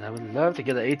 And I would love to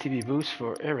get an ATV boost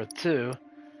for Era 2.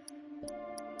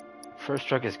 First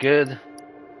truck is good.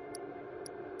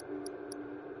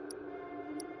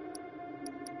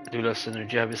 I do love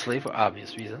synergy, obviously, for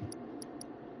obvious reason.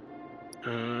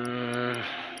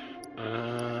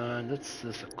 This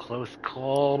is a close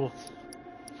call.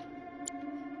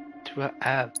 Do I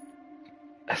have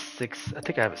a 6? I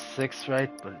think I have a 6,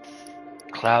 right? But it's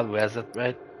Cloud who has it,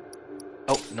 right?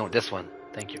 Oh, no, this one.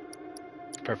 Thank you.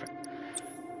 Perfect.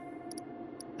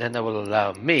 Then that will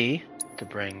allow me to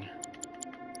bring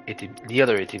the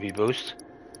other ATV boost.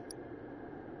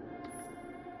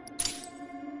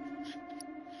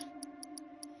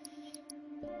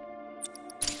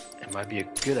 It might be a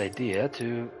good idea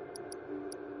to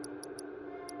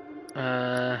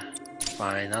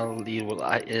fine, I'll lead with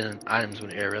items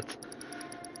with Aerith.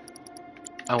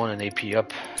 I want an AP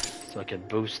up so I can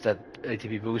boost that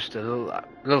ATV boost a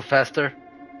little faster.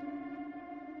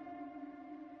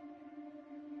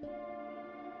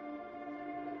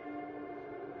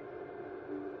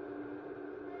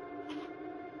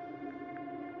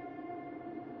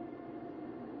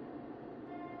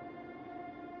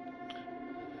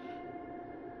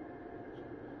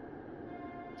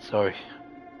 Sorry.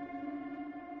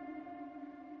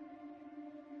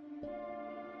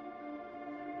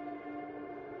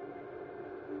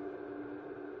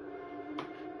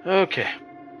 Okay.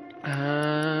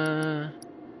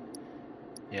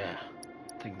 Yeah.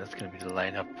 I think that's gonna be the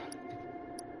lineup.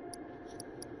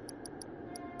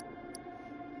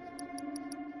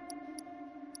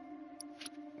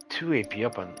 Two AP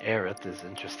up on Aerith is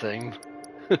interesting.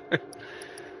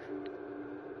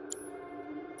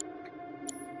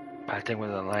 I think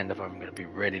when I'm lined up, I'm gonna be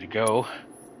ready to go.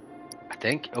 I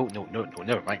think. Oh no,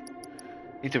 never mind.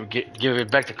 Need to give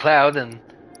it back to Cloud and.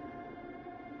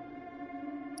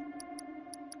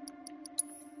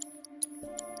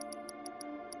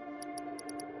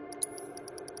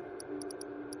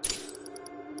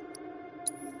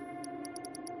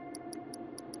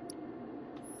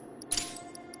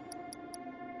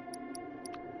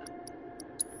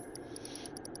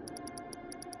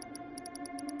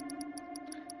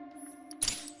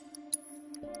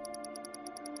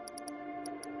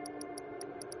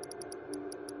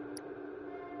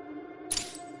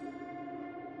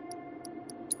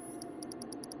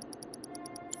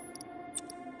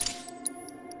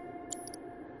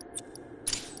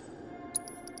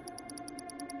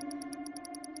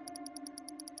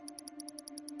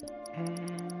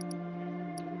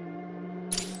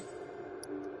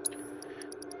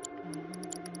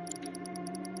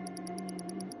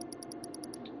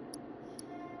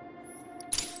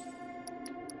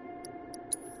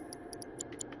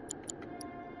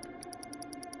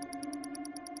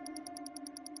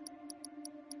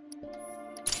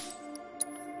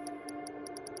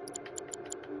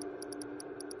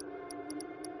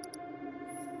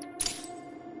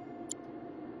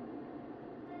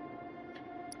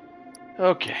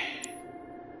 Okay.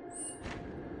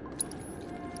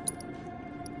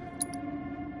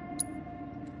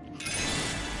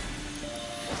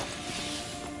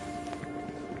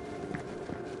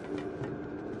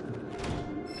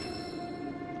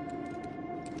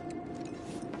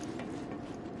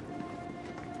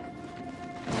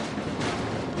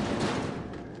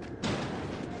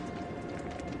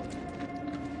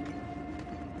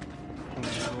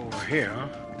 Over here, huh?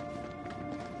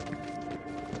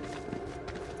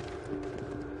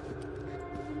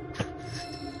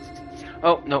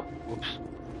 Oh, no. Whoops.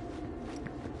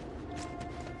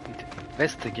 Need to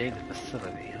investigate the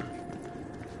facility, huh?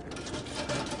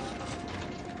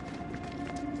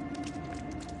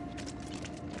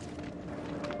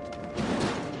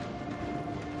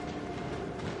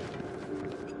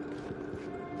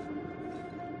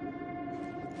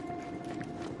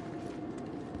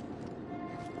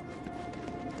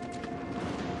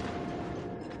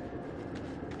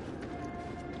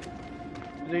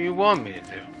 What do you want me to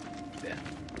do? Yeah.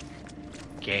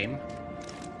 Game.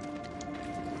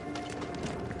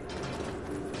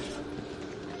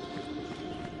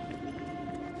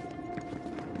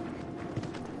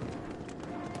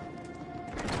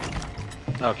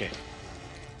 Okay.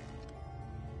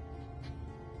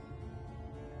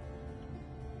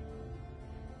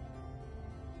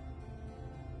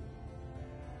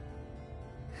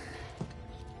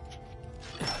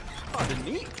 Pardon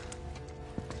me?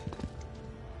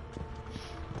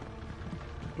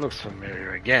 Looks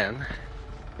familiar again.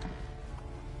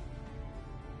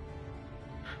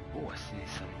 Oh, I see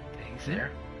some things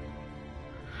there.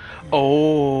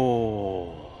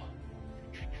 Oh.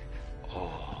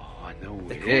 Oh, I know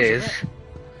who it is.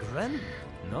 Grin?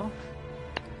 No?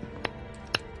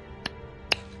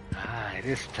 Ah, it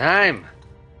is time.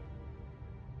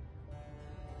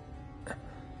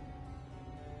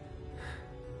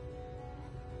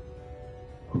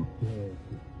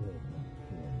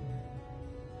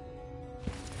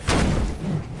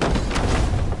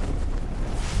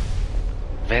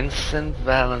 Vincent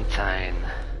Valentine.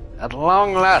 At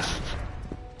long last.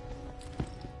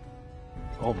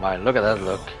 Oh my, look at that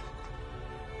look.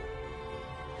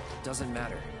 Doesn't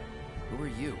matter. Who are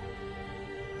you?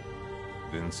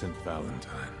 Vincent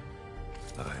Valentine.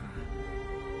 I'm...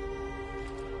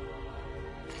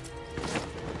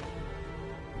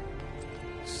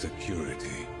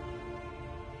 security.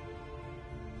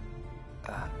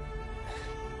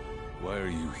 Why are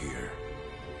you here?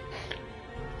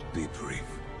 Be brief.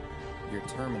 Your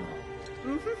terminal.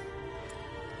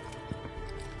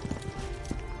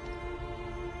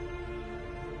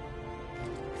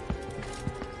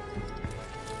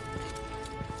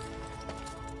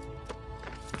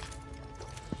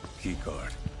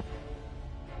 Keycard.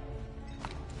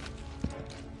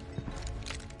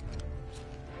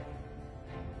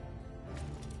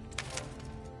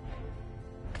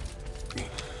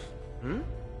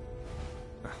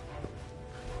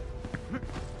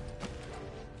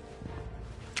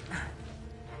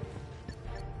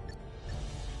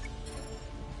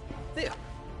 There.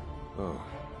 Oh.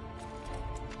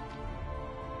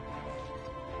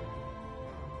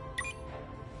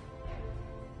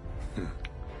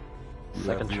 You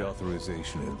have the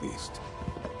authorization at least.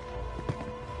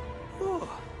 Oh,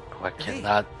 I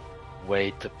cannot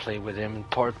wait to play with him in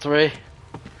part 3.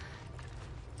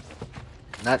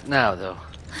 Not now, though.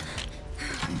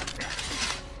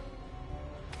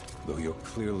 Though you're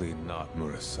clearly not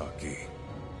Murasaki.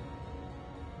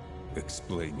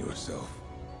 Explain yourself.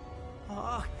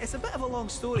 It's a bit of a long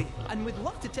story, and we'd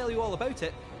love to tell you all about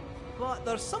it, but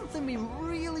there's something we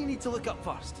really need to look up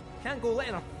first. Can't go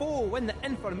letting our foe win the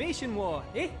information war,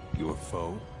 eh? Your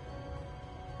foe?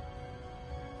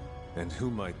 And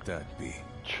who might that be?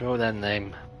 Throw that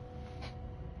name.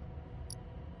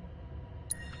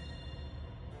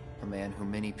 A man who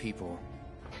many people,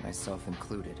 myself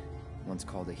included, once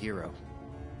called a hero.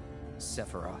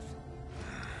 Sephiroth.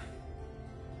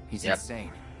 He's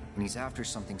insane, and he's after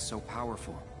something so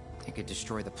powerful, it could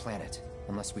destroy the planet,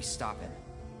 unless we stop him.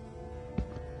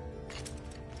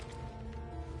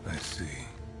 I see.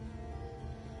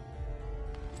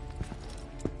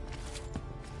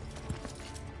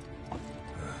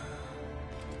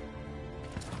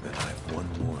 Then I've one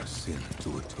more sin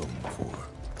to atone for.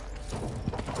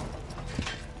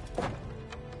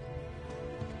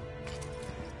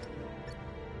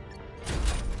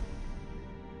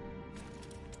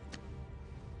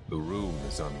 The room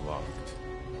is unlocked.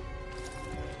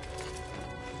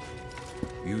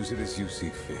 Use it as you see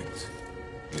fit,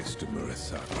 Mr.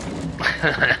 Murasaki.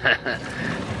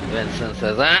 Vincent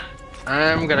says,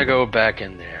 I'm gonna go back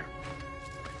in there.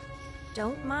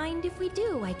 Don't mind if we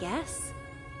do, I guess.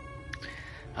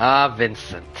 Ah,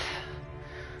 Vincent.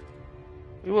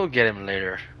 We will get him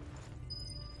later.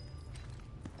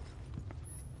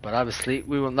 But obviously,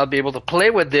 we will not be able to play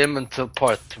with him until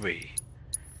part 3.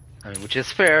 I mean, which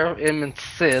is fair. Him and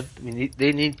Sid,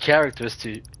 they need characters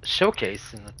to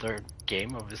showcase in the 3rd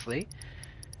game, obviously.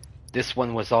 This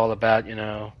one was all about, you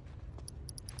know,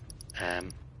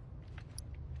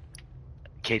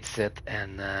 Kate, Sid,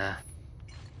 and damn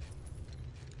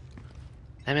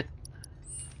it,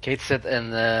 Kate, Sid,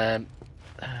 and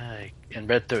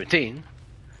Red 13.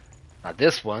 Now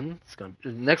this one, it's gonna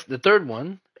the 3rd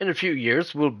one in a few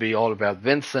years will be all about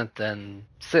Vincent and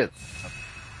Sid,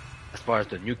 as far as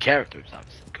the new characters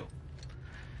obviously go.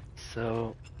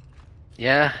 So,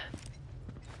 yeah.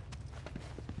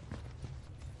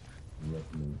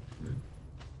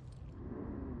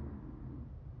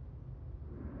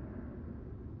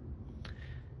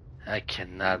 I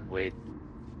cannot wait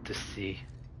to see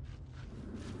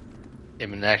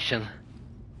him in action.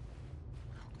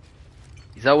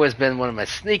 He's always been one of my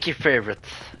sneaky favorites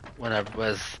when I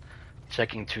was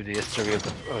checking through the history of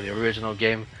the original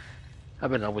game. I've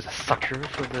been always a sucker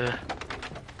for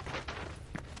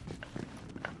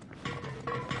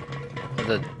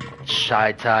the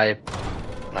shy type,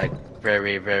 like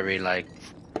very, very like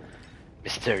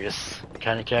mysterious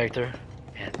kind of character.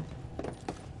 And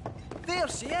There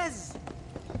she is!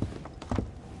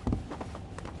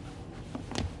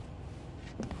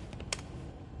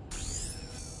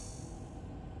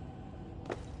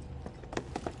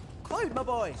 Cloud, my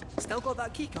boy! Still got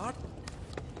that keycard?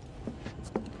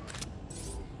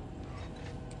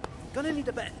 Gonna need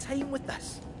a bit of time with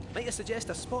this. Might I suggest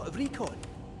a spot of recon?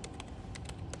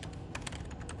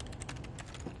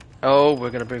 oh, we're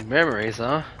gonna bring memories,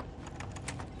 huh?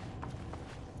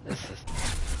 This is.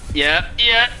 Yeah.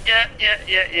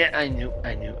 I knew.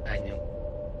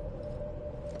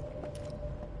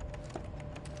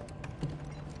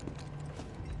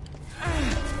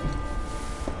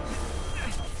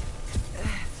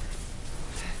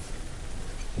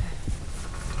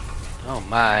 Oh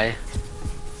my.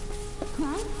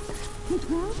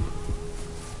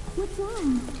 What's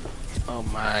wrong? Oh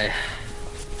my.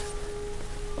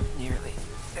 Nearly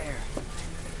there.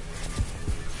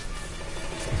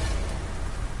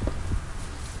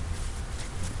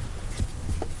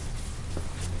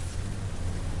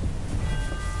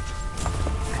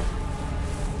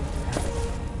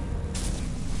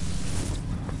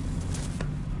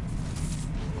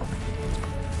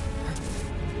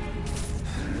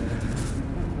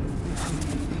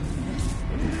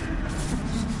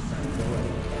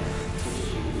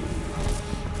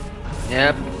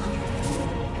 Yep.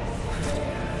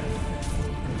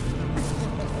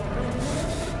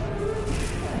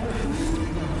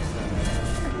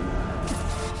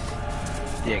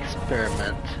 The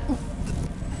experiment.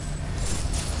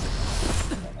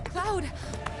 Cloud!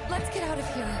 Let's get out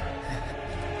of here.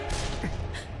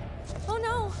 Oh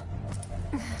no!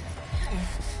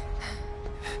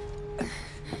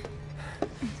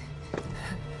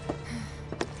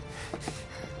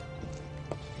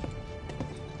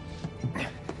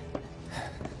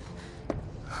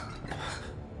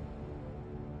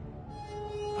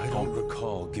 I don't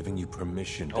recall giving you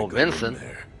permission to Oh, go in Vincent.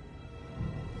 there.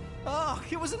 Ah,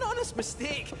 it was an honest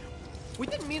mistake. We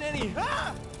didn't mean any.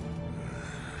 Ah!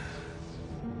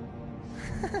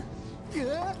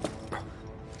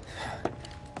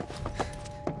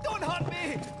 Don't hurt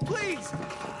me, please.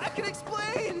 I can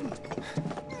explain.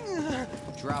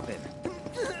 Drop it.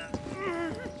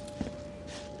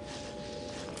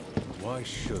 Why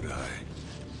should I?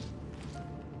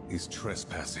 He's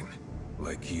trespassing,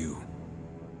 like you.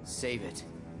 Save it.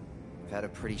 I've had a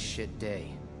pretty shit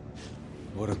day.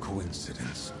 What a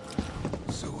coincidence.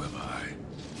 So have I.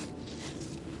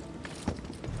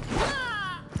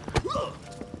 Oh.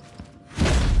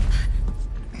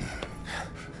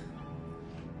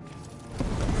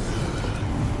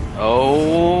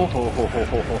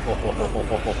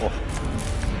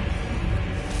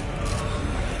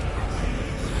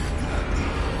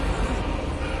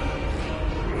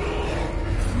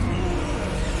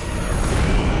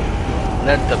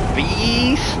 Let the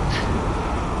beast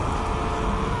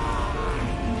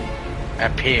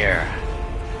appear.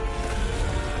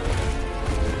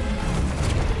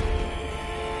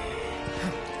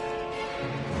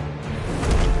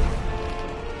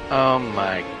 Oh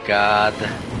my god.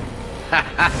 Ha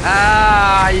ha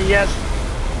ha! Yes!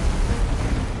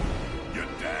 You're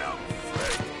damn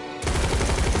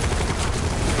straight.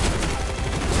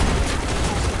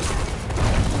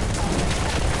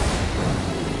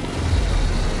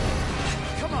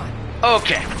 Come on.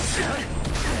 Okay.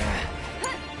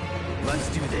 Let's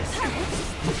do this.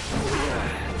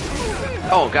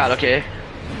 Oh god, okay.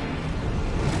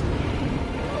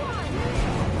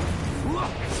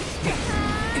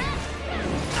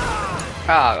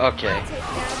 Ah, okay. I'll take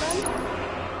care of them.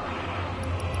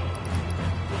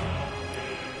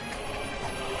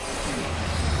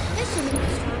 This should make you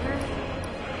stronger.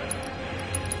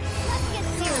 Let's get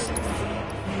serious.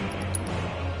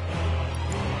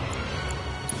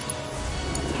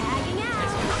 Tagging out.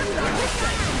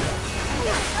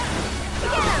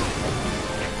 Get him.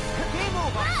 Game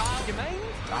over, pal. You mind?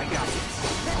 I got this.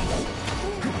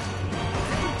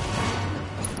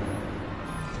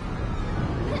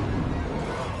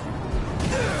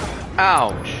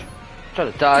 Ouch. Try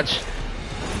to dodge.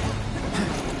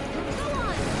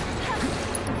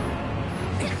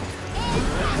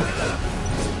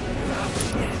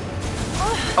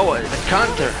 Oh, it's a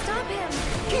counter. Stop him.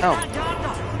 Oh.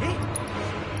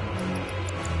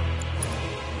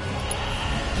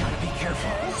 Gotta be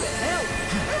careful.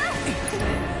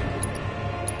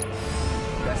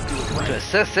 Let's do it. To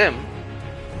assess him,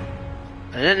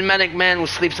 an enigmatic man who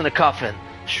sleeps in a coffin.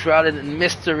 Shrouded in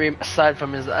mystery, aside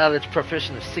from his alleged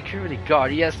profession of security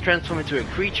guard, he has transformed into a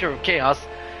creature of chaos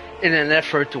in an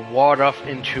effort to ward off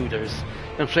intruders.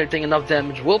 Inflicting enough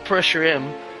damage will pressure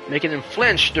him, making him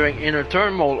flinch during inner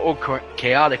turmoil or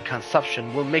chaotic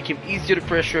consumption will make him easier to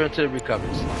pressure until he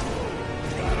recovers.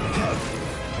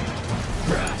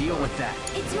 Deal with that.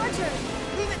 It's your turn.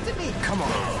 Leave it to me. Come on.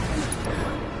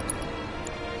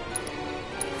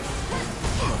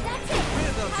 That's it.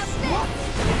 How's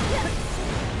this?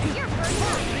 You're burning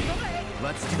up.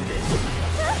 Let's do this.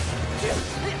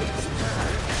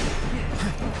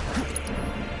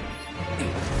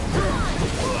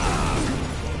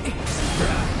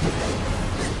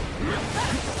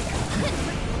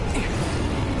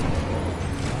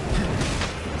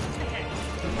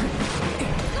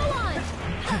 Go on.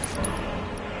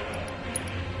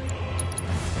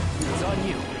 It's on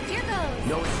you. Here goes.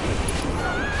 No escape.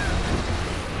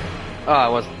 Ah, I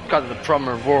was caught in the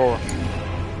proper roar.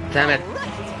 Damn it.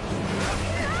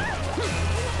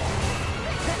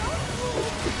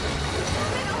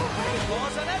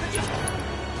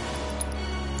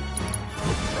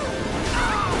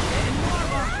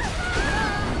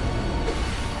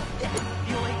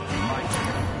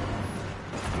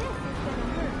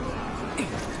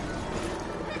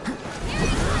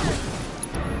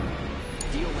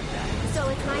 So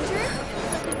it's my turn?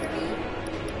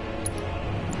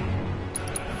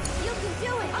 You can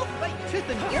do it! I'll fight tooth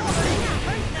and You're nail. burning up.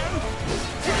 Right now.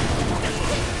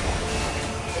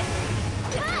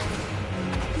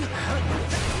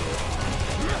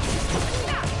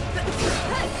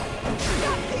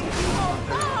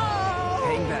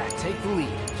 Hang back. Take the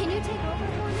lead. Can you take over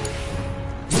for me?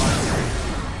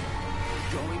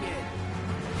 Going in.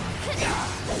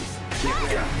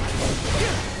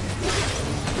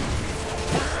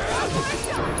 One more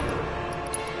shot!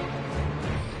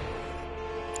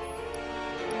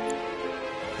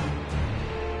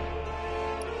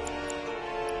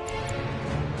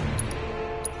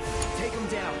 Take him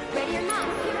down. Ready or not,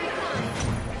 here I come.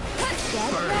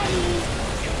 Get ready.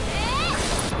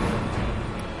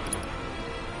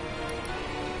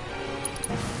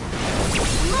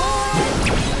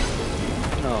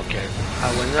 Okay. I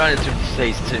went right into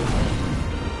phase 2.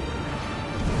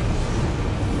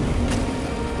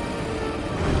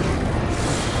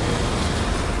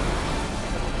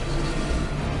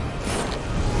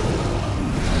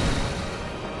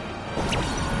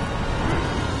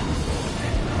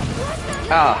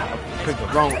 Ah, I picked the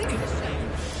wrong.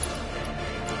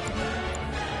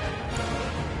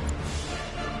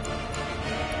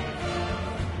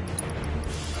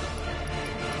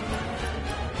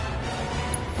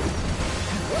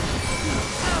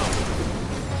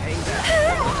 Hang back.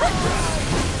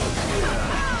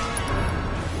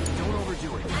 Don't overdo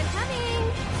it. I'm coming.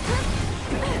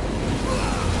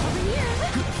 Over here.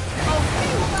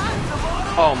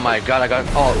 Oh my god,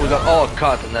 we got all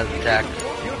caught in that attack.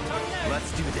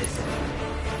 Let's do this.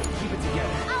 Keep it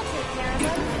together. I'll take care of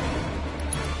him.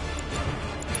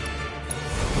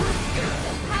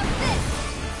 How's this?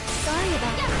 Sorry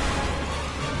about that.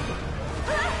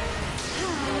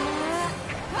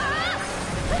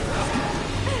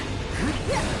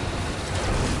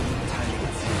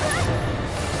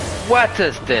 What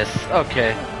is this?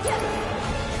 Okay.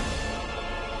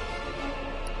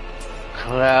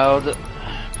 Cloud,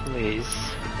 please.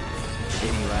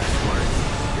 Any last words?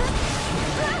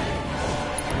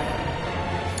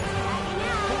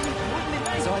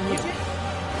 It's on you.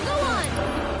 Go on.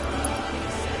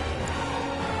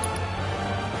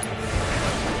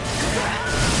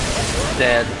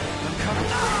 Dead.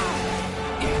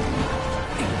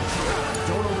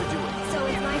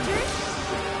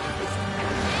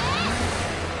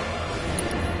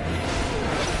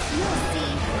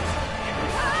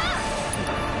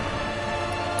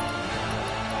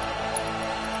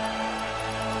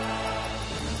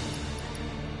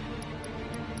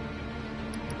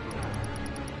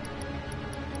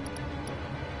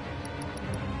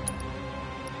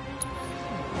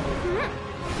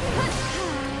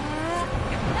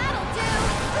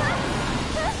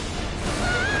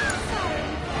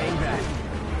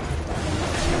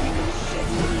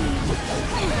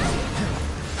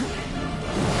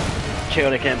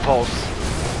 chaotic impulse.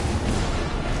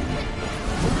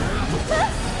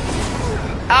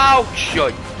 Ouch!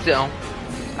 Oh, down.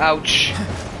 Ouch.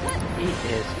 He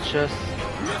is just...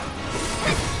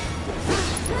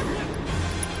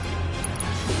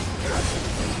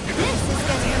 This is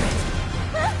gonna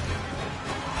hurt.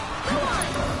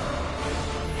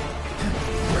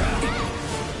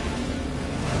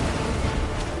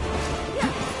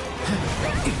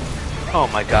 Oh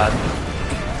my god.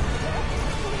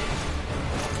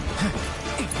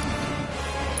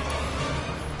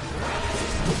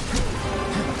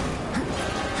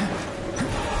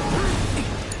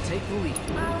 Take the lead.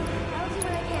 I'll do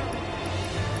what I can.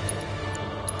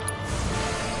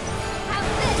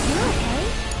 You okay?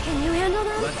 Can you handle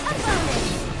them? Let's A bonus.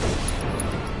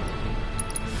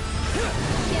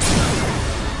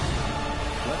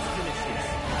 Let's finish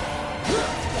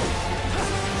this.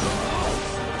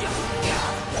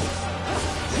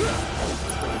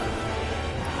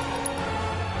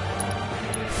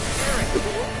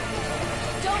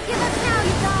 Don't give up now,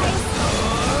 you guys.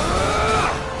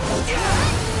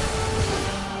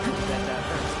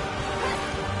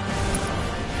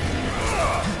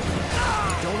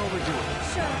 Don't overdo it.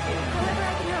 Sure, however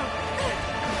I can help.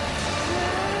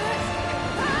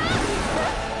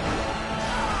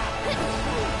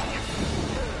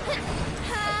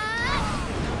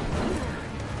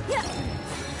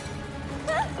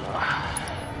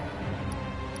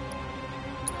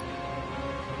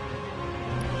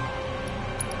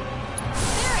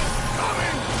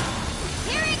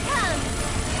 Here it comes.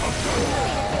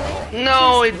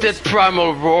 No, it did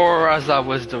primal roar as I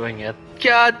was doing it.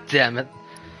 God damn it.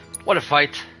 What a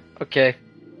fight. Okay.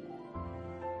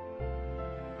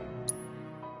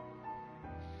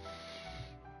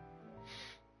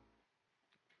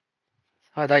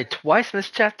 I died twice in this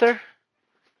chapter?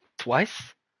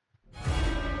 Twice?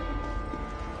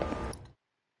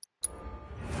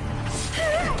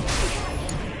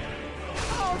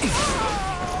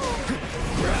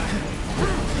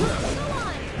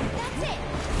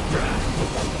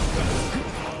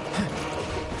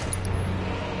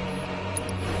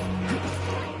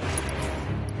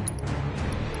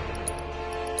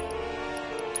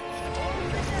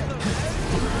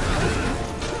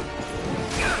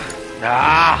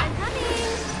 Ah!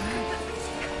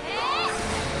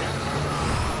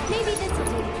 Maybe this will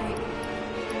do the trick.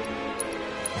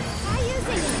 Try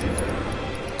using it.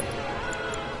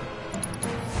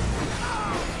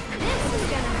 This is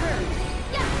gonna hurt.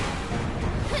 Yeah.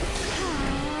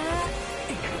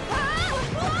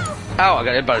 Ow, I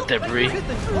got hit by the debris.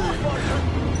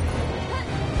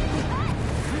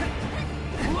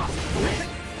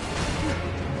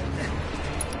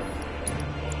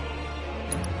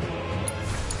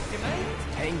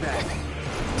 Hang back.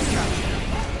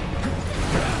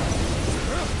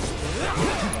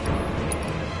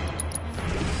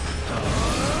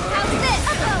 How's this?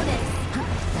 A bonus.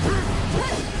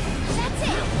 That's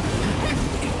it.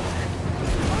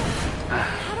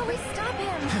 How do we stop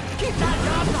him? Keep that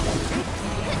job.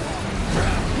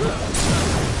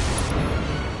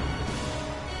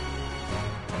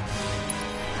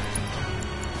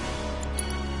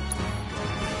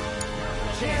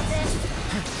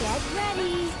 Get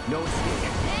ready. No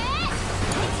escape.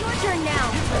 It's your turn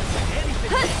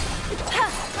now.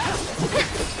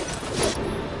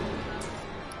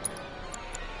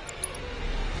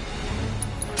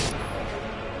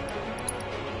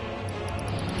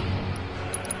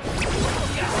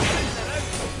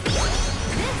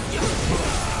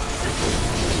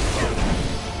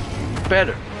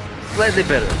 Better. Slightly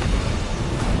better.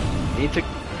 Need to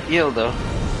heal though.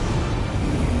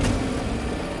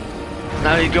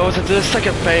 Now he goes into the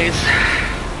second phase.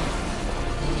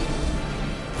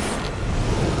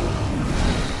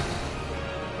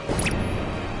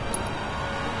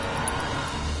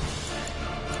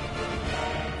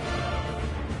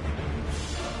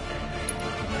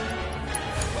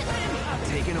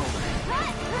 Taking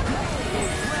over.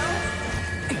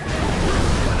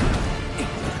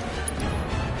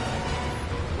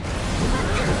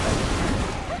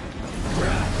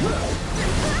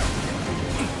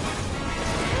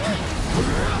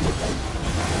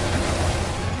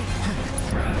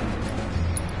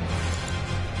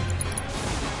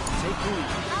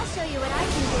 I'll show you what I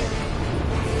can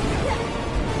do.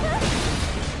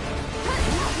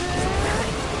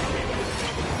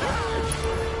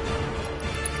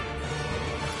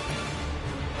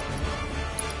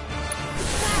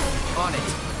 On it.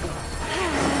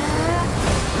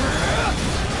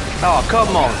 Oh,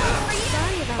 come on.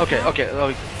 Sorry about Okay, that. okay.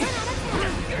 Oh,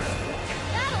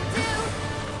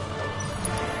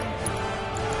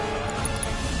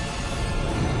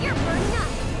 You're burning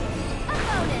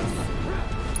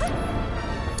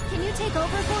you take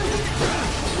over for me?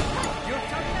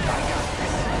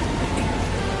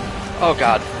 Oh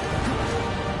god.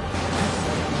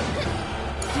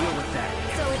 Deal with that.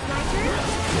 So it's my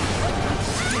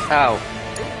turn? Ow.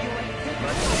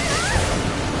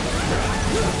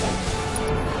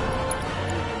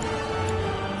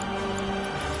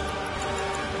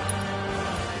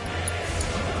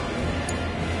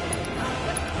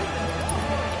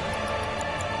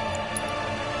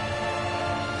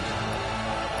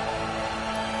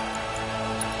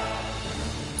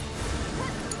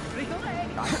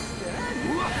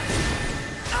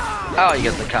 Oh, you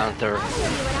get the counter. I'll show you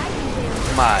what I can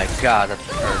do. My god, that's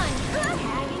Go hurt. on,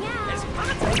 hacking out.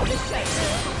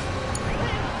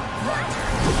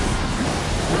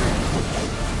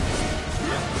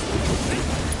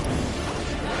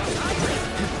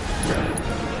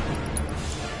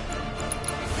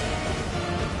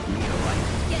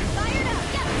 Get fired up.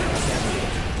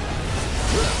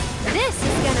 This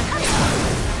is gonna hurt.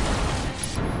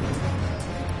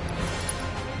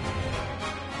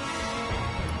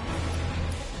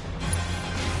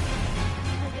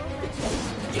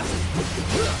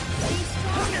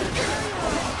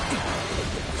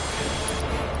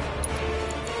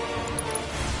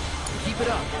 Keep it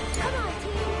up. Come on,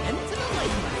 team. Into the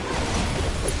limelight.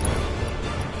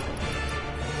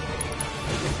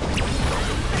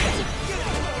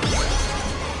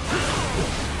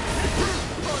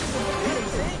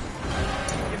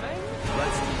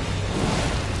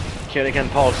 Here they can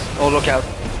pulse. Oh, look out.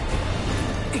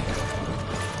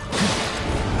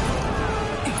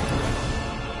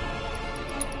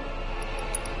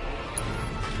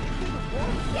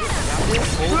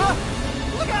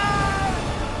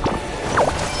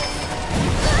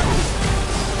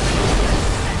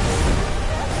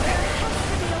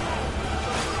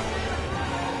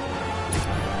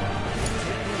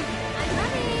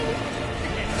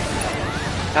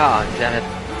 Ah, damn it.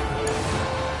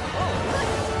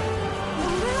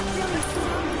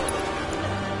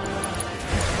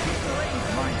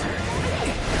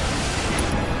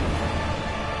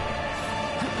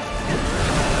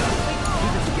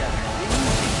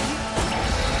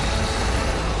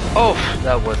 Oh,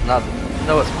 that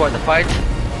was quite a fight.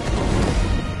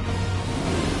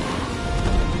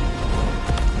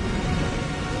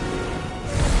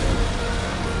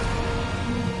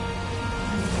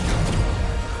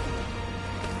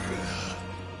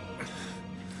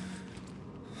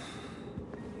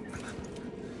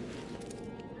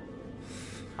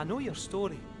 I know your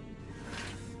story.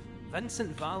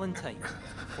 Vincent Valentine,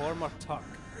 former Turk.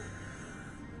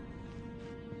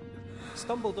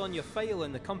 Stumbled on your file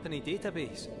in the company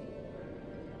database.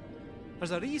 There's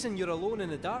a reason you're alone in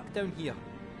the dark down here,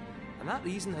 and that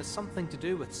reason has something to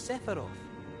do with Sephiroth.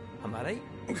 Am I right?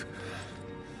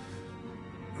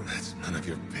 That's none of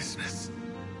your business.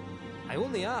 I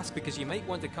only ask because you might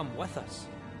want to come with us.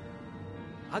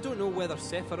 I don't know whether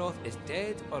Sephiroth is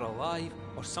dead or alive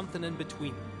or something in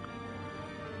between.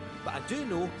 But I do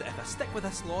know that if I stick with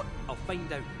this lot, I'll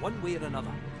find out one way or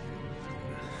another.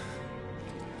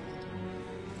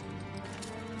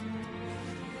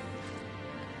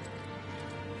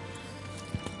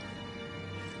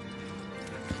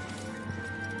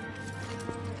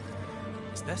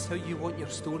 Is this how you want your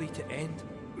story to end?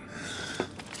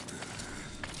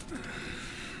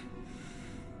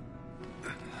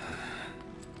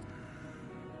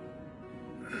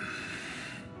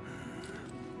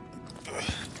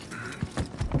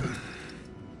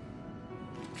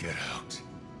 Get out.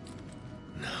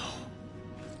 Now.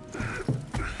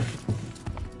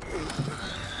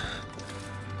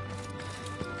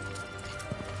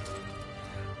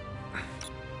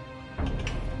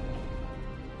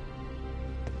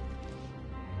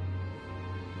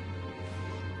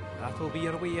 That'll be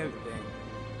our way out then.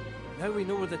 Now we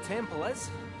know where the temple is,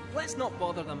 let's not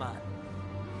bother the man.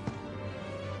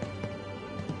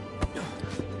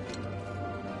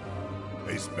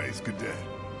 Hey, Space Cadet.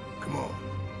 Come on.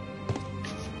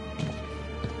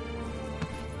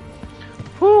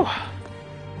 Whew.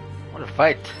 What a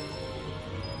fight.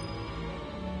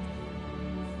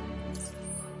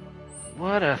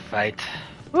 What a fight.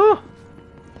 Whew.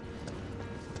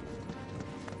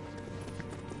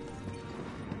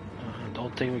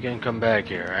 Don't think we can come back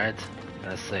here, right?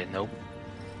 Let's say nope.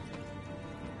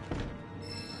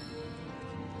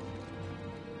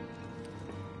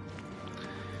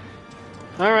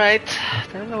 Alright,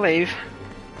 time to leave.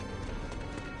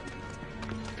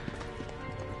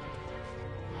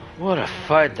 What a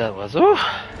fight that was. Ooh.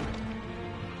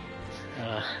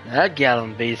 That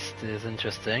Gallon beast is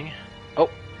interesting. Oh,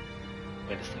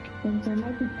 wait a second. Think there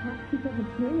might be toxic of a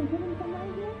tree hidden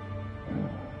somewhere here?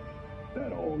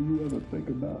 That all you you ever think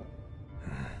about?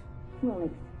 Well,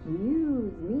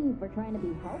 excuse me for trying to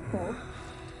be helpful.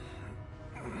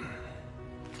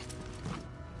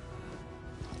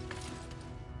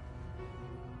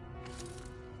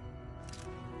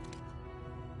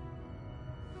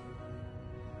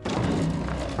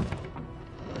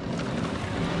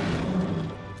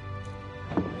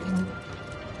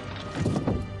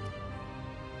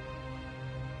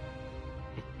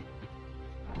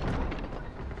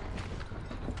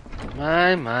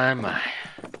 My.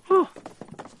 Whew.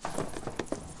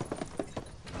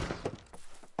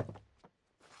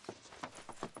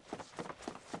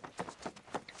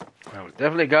 Well, we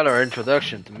definitely got our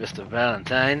introduction to Mr.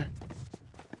 Valentine.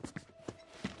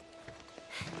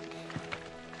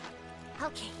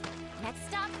 Okay, next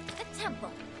stop, the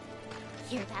temple.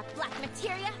 Hear that black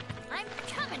materia? I'm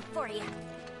coming for you.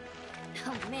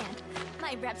 Oh man,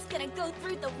 my rep's gonna go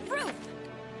through the roof.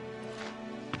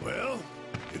 Well,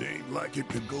 it ain't like it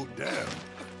could go down.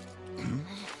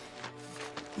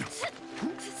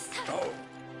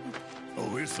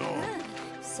 Oh, it's on.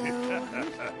 So,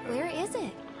 where is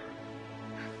it?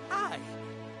 Aye.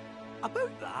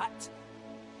 About that.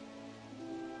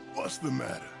 What's the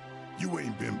matter? You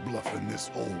ain't been bluffing this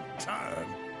whole time,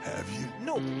 have you?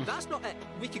 No, that's not it.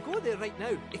 We could go there right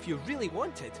now if you really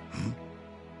wanted.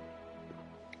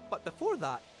 But before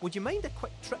that, would you mind a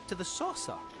quick trip to the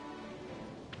saucer?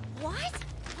 What?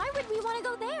 Why would we want to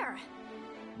go there?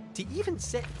 To even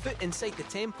set foot inside the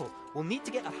temple, we'll need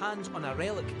to get our hands on a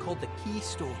relic called the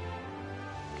Keystone.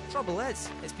 Trouble is,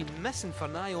 it's been missing for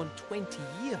nigh on 20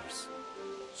 years.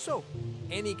 So,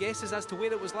 any guesses as to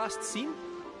where it was last seen?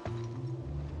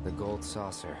 The gold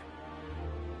saucer.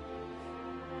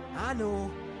 I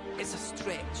know, it's a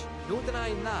stretch, no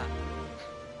denying that.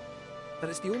 But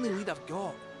it's the only lead I've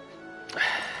got.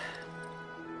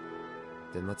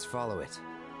 Then let's follow it.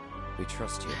 We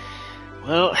trust you.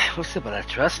 Well, we'll see about that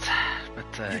trust. But,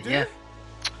 yeah.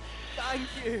 Thank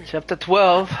you. Chapter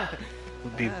 12.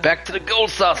 We'll be back to the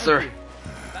gold saucer.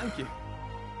 Thank you.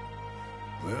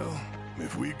 Well,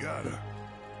 if we gotta.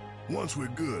 Once we're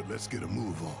good, let's get a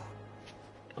move on.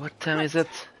 What time is it?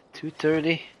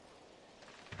 2:30.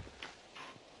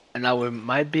 And now we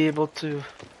might be able to...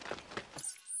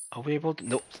 Are we able to?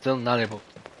 Nope, still not able.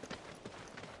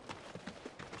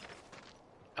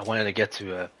 I wanted to get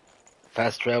to a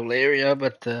fast travel area,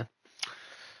 but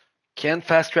can't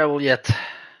fast travel yet.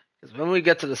 Because when we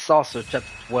get to the saucer, chapter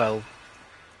 12,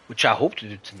 which I hope to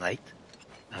do tonight,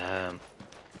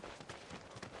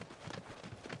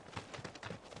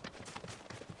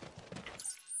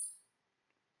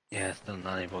 yeah, still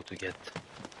not able to get.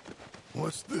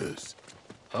 What's this?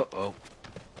 Uh-oh.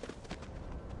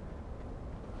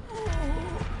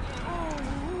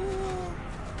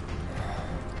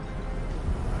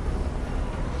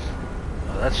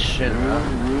 Oh, that's shit,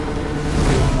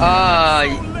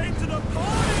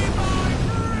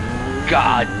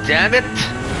 God damn it,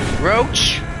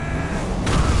 Roach!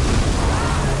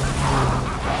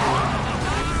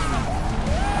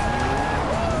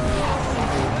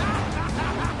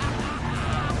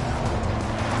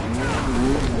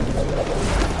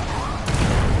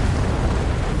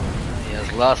 He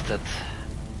has lost it.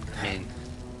 I mean,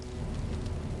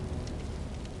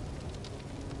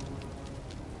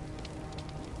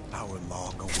 Our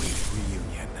long-awaited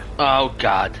reunion. oh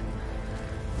God.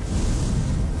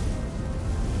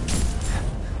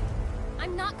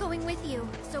 I'm not going with you,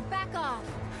 so back off.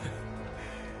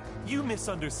 You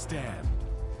misunderstand.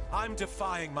 I'm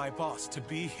defying my boss to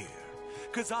be here,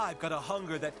 because I've got a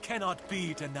hunger that cannot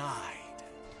be denied.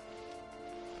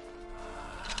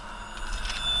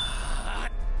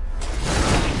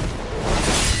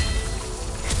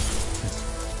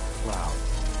 Cloud,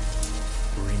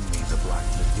 bring me the black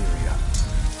materia.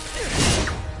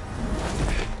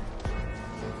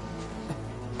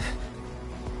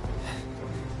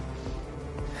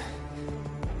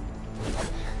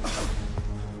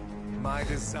 My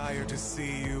desire to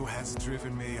see you has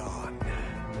driven me on.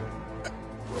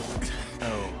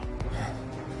 Oh.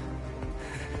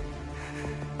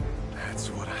 That's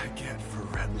what I get for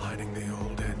redlining the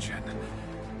old engine.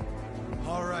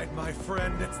 All right, my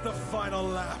friend, it's the final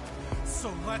lap.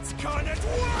 So let's con it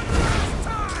one last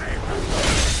time!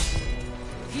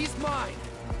 He's mine!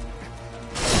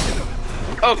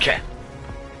 Okay.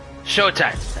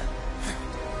 Showtime.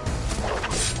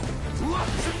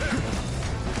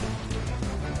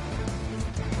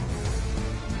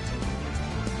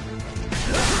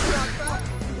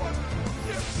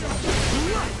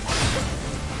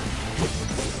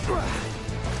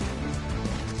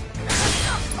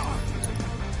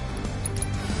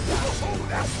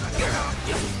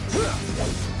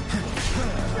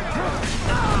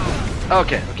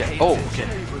 Okay, okay. Oh, okay.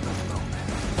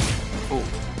 Oh.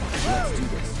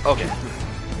 Okay.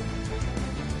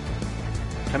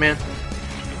 Come in.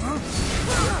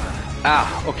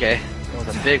 Ah, okay. That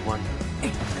was a big one.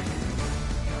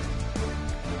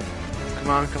 Come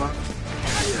on, come on.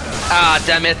 Ah,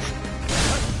 damn it.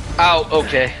 Ow,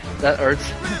 okay. That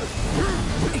hurts.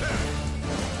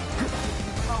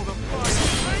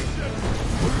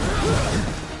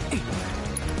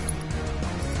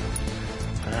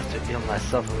 I have to heal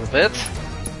myself a little bit.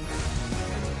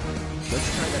 Let's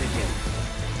try that again.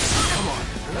 Come on.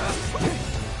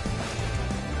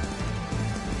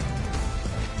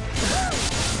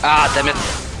 Ah, damn it.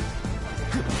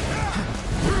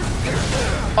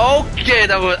 Okay,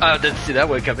 that was. I didn't see that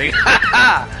one coming.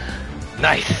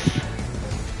 Nice.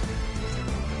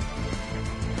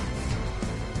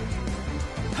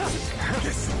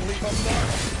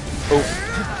 Oh,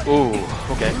 ooh,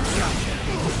 okay.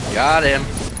 Got him.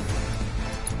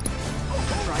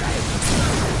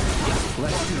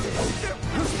 Let's do this.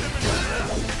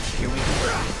 Here we go.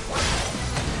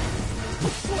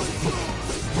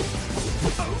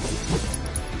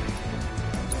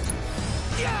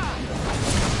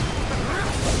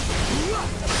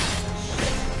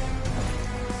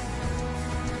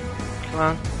 Come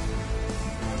on.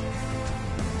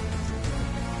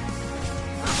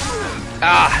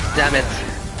 Ah, damn it.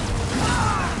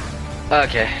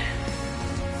 Okay.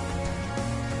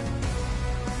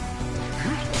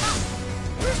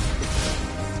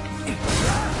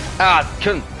 Ah,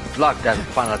 couldn't block that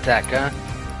final attack, huh?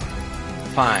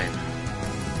 Fine.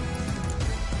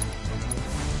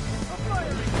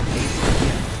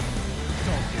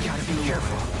 Gotta be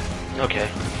careful. Okay.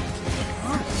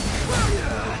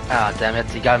 Ah, damn it,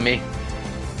 he got me.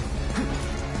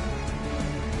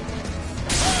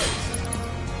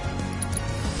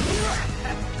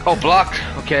 Oh, blocked.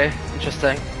 Okay,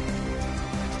 interesting.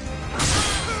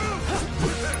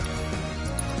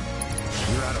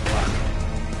 You're out of luck.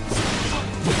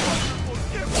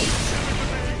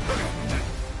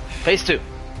 Phase 2.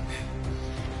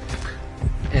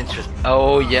 Interesting.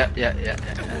 Oh, yeah.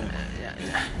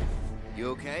 You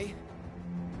okay?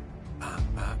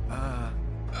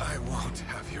 I won't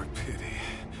have your pity.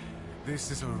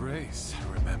 This is a race,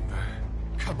 remember?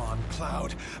 Come on,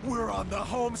 Cloud. We're on the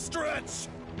home stretch!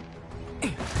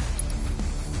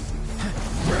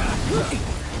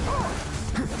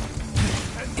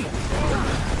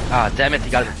 Ah, damn it, he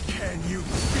got it. Can you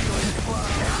feel it,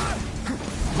 Cloud?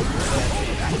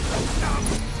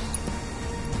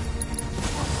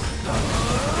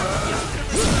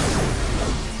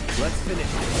 Let's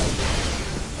finish this.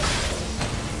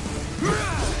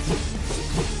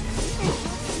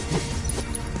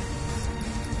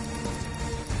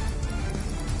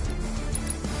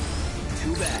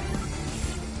 Too bad.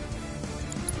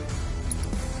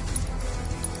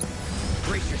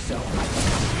 Brace yourself.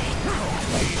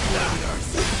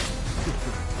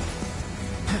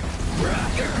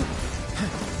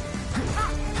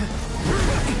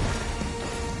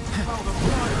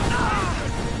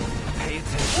 Pay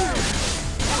attention.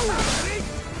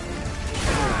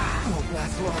 Won't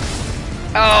last long.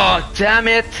 Oh, damn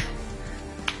it!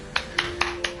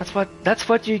 That's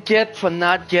what you get for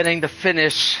not getting the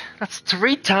finish. That's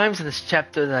 3 times in this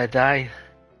chapter that I died.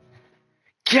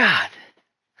 God!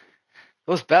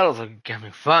 Those battles are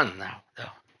getting fun now,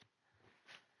 though.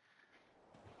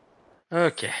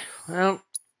 Okay, well,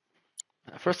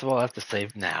 first of all, I have to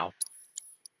save now.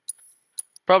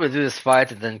 Probably do this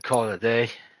fight and then call it a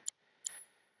day.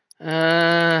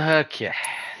 Okay,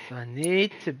 so I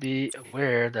need to be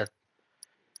aware that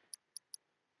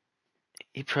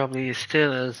he probably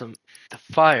still is the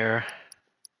fire.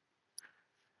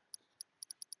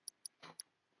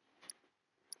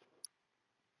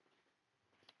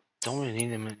 Don't really need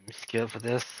him skill for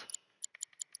this.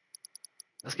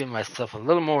 Let's give myself a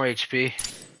little more HP.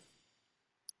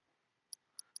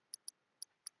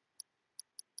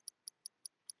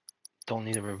 Don't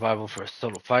need a revival for a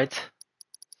solo fight.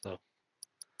 So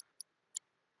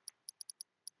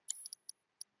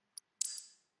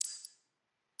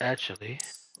actually,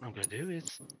 what I'm gonna do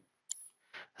is,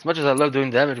 as much as I love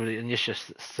doing damage with the initial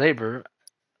saber,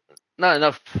 not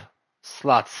enough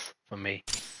slots for me.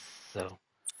 So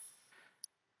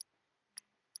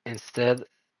instead,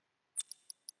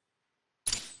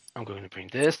 I'm going to bring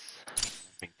this.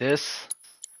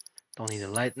 Don't need the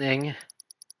lightning.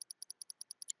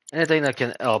 Anything that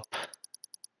can help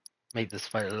make this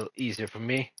fight a little easier for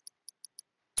me.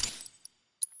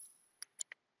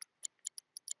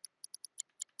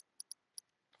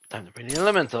 Time to bring the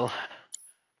elemental.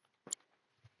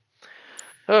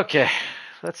 Okay,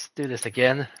 let's do this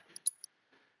again.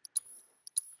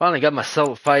 Finally got my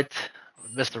solo fight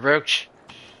with Mr. Roach.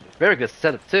 Very good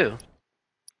setup too.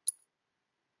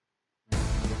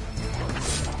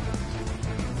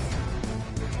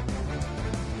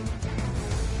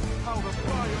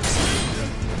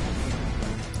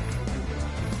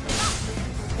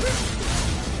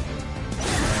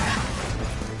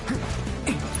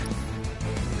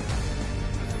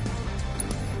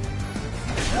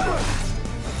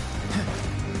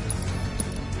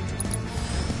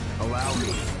 Allow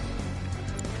me.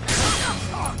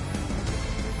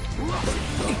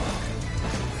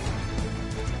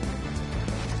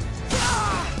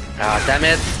 Ah, damn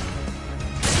it.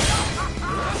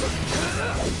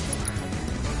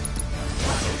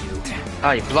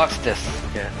 Ah, he blocks this.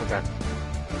 Okay, I forgot.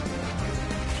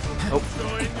 Oh.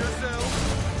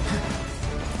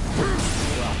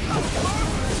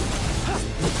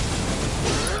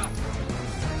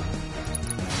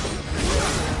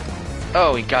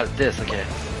 Oh, he got this, okay.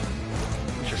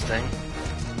 Interesting.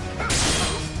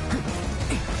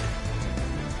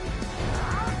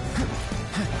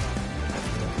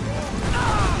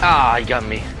 Ah, he got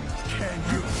me.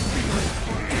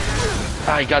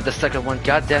 Ah, he got the second one,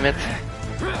 god damn it.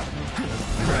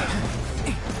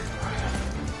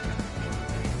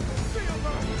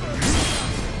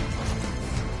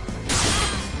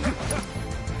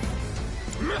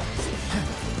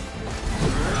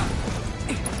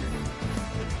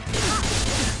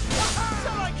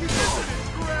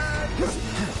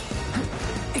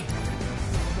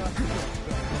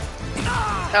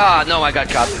 Ah, no, I got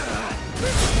caught.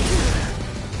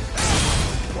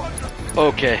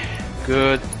 Okay,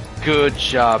 good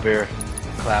job here,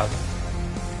 Cloud.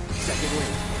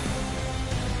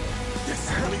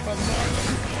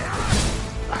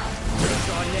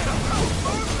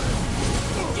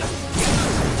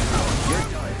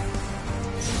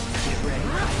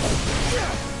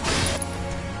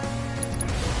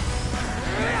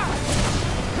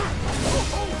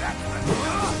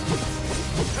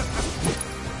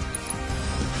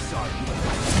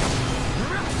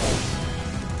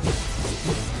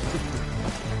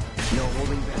 No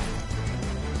holding back.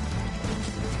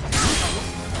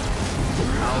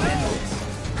 I'll end this.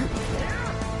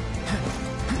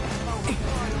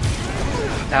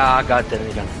 Ah, god damn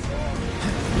it again.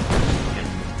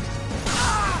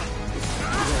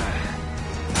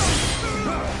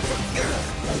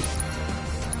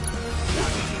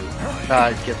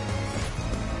 Ah, get.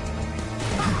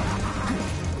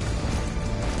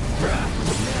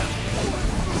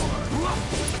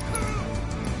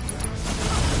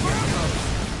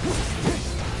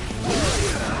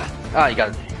 Ah, you got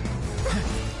it.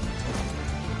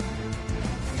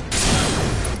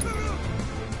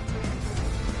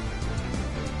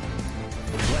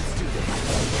 Let's do this.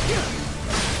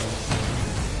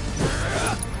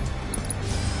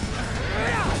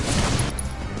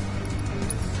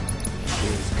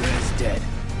 You're as good as dead.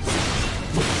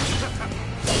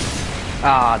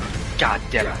 Ah,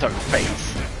 goddamn third phase.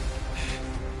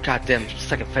 Goddamn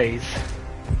second phase.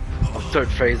 Or third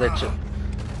phase, I just.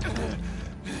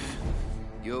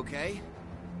 You okay?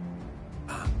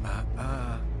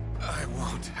 I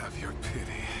won't have your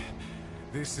pity.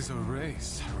 This is a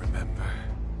race, remember?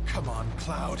 Come on,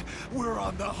 Cloud. We're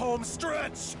on the home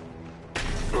stretch!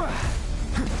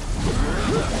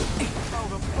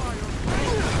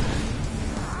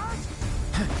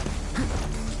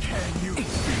 Can you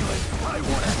feel it? I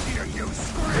want to hear you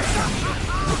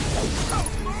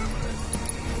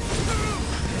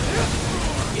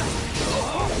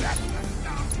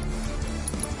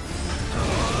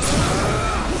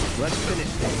Let's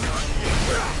finish this.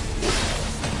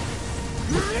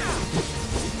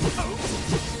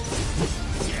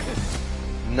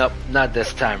 Nope, not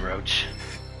this time, Roach.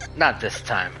 Not this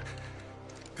time.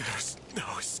 There's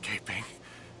no escaping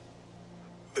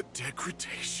the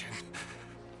degradation.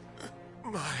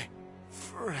 My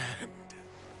friend.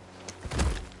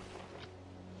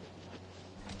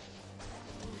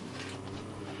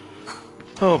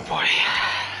 Oh boy.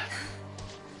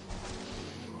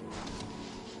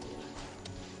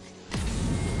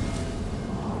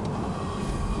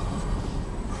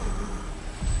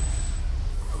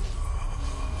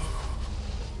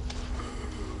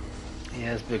 He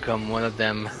has become one of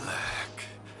them. Black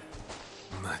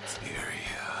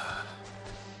materia.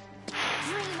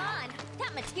 Dream on!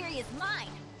 That materia's mine!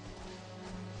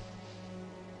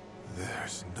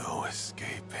 There's no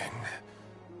escaping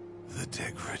the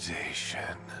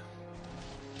degradation.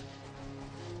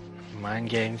 Mind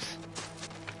games.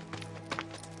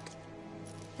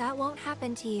 That won't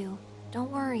happen to you.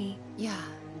 Don't worry. Yeah,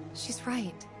 she's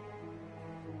right.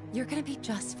 You're gonna be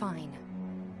just fine.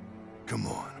 Come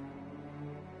on.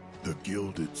 The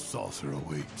gilded saucer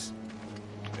awaits.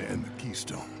 And the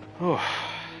keystone. Oh.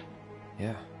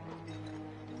 Yeah.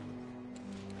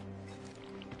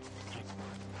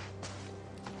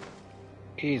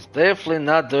 He's definitely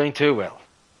not doing too well.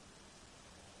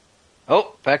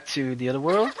 Oh, back to the other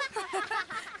world.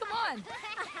 Come on.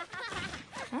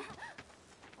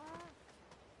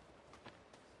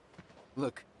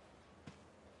 Look.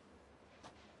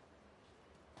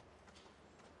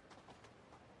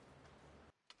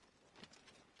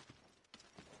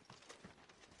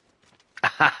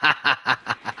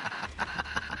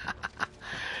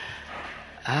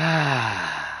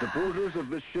 Supporters of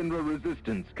the Shinra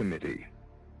Resistance Committee.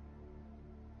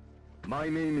 My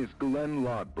name is Glenn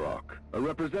Lodbrok, a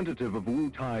representative of Wu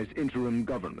Tai's interim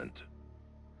government.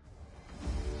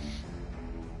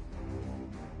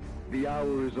 The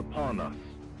hour is upon us,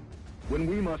 when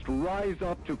we must rise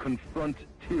up to confront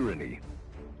tyranny.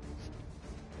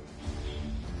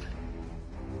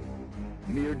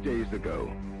 Mere days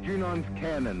ago, Junon's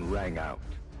cannon rang out.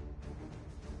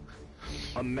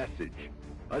 A message,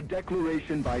 a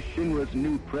declaration by Shinra's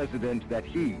new president that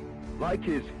he, like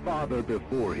his father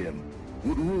before him,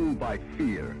 would rule by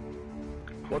fear.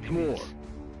 What's more,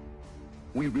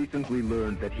 we recently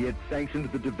learned that he had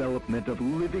sanctioned the development of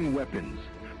living weapons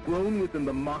grown within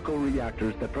the Mako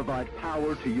reactors that provide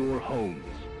power to your homes.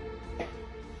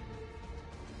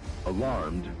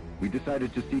 Alarmed, we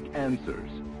decided to seek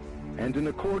answers, and in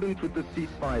accordance with the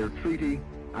ceasefire treaty,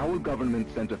 our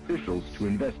government sent officials to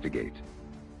investigate.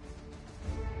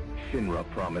 Shinra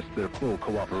promised their full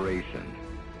cooperation.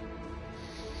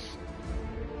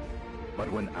 But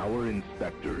when our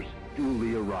inspectors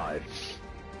duly arrived,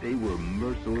 they were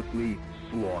mercilessly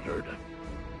slaughtered.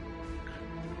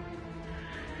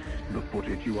 The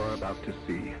footage you are about to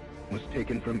see was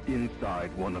taken from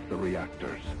inside one of the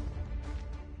reactors.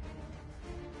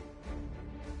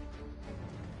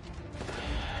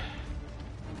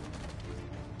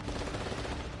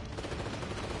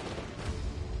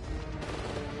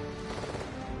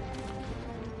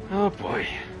 Oh boy.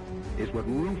 Is what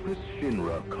Rufus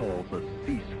Shinra calls a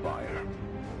ceasefire.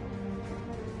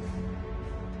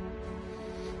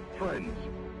 Friends,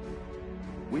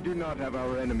 we do not have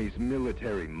our enemy's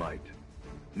military might.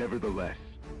 Nevertheless,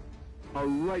 a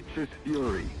righteous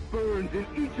fury burns in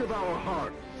each of our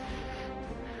hearts.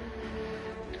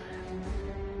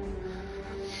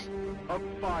 A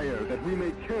fire that we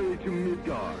may carry to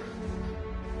Midgar.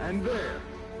 And there,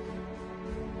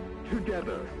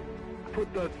 together,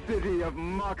 put the city of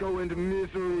Mako and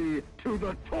misery to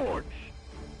the torch!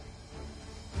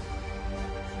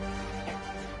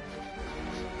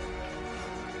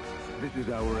 This is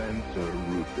our answer,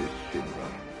 Rufus Shinra.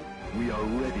 We are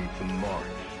ready to march.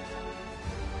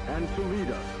 And to lead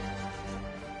us,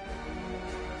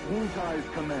 Wu Tai's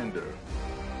commander,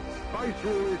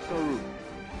 Viceroy Saru.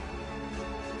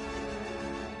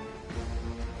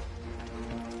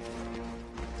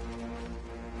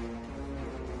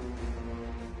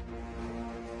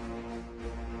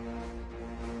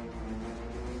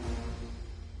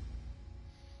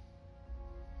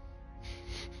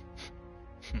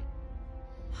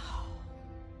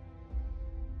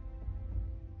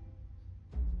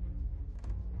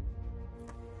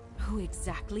 Who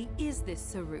exactly is this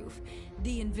Saruf?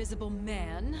 The Invisible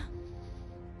Man?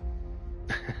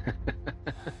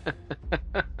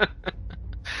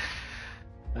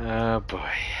 Oh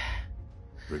boy.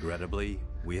 Regrettably,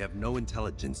 we have no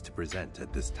intelligence to present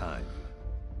at this time.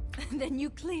 Then you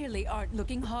clearly aren't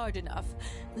looking hard enough.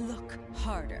 Look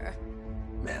harder.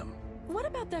 Ma'am. What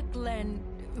about that Glenn...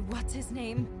 what's his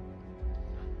name?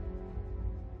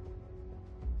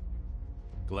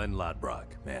 Glenn Lodbrok,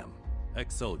 ma'am.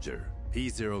 Ex-soldier,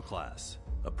 P0 class,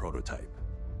 a prototype.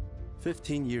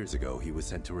 15 years ago, he was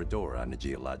sent to Rador on a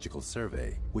geological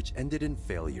survey, which ended in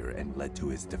failure and led to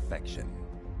his defection.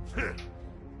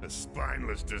 A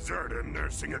spineless deserter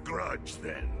nursing a grudge,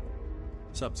 then.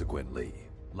 Subsequently,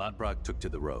 Lodbrok took to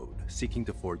the road, seeking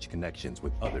to forge connections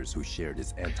with others who shared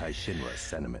his anti-Shinra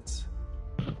sentiments.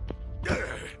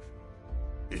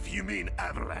 If you mean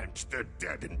Avalanche, they're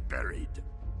dead and buried.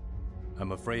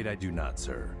 I'm afraid I do not,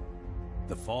 sir.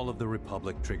 The fall of the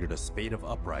Republic triggered a spate of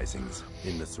uprisings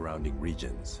in the surrounding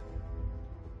regions.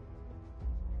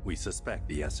 We suspect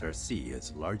the SRC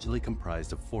is largely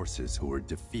comprised of forces who were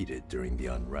defeated during the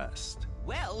unrest.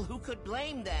 Well, who could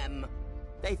blame them?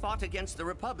 They fought against the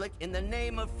Republic in the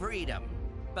name of freedom.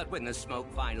 But when the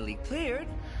smoke finally cleared,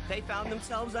 they found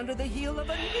themselves under the heel of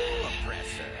a new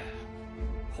oppressor.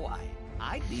 Why,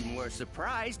 I'd be more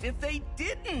surprised if they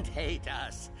didn't hate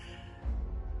us.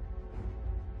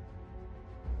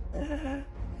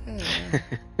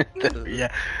 the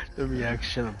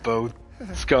reaction of both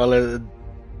Scarlet and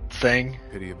Thing.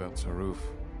 Pity about Saruf.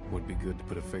 Would be good to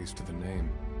put a face to the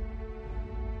name.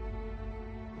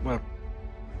 Well,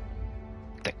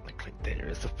 technically there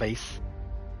is a face.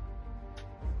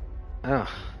 Oh.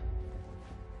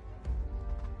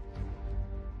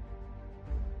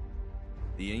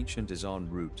 The Ancient is en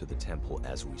route to the temple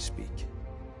as we speak.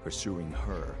 Pursuing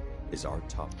her is our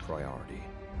top priority.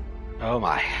 Oh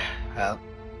my. Well.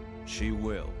 She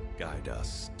will guide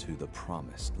us to the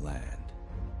promised land.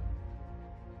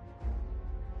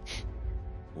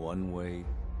 One way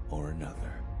or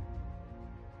another.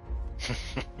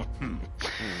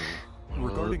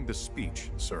 Regarding the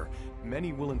speech, sir,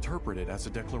 many will interpret it as a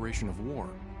declaration of war.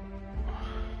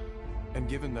 And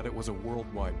given that it was a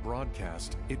worldwide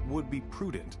broadcast, it would be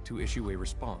prudent to issue a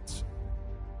response.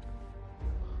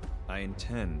 I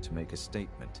intend to make a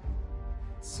statement.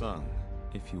 Sung,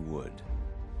 if you would.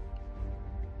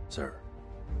 Sir.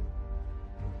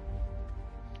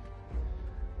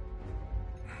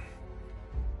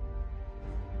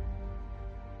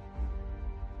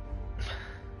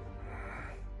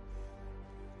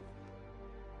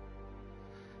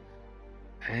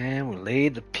 And we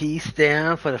laid the piece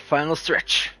down for the final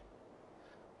stretch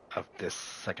of this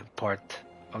second part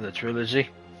of the trilogy.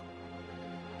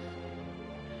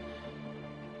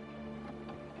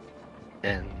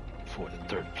 And for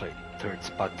the third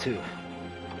spot too,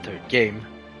 third game.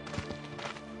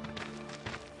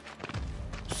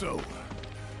 So,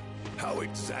 how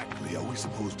exactly are we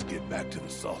supposed to get back to the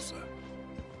saucer?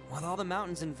 With all the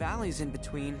mountains and valleys in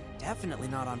between, definitely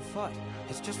not on foot.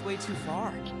 It's just way too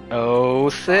far. Oh,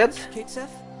 Sid? Kate-Sif?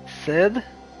 Sid?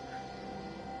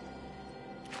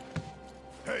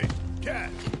 Hey,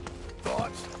 Cat!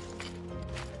 Thoughts?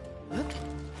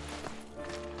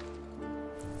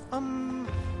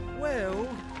 Well,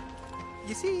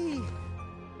 you see...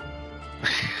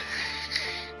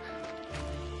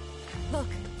 Look,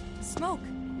 smoke.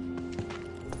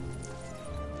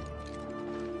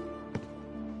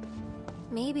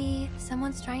 Maybe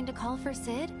someone's trying to call for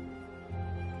Sid?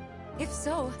 If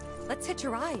so, let's hitch a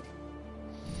ride.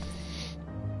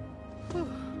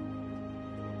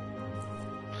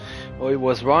 Oh, he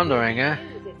was wandering, huh?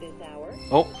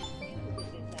 Oh.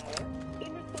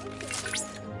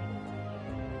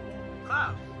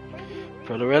 Cloud.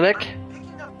 Proto-relic?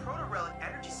 Picking up proto-relic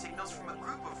energy signals from a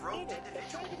group of robed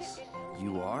individuals.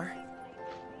 You are?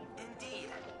 Indeed,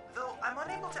 though I'm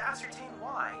unable to ascertain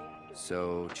why.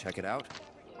 So, check it out?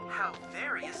 How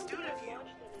very astute of you.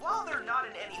 While they're not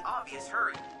in any obvious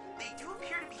hurry, they do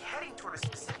appear to be heading toward a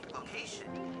specific location.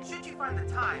 Should you find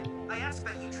the time, I ask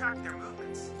that you track their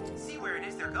movements. See where it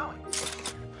is they're going.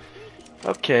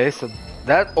 Okay, so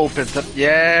that opens up.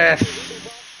 Yes!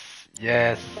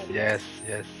 Yes, yes,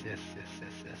 yes, yes, yes,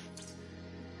 yes, yes.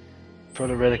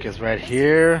 Proto-relic is right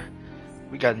here.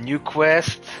 We got new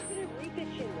quest.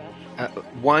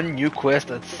 One new quest,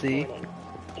 let's see.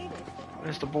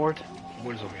 Where's the board? The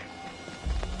board is over here.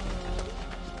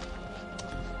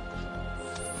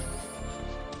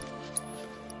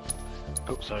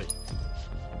 Oh, sorry.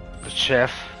 The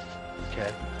chef.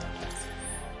 Okay.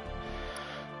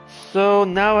 So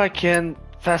now I can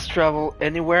fast travel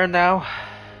anywhere now.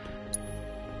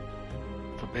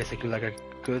 So basically like I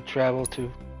could travel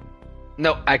to...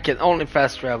 No, I can only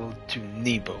fast travel to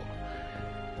Nebo.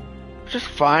 Which is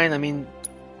fine, I mean,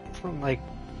 it's not like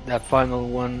that final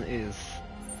one is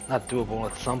not doable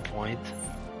at some point.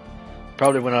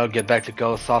 Probably when I'll get back to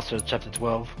Ghost Saucer chapter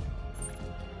 12.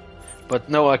 But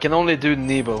no, I can only do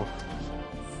Nebo.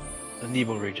 The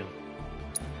Nebo region.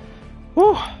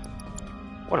 Whew!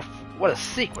 What a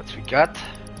sequence we got.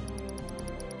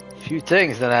 Few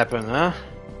things that happen, huh?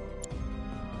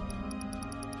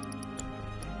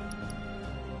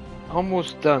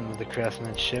 Almost done with the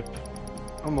craftsmanship.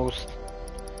 Almost.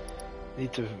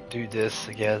 Need to do this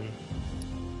again.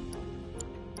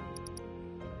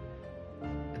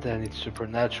 And then I need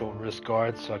supernatural wrist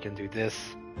guard so I can do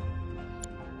this.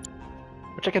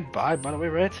 Which I can buy, by the way,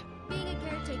 right? Being a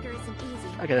caretaker isn't easy.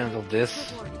 I can handle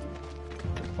this.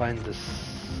 To find this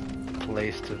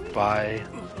place to buy.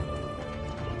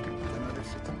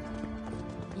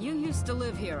 You used to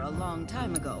live here a long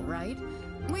time ago, right?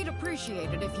 We'd appreciate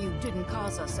it if you didn't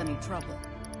cause us any trouble.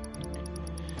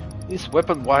 These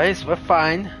weapon-wise, we're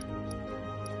fine.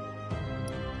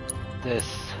 This.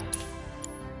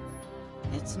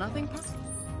 It's nothing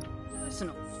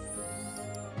personal.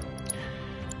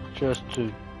 Just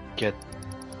to get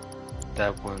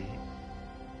that one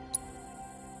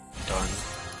done.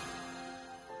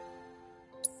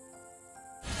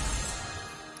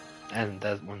 And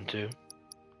that one too.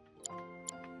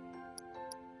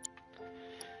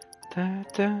 Da,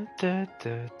 da, da,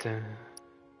 da, da.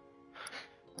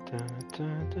 Da, da,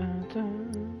 da, da, da.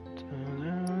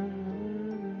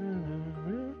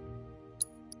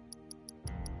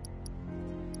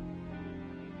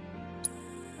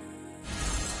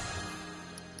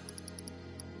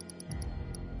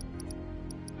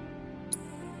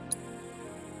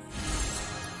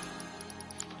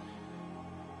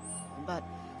 But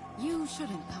you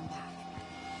shouldn't come back.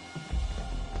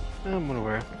 I'm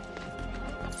unaware.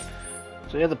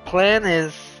 So yeah, the plan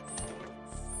is...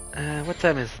 what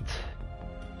time is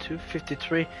it?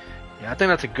 2:53? Yeah, I think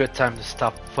that's a good time to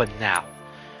stop for now.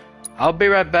 I'll be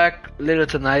right back later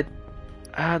tonight.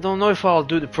 I don't know if I'll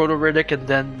do the Proto-Riddick and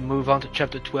then move on to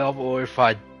Chapter 12, or if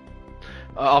I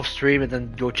off stream and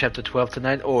then go Chapter 12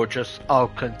 tonight, or just I'll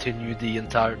continue the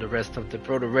rest of the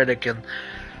Proto-Riddick and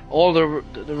all the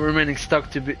remaining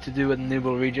stuff to do in the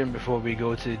Nibel region before we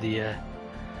go to the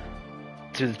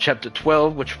Chapter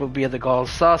 12, which will be at the Gall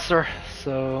Saucer.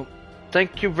 So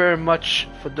thank you very much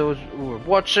for those who are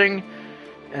watching,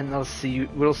 and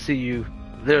we'll see you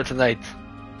later tonight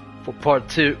for part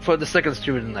 2, for the second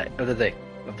stream of the day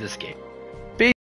of this game.